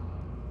time.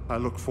 I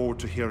look forward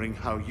to hearing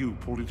how you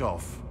pulled it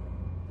off.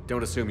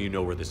 Don't assume you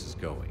know where this is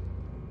going.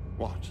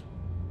 What?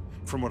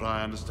 From what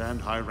I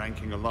understand,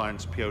 high-ranking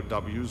Alliance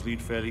POWs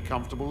lead fairly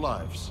comfortable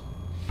lives.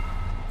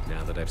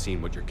 Now that I've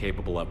seen what you're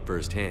capable of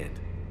firsthand,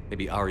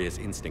 maybe Aria's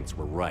instincts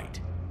were right.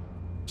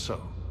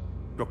 So,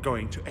 you're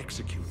going to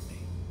execute me.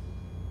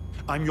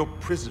 I'm your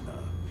prisoner.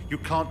 You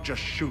can't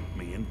just shoot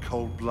me in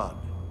cold blood.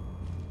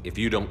 If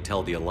you don't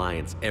tell the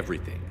Alliance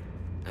everything,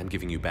 I'm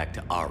giving you back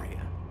to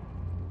Aria.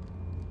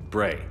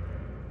 Bray,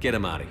 get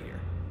him out of here.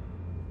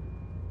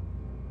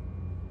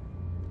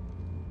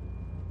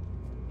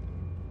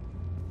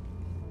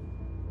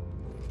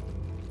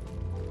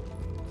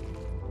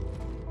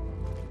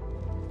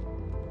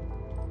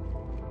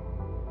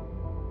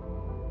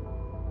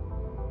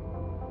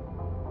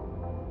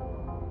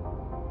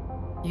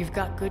 You've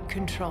got good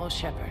control,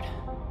 Shepard.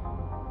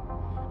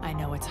 I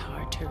know it's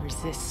hard to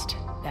resist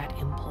that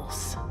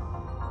impulse.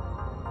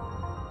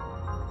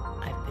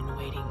 I've been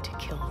waiting to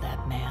kill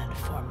that man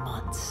for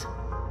months.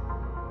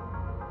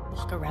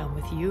 Walk around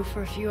with you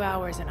for a few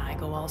hours and I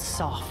go all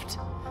soft.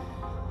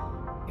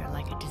 You're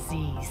like a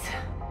disease.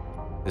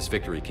 This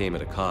victory came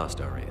at a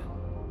cost, Aria.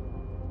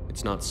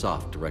 It's not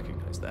soft to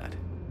recognize that.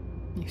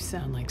 You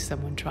sound like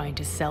someone trying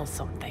to sell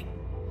something.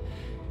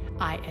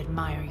 I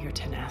admire your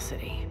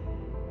tenacity.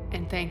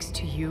 And thanks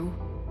to you,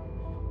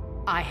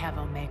 I have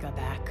Omega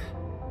back.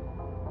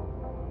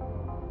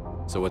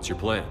 So what's your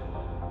plan?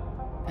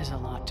 There's a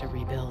lot to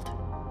rebuild.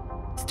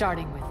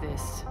 Starting with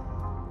this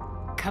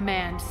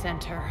command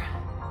center.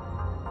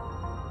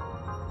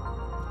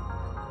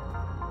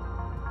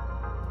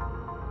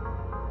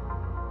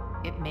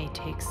 It may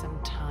take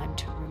some time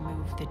to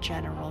remove the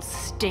general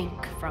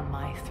stink from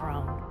my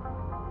throne.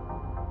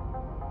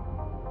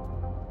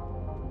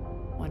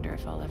 Wonder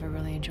if I'll ever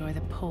really enjoy the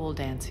pole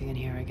dancing in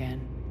here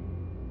again.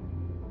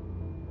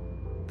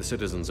 The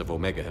citizens of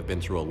Omega have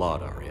been through a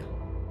lot, Aria.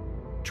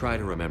 Try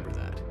to remember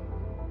that.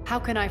 How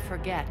can I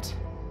forget?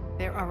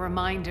 There are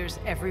reminders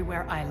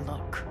everywhere I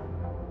look.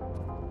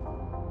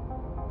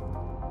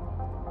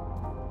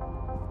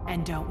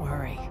 And don't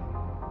worry.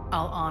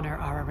 I'll honor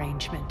our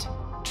arrangement.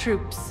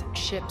 Troops,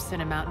 ships,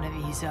 and a mountain of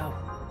Ezo.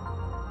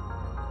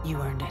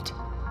 You earned it.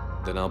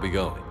 Then I'll be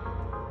going.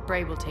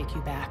 Bray will take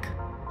you back.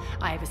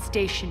 I have a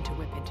station to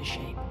whip into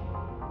shape.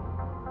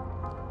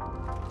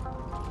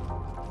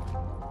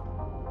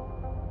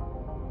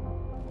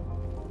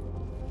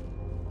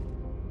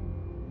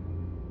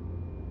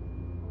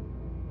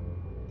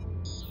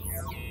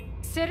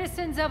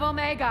 Citizens of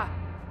Omega,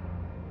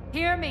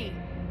 hear me.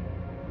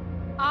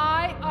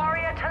 I,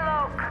 Aria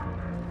Talok,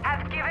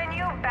 have given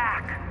you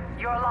back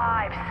your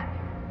lives.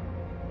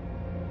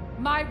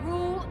 My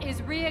rule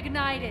is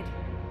reignited.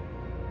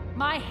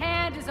 My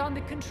hand is on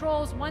the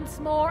controls once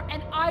more,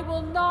 and I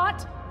will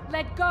not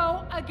let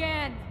go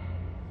again.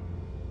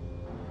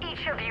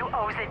 Each of you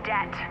owes a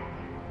debt.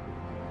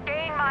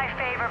 Gain my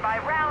favor by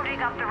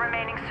rounding up the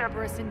remaining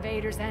Cerberus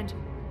invaders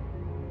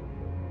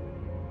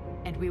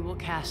and we will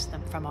cast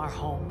them from our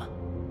home.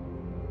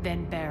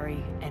 Then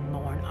bury and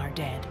mourn our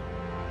dead.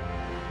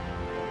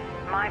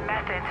 My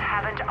methods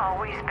haven't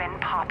always been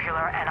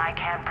popular, and I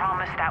can't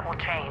promise that will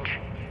change.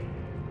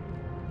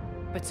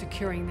 But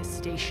securing this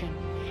station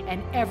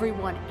and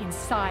everyone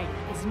inside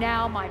it is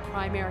now my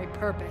primary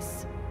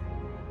purpose.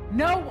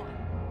 No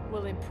one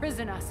will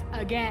imprison us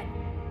again.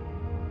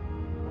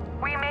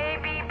 We may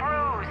be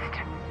bruised.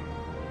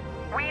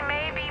 We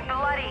may be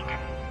bloodied.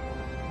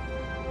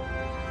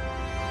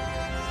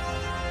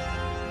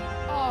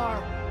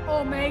 Our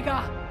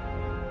Omega.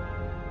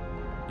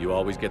 You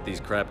always get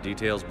these crap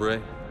details,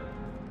 Bray?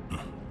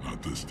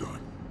 Not this time.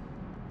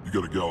 You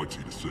got a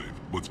galaxy to save.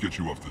 Let's get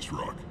you off this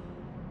rock.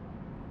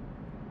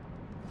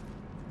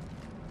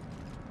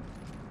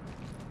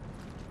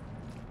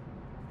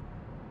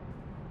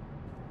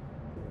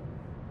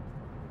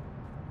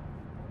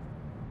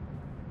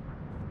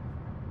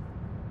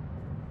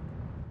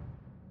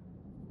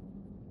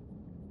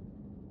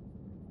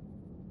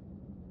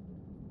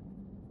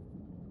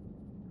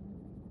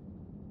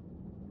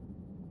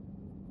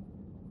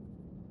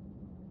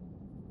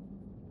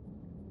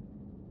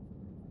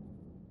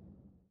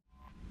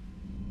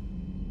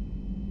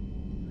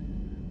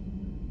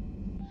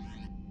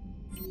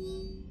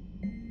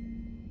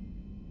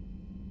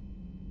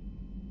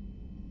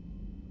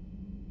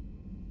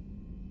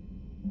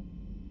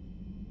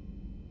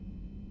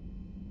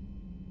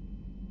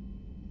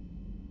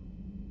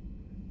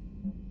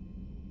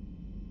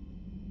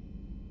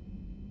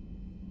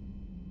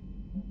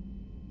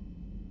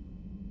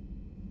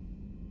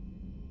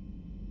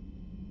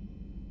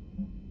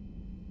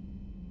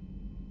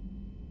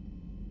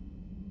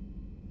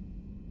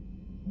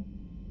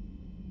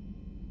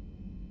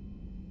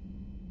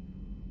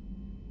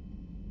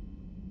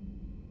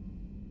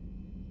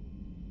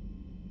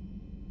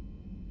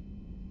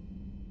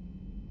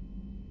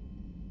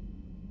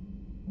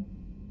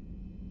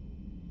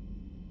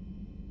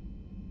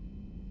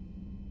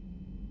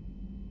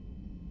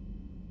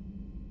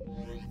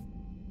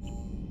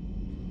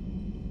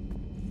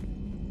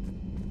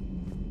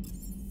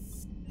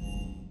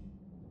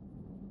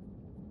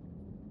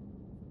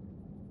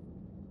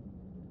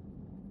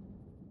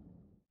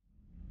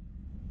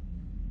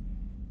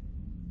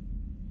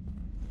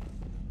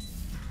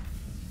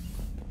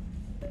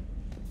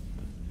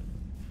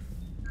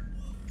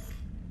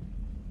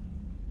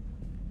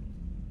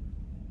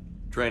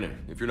 Trainer,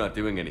 if you're not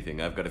doing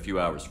anything, I've got a few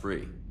hours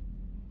free.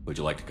 Would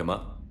you like to come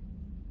up?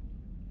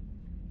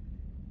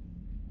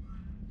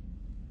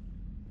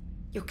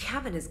 Your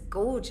cabin is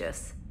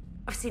gorgeous.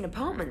 I've seen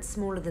apartments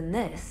smaller than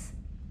this.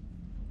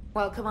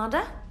 Well,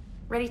 Commander,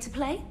 ready to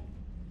play?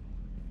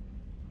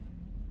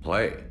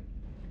 Play?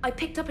 I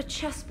picked up a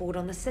chessboard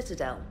on the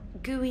Citadel.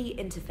 GUI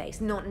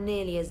interface, not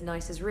nearly as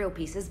nice as real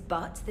pieces,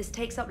 but this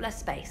takes up less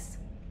space.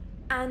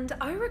 And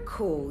I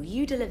recall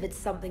you delivered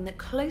something that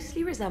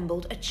closely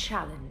resembled a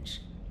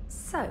challenge.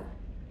 So,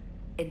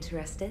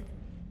 interested?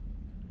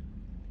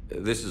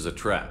 This is a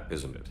trap,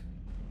 isn't it?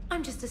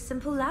 I'm just a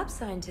simple lab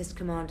scientist,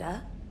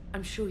 Commander.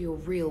 I'm sure your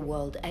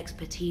real-world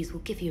expertise will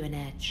give you an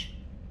edge.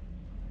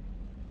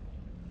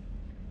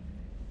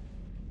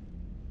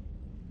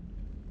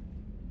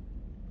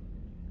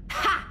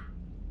 Ha!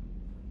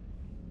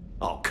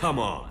 Oh, come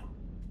on!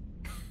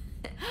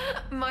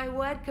 My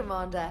word,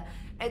 Commander.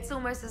 It's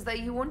almost as though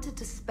you wanted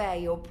to spare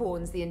your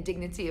pawns the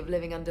indignity of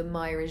living under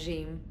my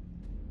regime.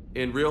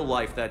 In real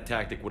life, that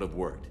tactic would have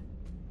worked.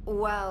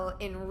 Well,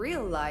 in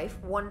real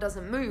life, one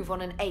doesn't move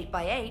on an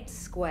 8x8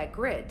 square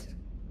grid.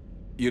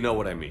 You know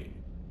what I mean.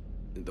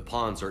 The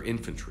pawns are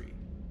infantry.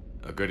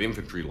 A good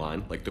infantry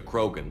line, like the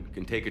Krogan,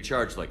 can take a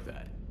charge like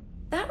that.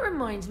 That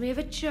reminds me of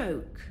a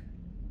joke.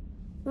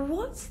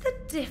 What's the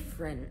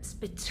difference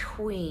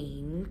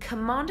between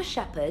Commander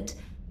Shepard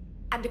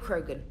and a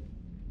Krogan?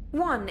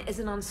 One is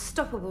an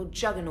unstoppable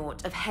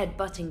juggernaut of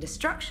head-butting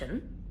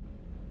destruction.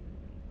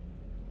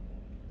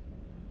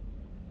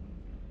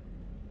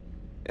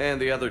 And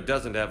the other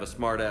doesn't have a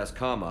smart-ass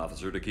comm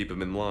officer to keep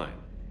him in line.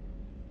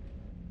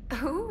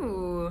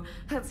 Ooh,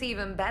 that's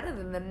even better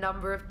than the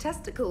number of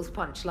testicles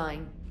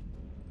punchline.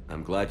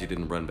 I'm glad you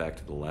didn't run back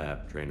to the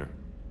lab, Trainer.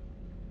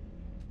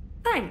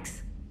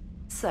 Thanks.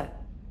 So,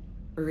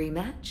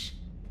 rematch?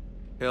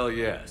 Hell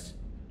yes.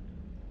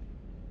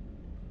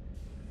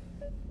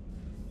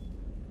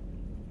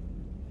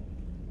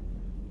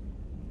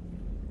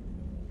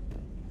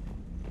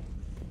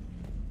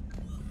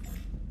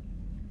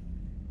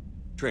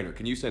 Trainer,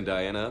 can you send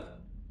Diana up?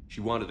 She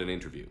wanted an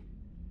interview.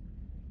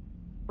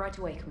 Right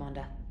away,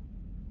 Commander.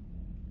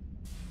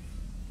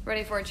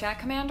 Ready for a chat,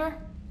 Commander?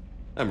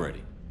 I'm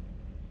ready.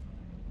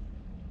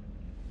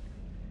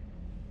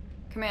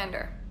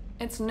 Commander,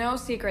 it's no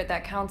secret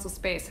that Council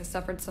Space has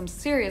suffered some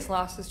serious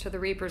losses to the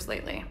Reapers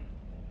lately.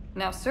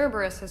 Now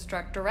Cerberus has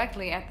struck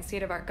directly at the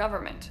seat of our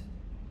government.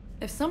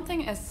 If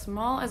something as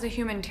small as a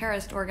human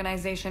terrorist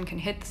organization can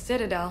hit the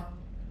Citadel,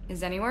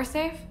 is anywhere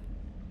safe?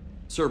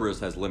 Cerberus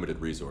has limited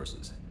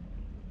resources.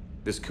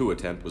 This coup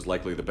attempt was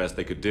likely the best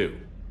they could do,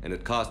 and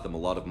it cost them a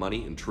lot of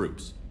money and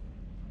troops.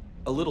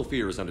 A little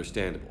fear is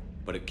understandable,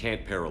 but it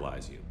can't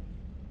paralyze you.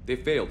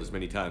 They've failed as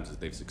many times as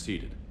they've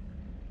succeeded.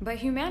 But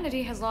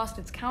humanity has lost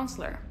its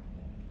counselor.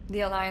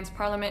 The Alliance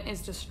Parliament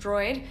is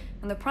destroyed,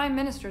 and the Prime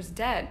Minister's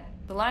dead.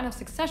 The line of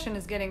succession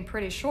is getting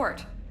pretty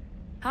short.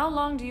 How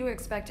long do you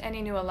expect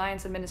any new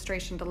Alliance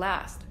administration to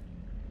last?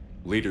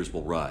 Leaders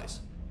will rise.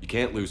 You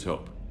can't lose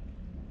hope.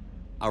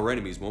 Our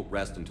enemies won't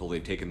rest until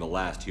they've taken the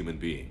last human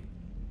being.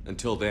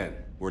 Until then,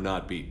 we're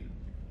not beaten.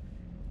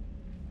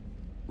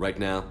 Right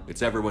now,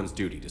 it's everyone's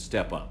duty to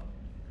step up.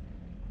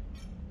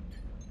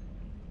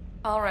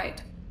 All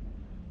right.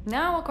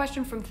 Now a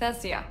question from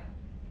Thesia.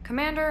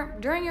 Commander,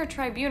 during your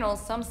tribunal,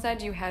 some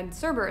said you had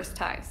Cerberus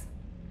ties.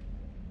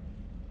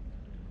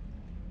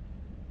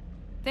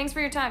 Thanks for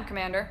your time,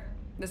 Commander.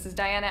 This is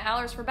Diana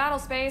Allers for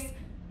Battlespace.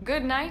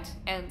 Good night,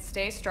 and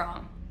stay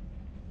strong.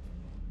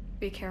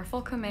 Be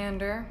careful,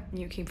 Commander.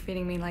 You keep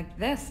feeding me like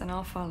this, and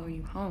I'll follow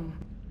you home.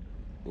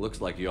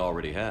 Looks like you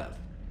already have.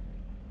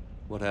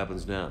 What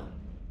happens now?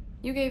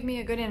 You gave me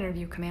a good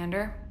interview,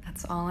 Commander.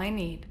 That's all I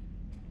need.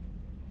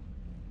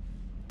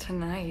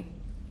 Tonight.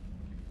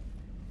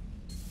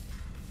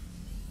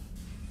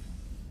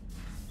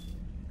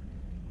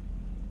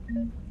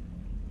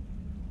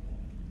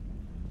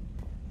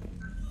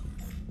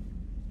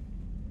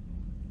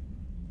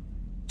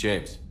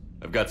 James,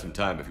 I've got some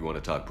time if you want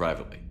to talk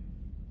privately.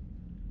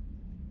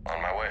 On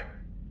my way.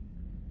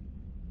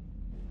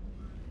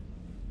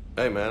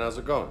 Hey man, how's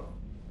it going?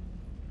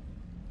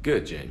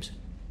 Good, James.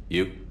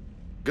 You?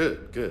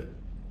 Good, good.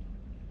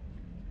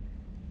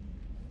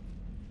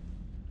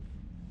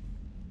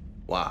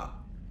 Wow.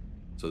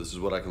 So this is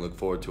what I can look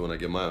forward to when I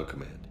get my own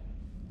command.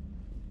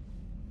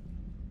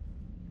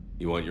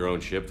 You want your own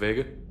ship,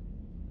 Vega?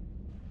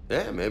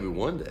 Yeah, maybe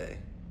one day.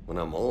 When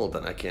I'm old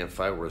and I can't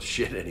fight worth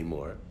shit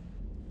anymore.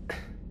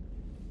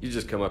 You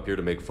just come up here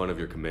to make fun of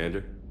your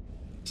commander?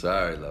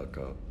 Sorry,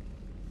 Loco.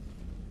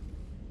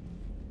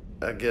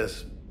 I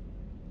guess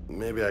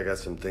maybe I got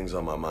some things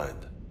on my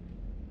mind.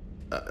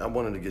 I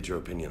wanted to get your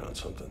opinion on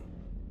something.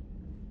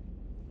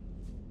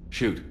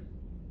 Shoot.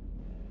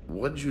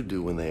 What'd you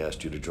do when they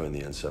asked you to join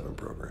the N7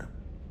 program?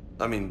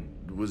 I mean,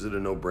 was it a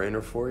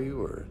no-brainer for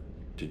you, or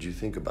did you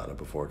think about it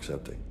before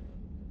accepting?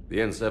 The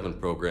N7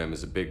 program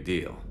is a big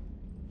deal,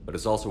 but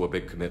it's also a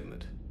big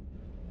commitment.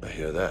 I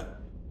hear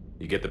that.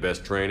 You get the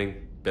best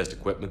training, best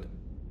equipment,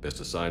 best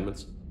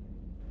assignments.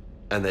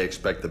 And they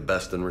expect the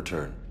best in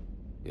return.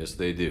 Yes,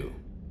 they do.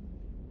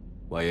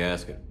 Why you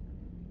asking?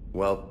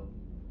 Well,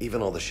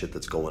 even all the shit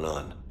that's going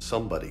on,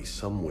 somebody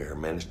somewhere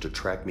managed to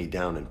track me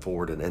down and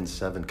forward an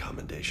N7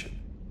 commendation.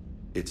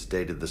 It's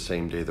dated the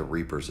same day the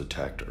Reapers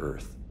attacked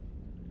Earth.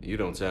 You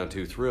don't sound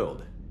too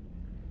thrilled.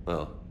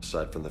 Well,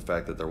 aside from the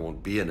fact that there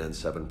won't be an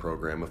N7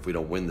 program if we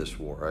don't win this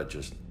war,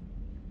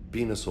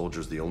 being a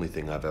soldier's the only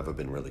thing I've ever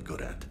been really good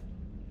at.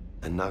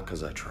 And not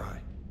 'cause I try.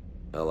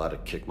 Hell, I'd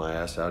have kicked my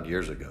ass out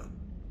years ago.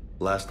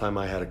 Last time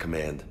I had a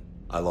command,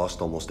 I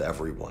lost almost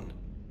everyone,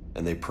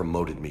 and they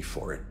promoted me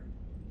for it.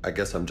 I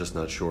guess I'm just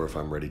not sure if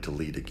I'm ready to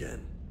lead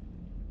again.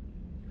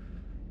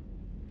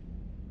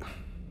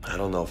 I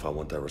don't know if I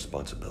want that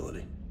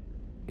responsibility.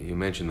 You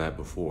mentioned that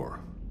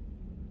before.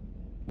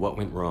 What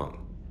went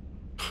wrong?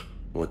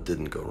 What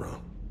didn't go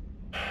wrong?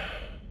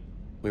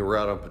 We were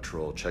out on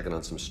patrol, checking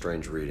on some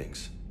strange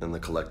readings, and the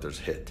collectors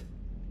hit.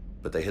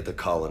 But they hit the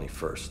colony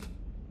first.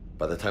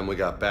 By the time we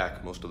got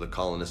back, most of the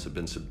colonists had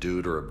been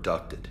subdued or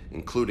abducted,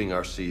 including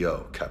our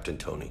CO, Captain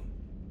Tony.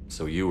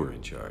 So you were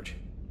in charge?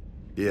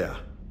 Yeah.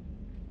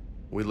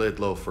 We laid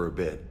low for a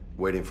bit,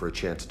 waiting for a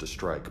chance to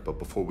strike, but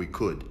before we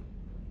could,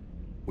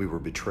 we were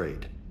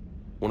betrayed.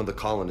 One of the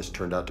colonists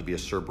turned out to be a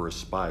Cerberus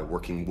spy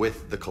working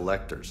with the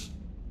collectors.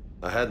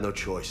 I had no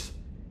choice.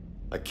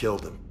 I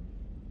killed him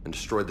and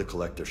destroyed the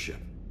collector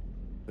ship.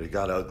 But it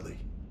got ugly.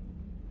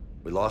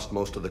 We lost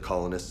most of the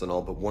colonists and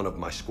all but one of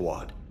my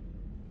squad.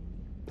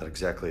 Not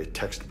exactly a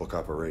textbook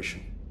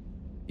operation.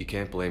 You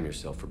can't blame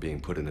yourself for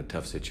being put in a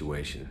tough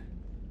situation.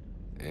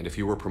 And if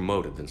you were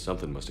promoted, then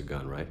something must have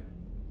gone right.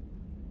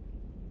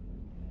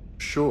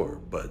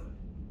 Sure, but...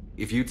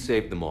 If you'd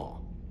saved them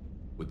all,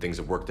 would things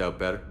have worked out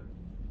better?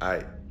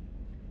 I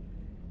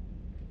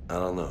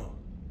don't know.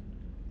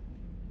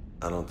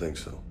 I don't think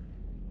so.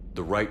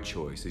 The right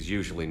choice is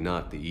usually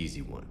not the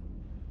easy one.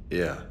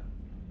 Yeah.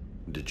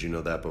 Did you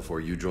know that before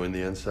you joined the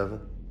N7?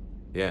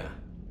 Yeah.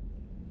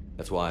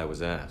 That's why I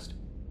was asked.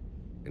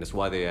 And it's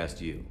why they asked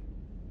you.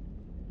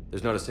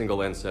 There's not a single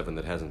N7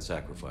 that hasn't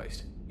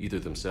sacrificed, either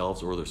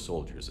themselves or their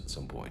soldiers at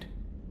some point.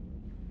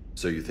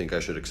 So you think I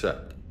should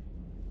accept?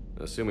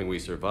 Assuming we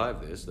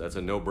survive this, that's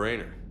a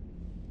no-brainer.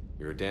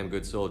 You're a damn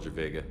good soldier,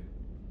 Vega.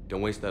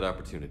 Don't waste that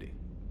opportunity.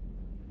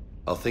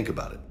 I'll think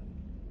about it.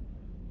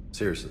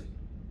 Seriously.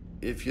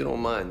 If you don't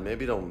mind,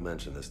 maybe don't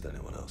mention this to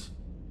anyone else.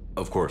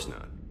 Of course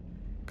not.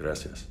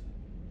 Gracias.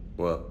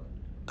 Well,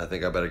 I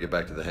think I better get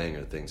back to the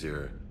hangar. Things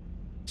here,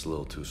 it's a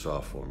little too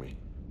soft for me.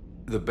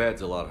 The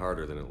bed's a lot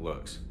harder than it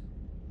looks.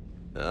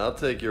 I'll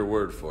take your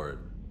word for it.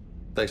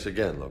 Thanks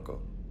again,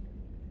 Loco.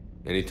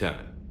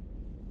 Anytime.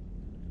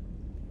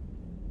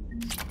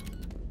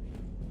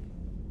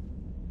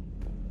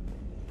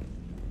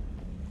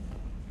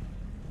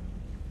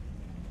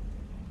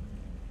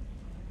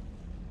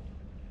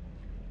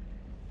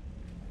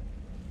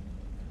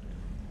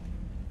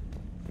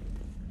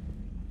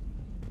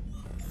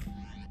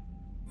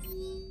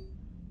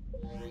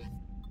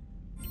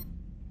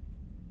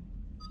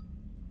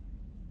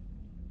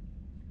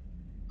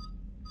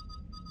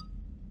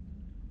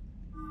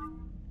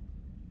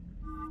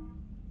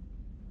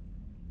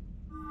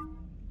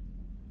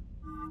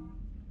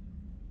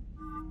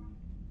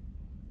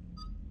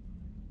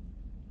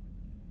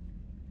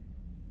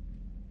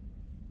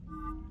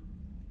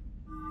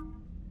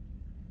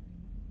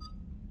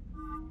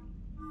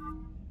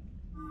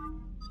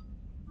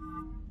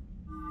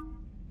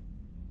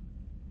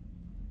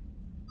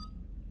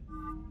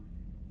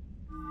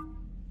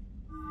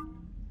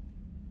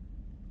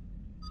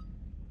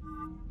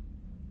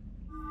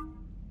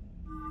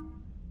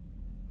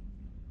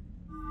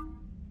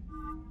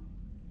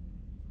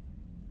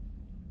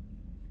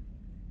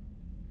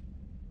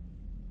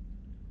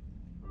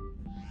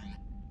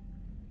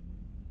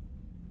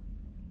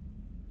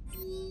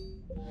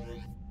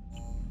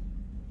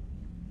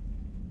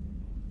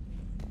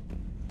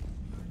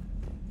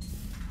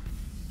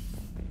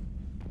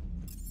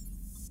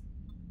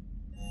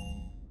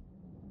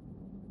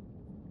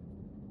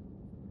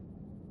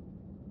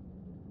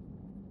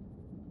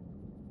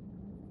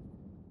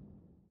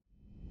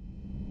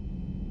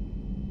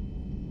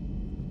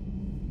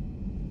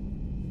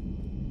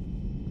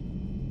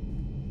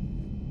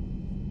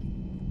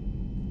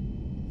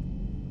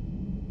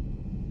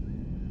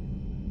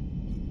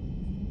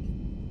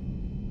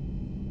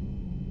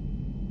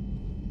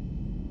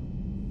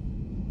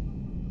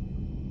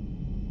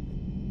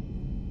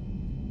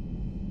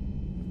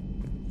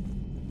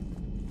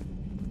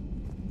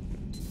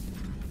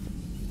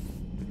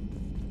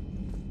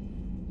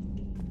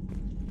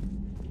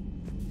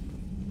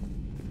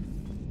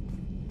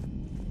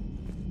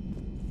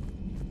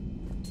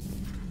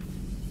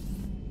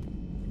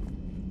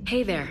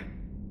 Hey there.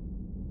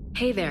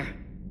 Hey there.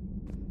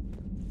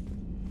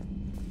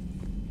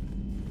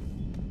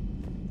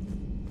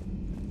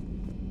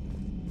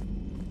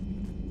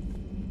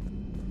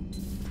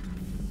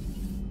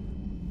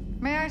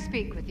 May I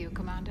speak with you,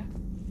 Commander?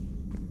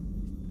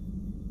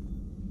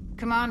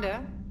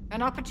 Commander,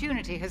 an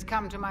opportunity has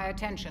come to my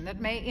attention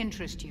that may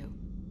interest you.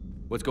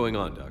 What's going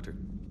on, Doctor?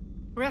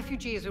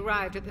 Refugees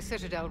arrived at the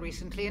Citadel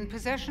recently in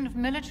possession of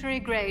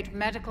military-grade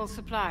medical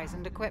supplies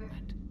and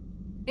equipment.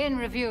 In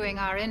reviewing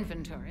our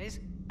inventories,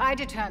 I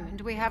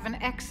determined we have an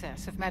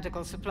excess of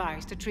medical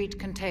supplies to treat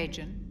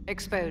contagion,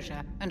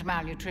 exposure, and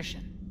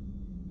malnutrition.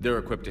 They're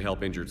equipped to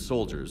help injured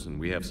soldiers, and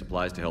we have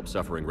supplies to help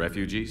suffering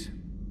refugees?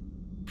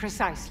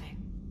 Precisely.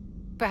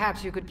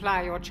 Perhaps you could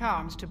ply your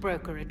charms to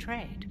broker a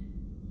trade.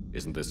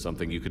 Isn't this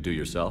something you could do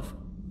yourself?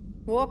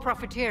 War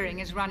profiteering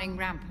is running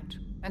rampant,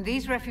 and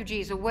these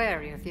refugees are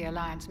wary of the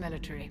Alliance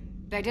military.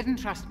 They didn't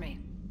trust me.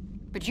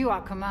 But you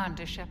are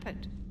Commander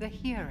Shepard, the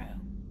hero.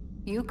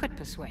 You could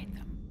persuade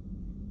them.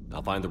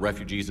 I'll find the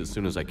refugees as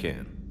soon as I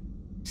can.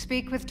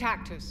 Speak with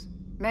Tactus.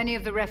 Many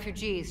of the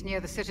refugees near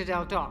the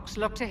Citadel docks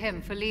look to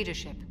him for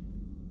leadership.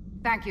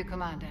 Thank you,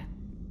 Commander.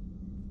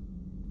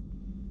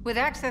 With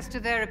access to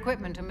their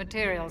equipment and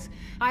materials,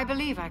 I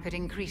believe I could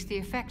increase the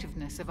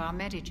effectiveness of our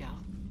Medigel.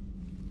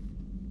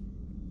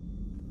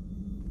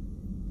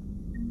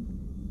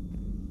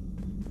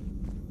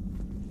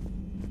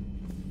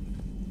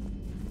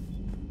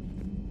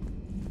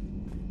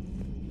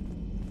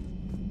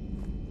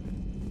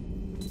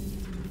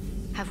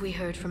 Have we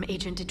heard from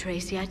Agent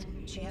DeTrace yet?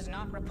 She has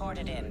not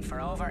reported in for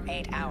over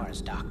 8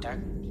 hours,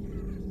 Doctor.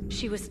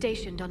 She was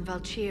stationed on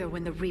Valchir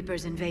when the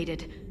Reapers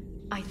invaded.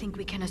 I think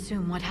we can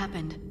assume what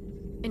happened.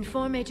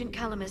 Inform Agent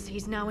Calamus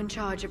he's now in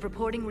charge of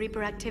reporting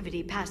Reaper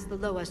activity past the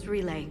Loas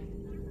relay.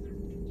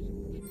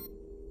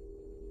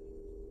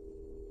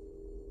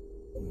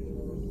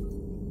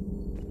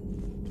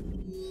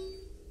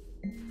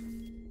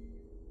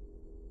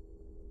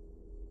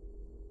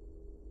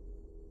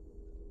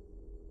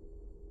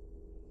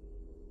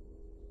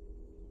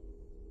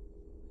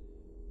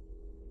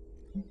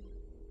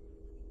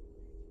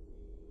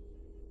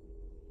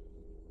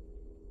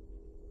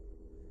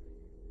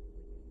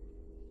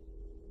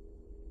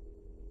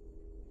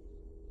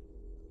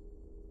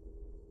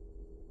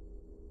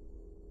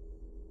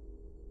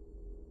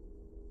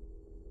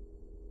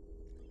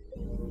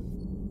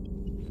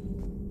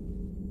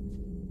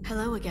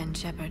 Hello again,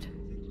 Shepard.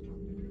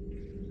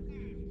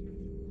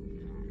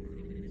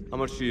 How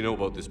much do you know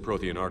about this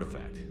Prothean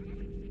artifact?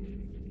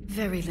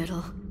 Very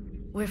little.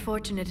 We're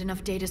fortunate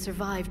enough Data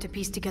survived to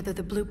piece together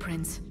the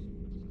blueprints.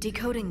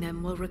 Decoding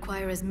them will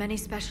require as many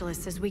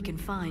specialists as we can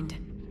find.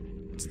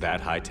 It's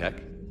that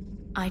high-tech?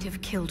 I'd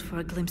have killed for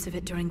a glimpse of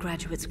it during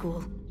graduate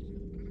school.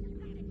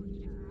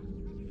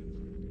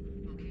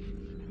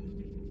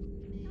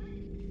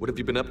 What have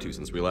you been up to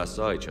since we last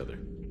saw each other?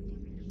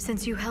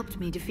 Since you helped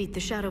me defeat the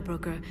Shadow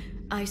Broker,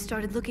 I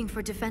started looking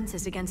for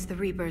defenses against the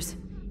Reapers.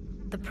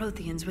 The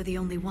Protheans were the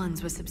only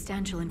ones with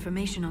substantial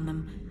information on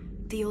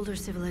them. The older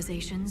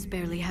civilizations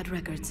barely had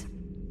records.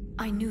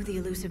 I knew the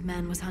elusive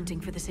man was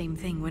hunting for the same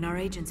thing when our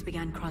agents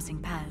began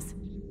crossing paths.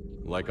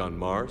 Like on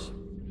Mars?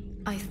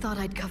 I thought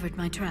I'd covered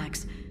my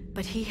tracks,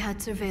 but he had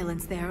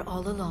surveillance there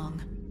all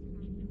along.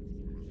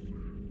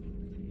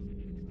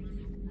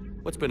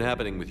 What's been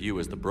happening with you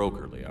as the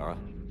broker, Liara?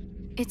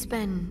 It's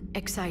been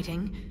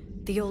exciting.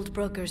 The old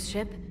broker's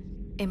ship?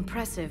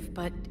 Impressive,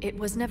 but it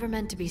was never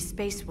meant to be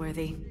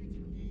space-worthy.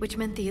 Which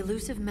meant the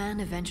elusive man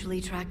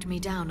eventually tracked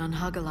me down on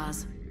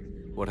Hagalaz.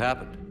 What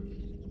happened?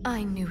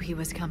 I knew he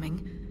was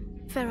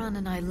coming. Farron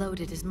and I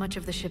loaded as much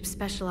of the ship's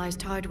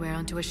specialized hardware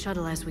onto a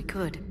shuttle as we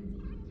could.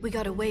 We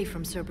got away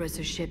from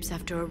Cerberus' ships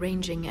after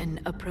arranging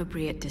an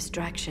appropriate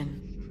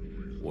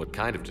distraction. What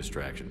kind of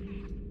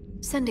distraction?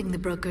 Sending the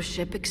broker's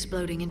ship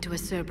exploding into a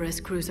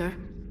Cerberus cruiser.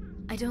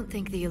 I don't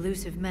think the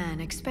elusive man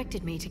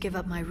expected me to give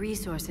up my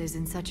resources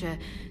in such a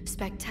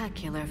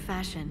spectacular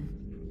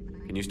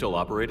fashion. Can you still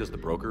operate as the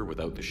broker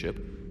without the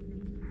ship?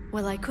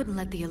 Well, I couldn't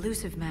let the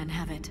elusive man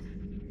have it.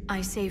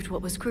 I saved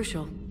what was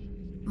crucial.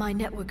 My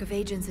network of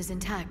agents is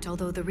intact,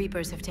 although the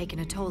Reapers have taken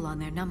a toll on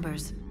their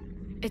numbers.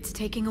 It's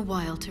taking a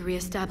while to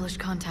re-establish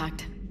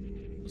contact.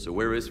 So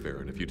where is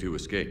Farron if you two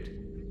escaped?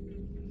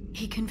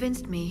 He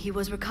convinced me he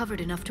was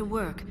recovered enough to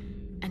work,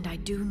 and I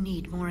do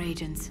need more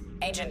agents.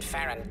 Agent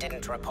Farron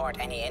didn't report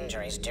any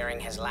injuries during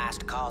his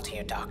last call to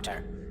you,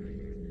 Doctor.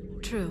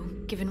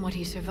 True. Given what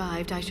he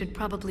survived, I should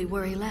probably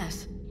worry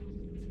less.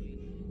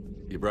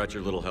 You brought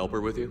your little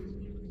helper with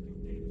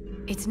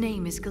you? Its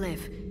name is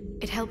Glyph.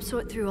 It helped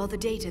sort through all the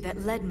data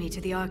that led me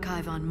to the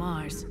archive on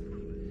Mars.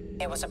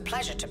 It was a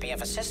pleasure to be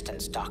of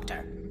assistance,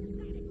 Doctor.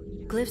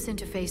 Glyph's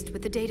interfaced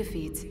with the data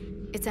feeds.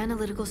 Its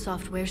analytical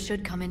software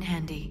should come in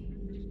handy.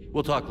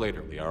 We'll talk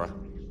later, Liara.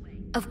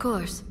 Of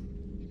course.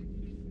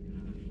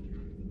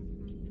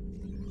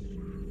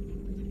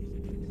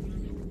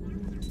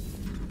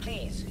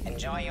 Please,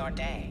 enjoy your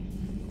day.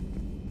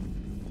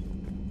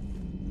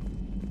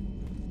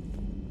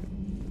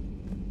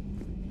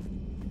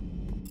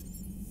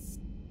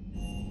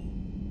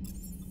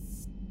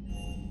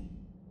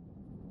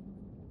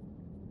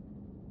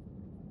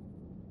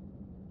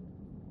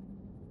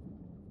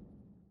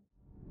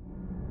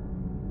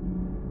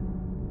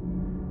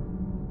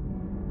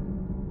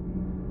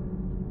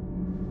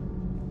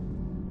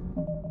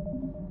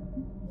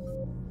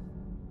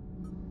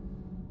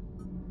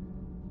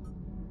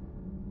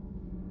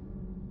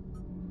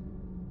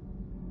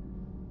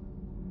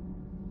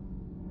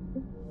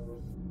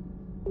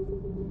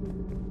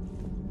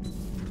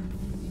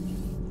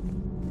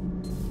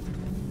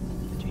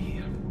 Did you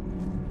hear?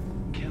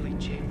 Kelly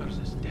Chambers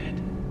is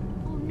dead.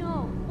 Oh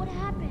no, what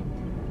happened?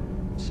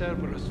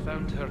 Cerberus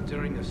found her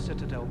during a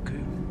Citadel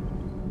coup.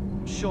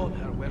 Shot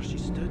her where she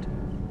stood.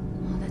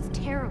 Oh, that's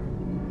terrible.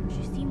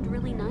 She seemed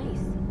really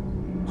nice.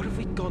 What if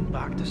we'd gone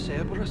back to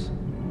Cerberus?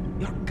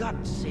 Your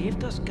gut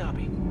saved us,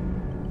 Gabby.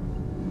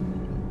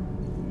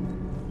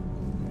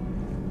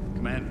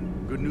 Commander,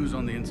 good news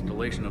on the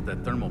installation of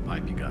that thermal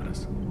pipe you got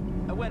us.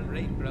 It went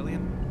right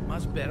brilliant.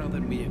 Much better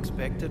than we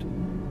expected.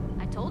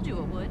 I told you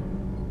it would.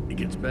 It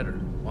gets better.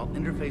 While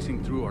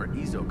interfacing through our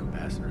ezo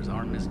capacitors,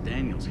 our Miss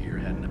Daniels here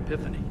had an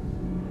epiphany.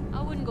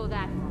 I wouldn't go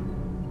that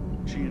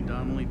far. She and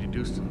Donnelly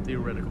deduced some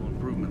theoretical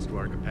improvements to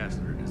our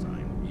capacitor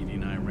design. Edie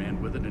and I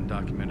ran with it and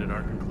documented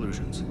our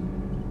conclusions.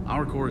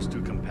 Our core is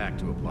too compact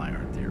to apply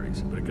our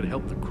theories, but it could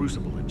help the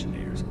Crucible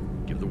engineers.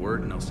 Give the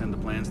word and I'll send the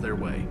plans their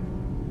way.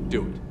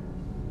 Do it.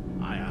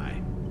 Aye,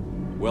 aye.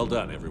 Well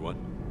done, everyone.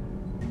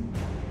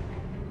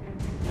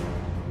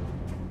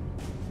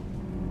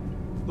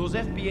 Those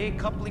FBA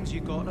couplings you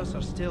got us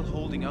are still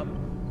holding up.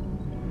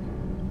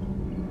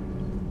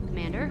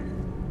 Commander?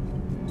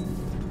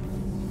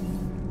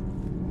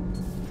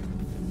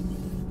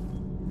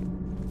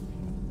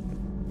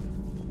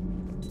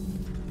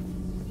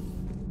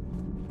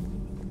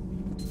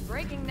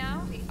 Breaking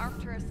now, the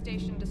Arcturus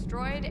station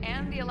destroyed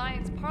and the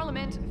Alliance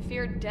Parliament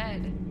feared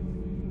dead.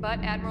 But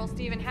Admiral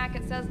Stephen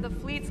Hackett says the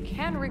fleets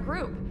can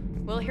regroup.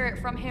 We'll hear it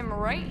from him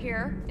right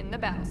here in the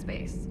battle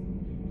space.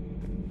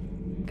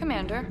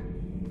 Commander.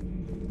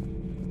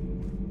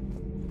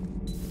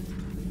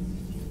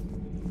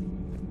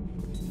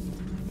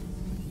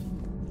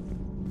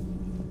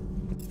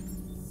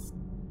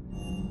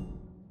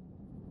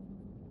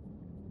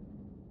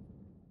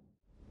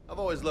 I've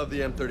always loved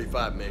the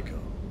M35 Mako.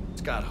 It's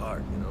got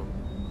heart, you know?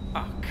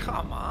 Oh,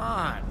 come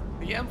on.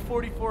 The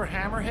M44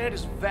 Hammerhead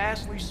is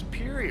vastly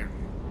superior.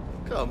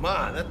 Come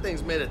on, that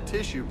thing's made of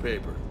tissue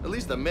paper. At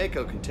least the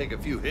Mako can take a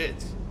few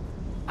hits.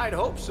 I'd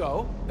hope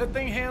so. That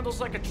thing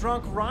handles like a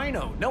drunk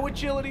rhino. No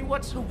agility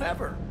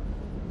whatsoever.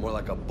 More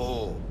like a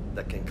bull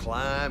that can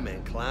climb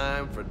and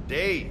climb for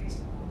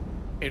days.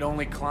 It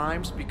only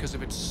climbs because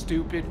of its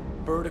stupid,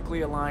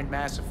 vertically aligned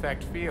mass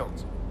effect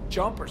fields.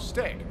 Jump or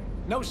stick.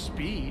 No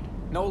speed.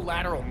 No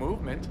lateral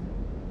movement.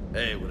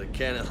 Hey, with a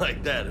cannon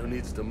like that, who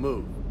needs to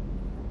move?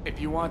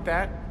 If you want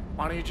that,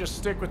 why don't you just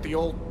stick with the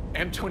old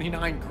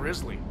M29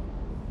 Grizzly?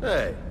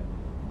 Hey,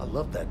 I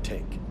love that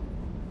tank.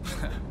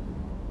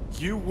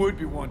 You would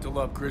be one to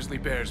love grizzly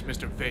bears,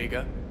 Mr.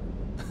 Vega.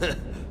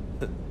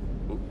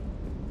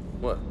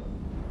 What?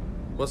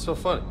 What's so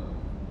funny?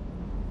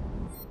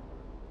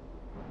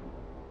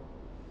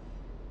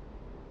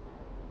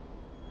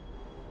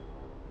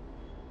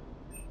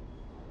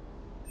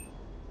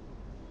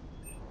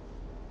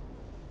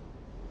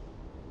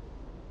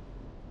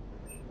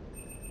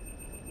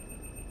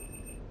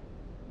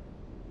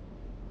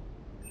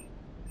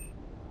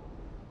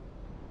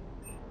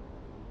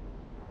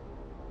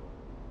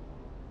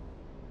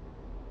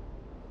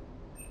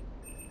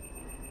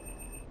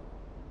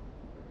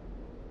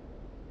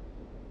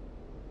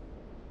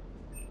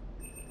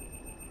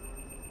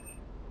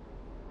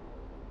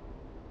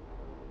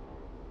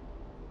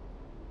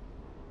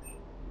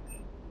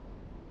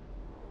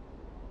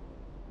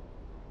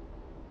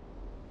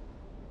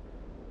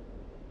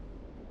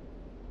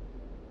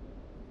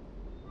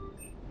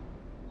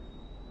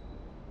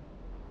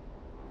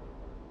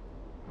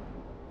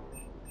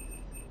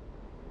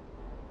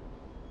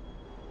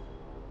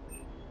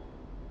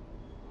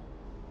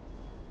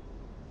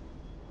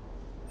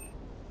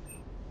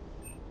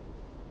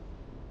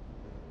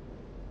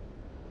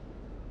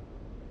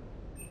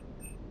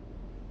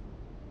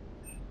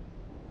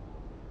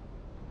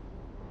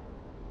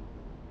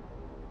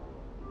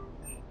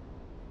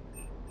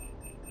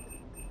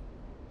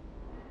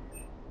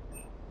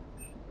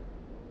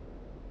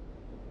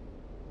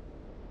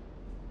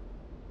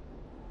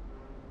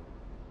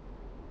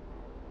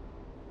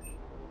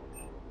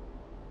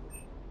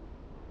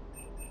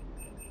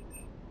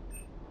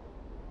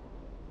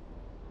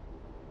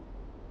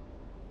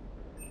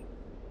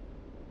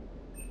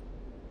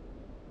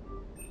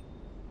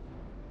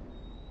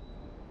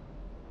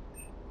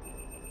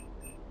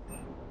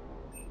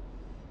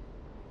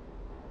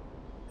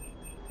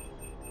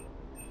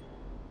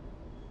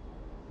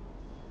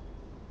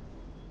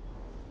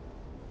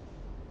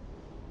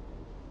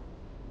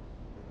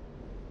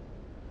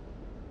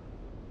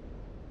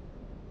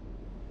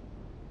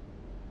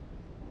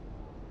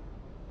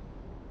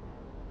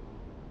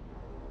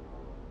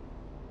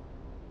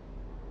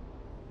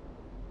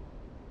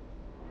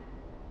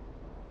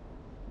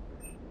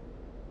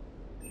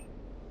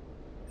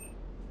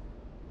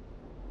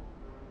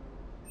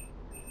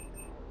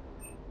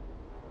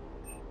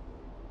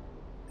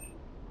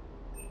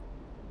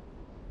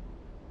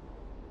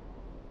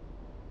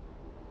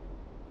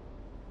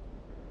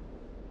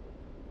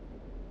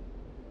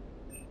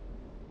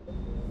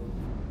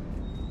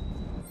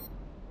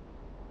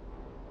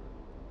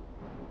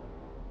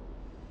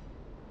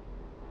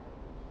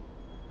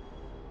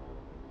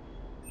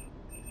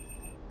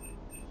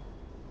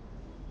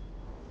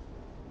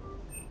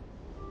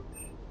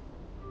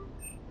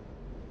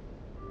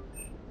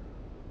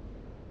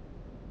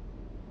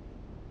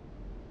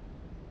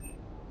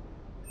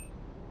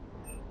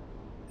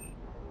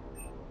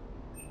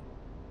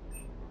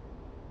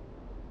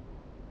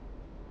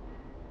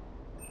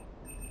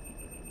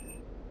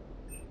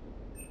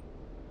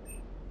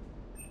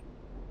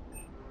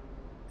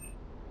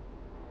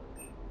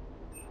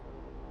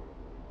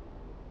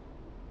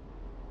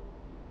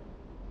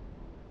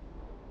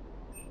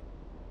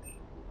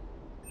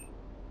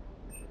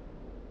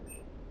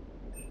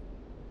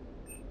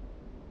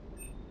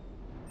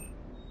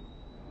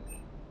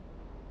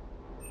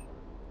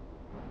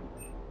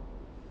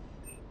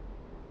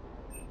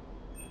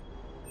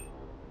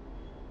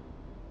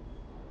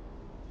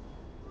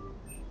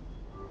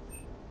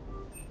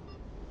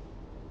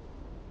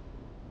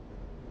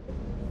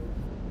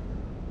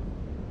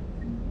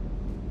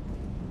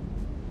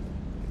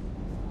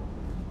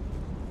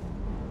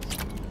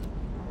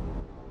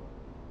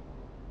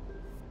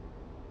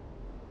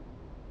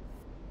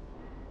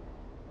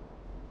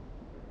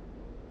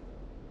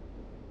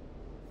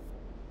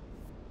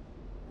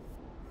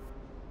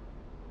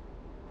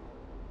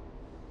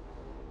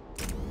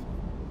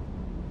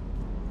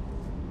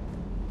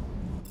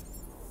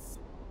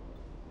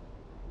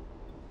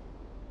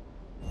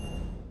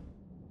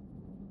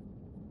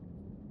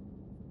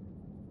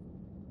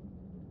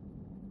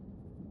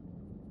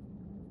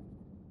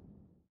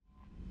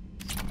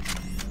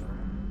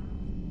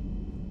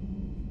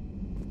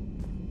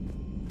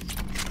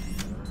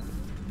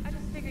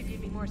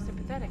 more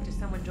sympathetic to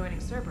someone joining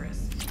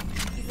Cerberus.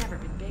 He's never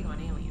been big on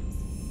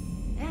aliens.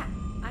 Yeah,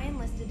 I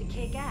enlisted to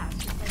kick ass,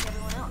 just like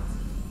everyone else.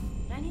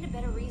 But I need a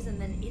better reason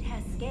than it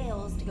has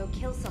scales to go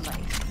kill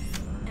somebody.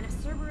 And if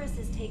Cerberus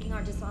is taking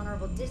our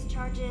dishonorable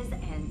discharges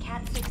and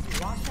Cat 6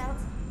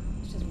 washouts,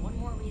 it's just one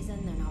more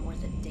reason they're not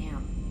worth a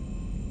damn.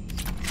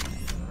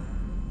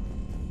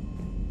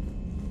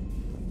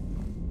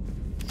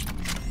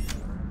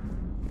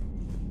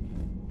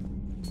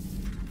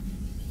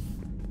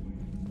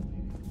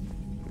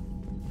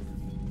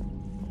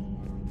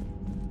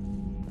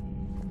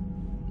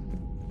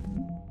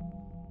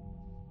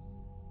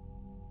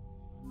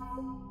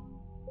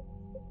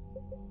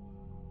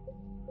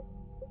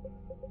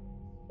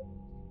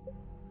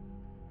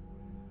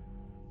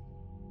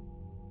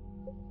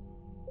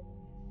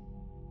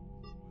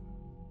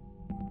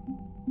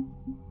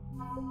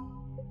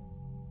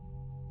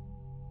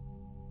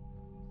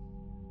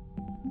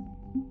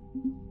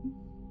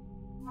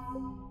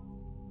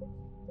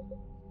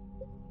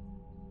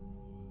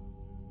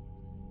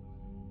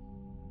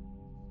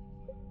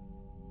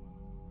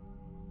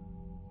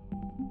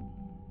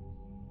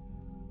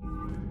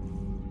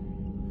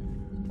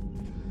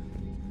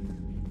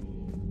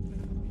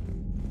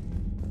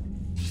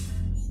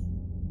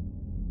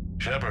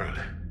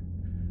 Shepard.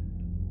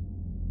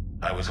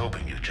 I was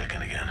hoping you'd check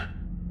in again.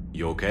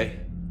 You okay?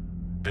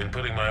 Been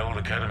putting my old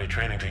academy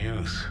training to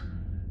use.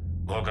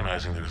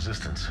 Organizing the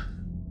resistance.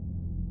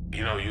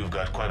 You know, you've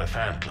got quite a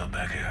fan club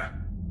back here.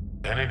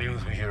 Any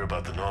news we hear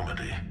about the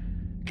Normandy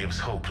gives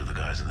hope to the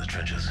guys in the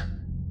trenches.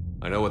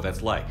 I know what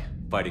that's like,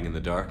 fighting in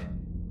the dark.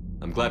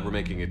 I'm glad we're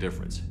making a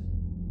difference.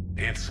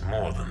 It's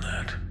more than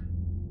that.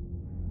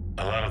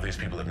 A lot of these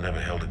people have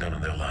never held a gun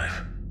in their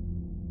life.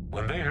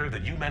 When they heard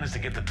that you managed to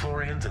get the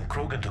Turians and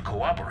Krogan to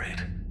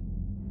cooperate,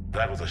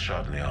 that was a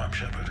shot in the arm,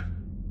 Shepard.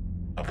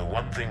 Of the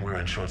one thing we're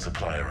in short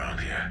supply around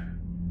here.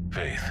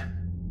 Faith.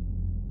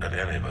 That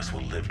any of us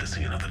will live to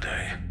see another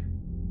day.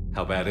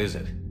 How bad is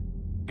it?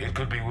 It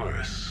could be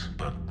worse,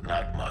 but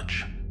not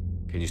much.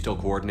 Can you still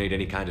coordinate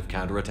any kind of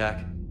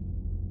counterattack?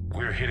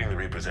 We're hitting the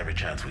Reapers every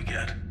chance we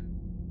get.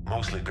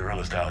 Mostly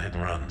guerrilla-style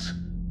hit-and-runs,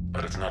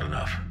 but it's not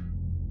enough.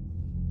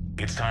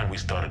 It's time we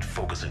started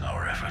focusing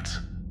our efforts.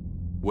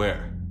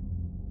 Where?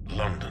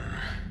 London.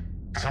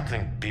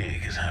 Something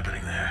big is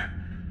happening there.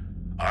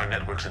 Our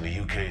networks in the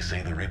UK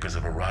say the Reapers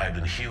have arrived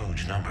in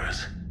huge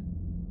numbers.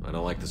 I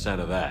don't like the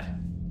sound of that.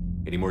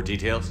 Any more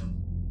details?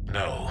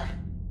 No.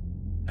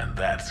 And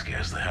that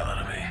scares the hell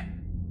out of me.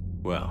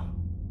 Well,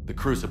 the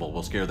Crucible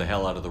will scare the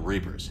hell out of the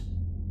Reapers.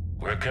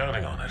 We're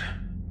counting on it.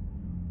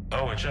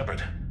 Oh, and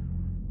Shepard,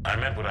 I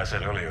meant what I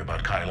said earlier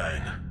about Kai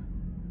Lang.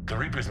 The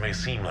Reapers may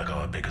seem like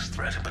our biggest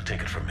threat, but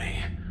take it from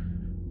me.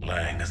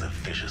 Lang is a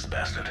vicious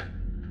bastard.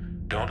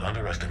 Don't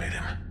underestimate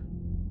him.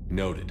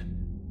 Noted.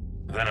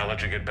 Then I'll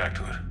let you get back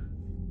to it.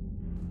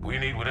 We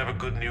need whatever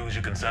good news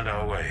you can send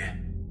our way.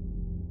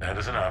 And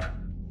it's enough.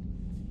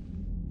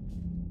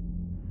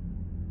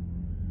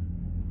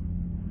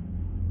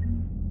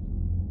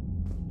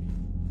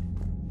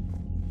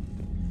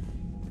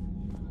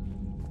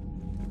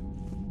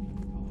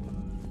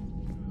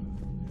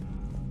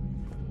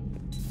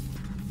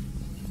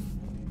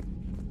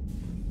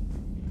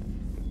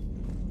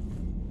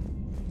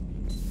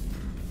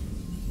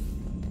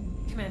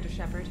 Commander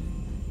Shepard.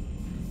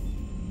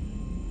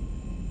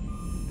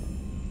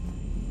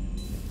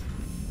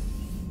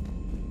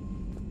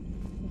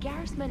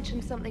 Garrus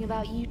mentioned something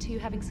about you two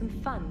having some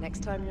fun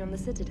next time you're on the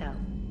Citadel.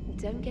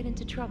 Don't get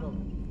into trouble.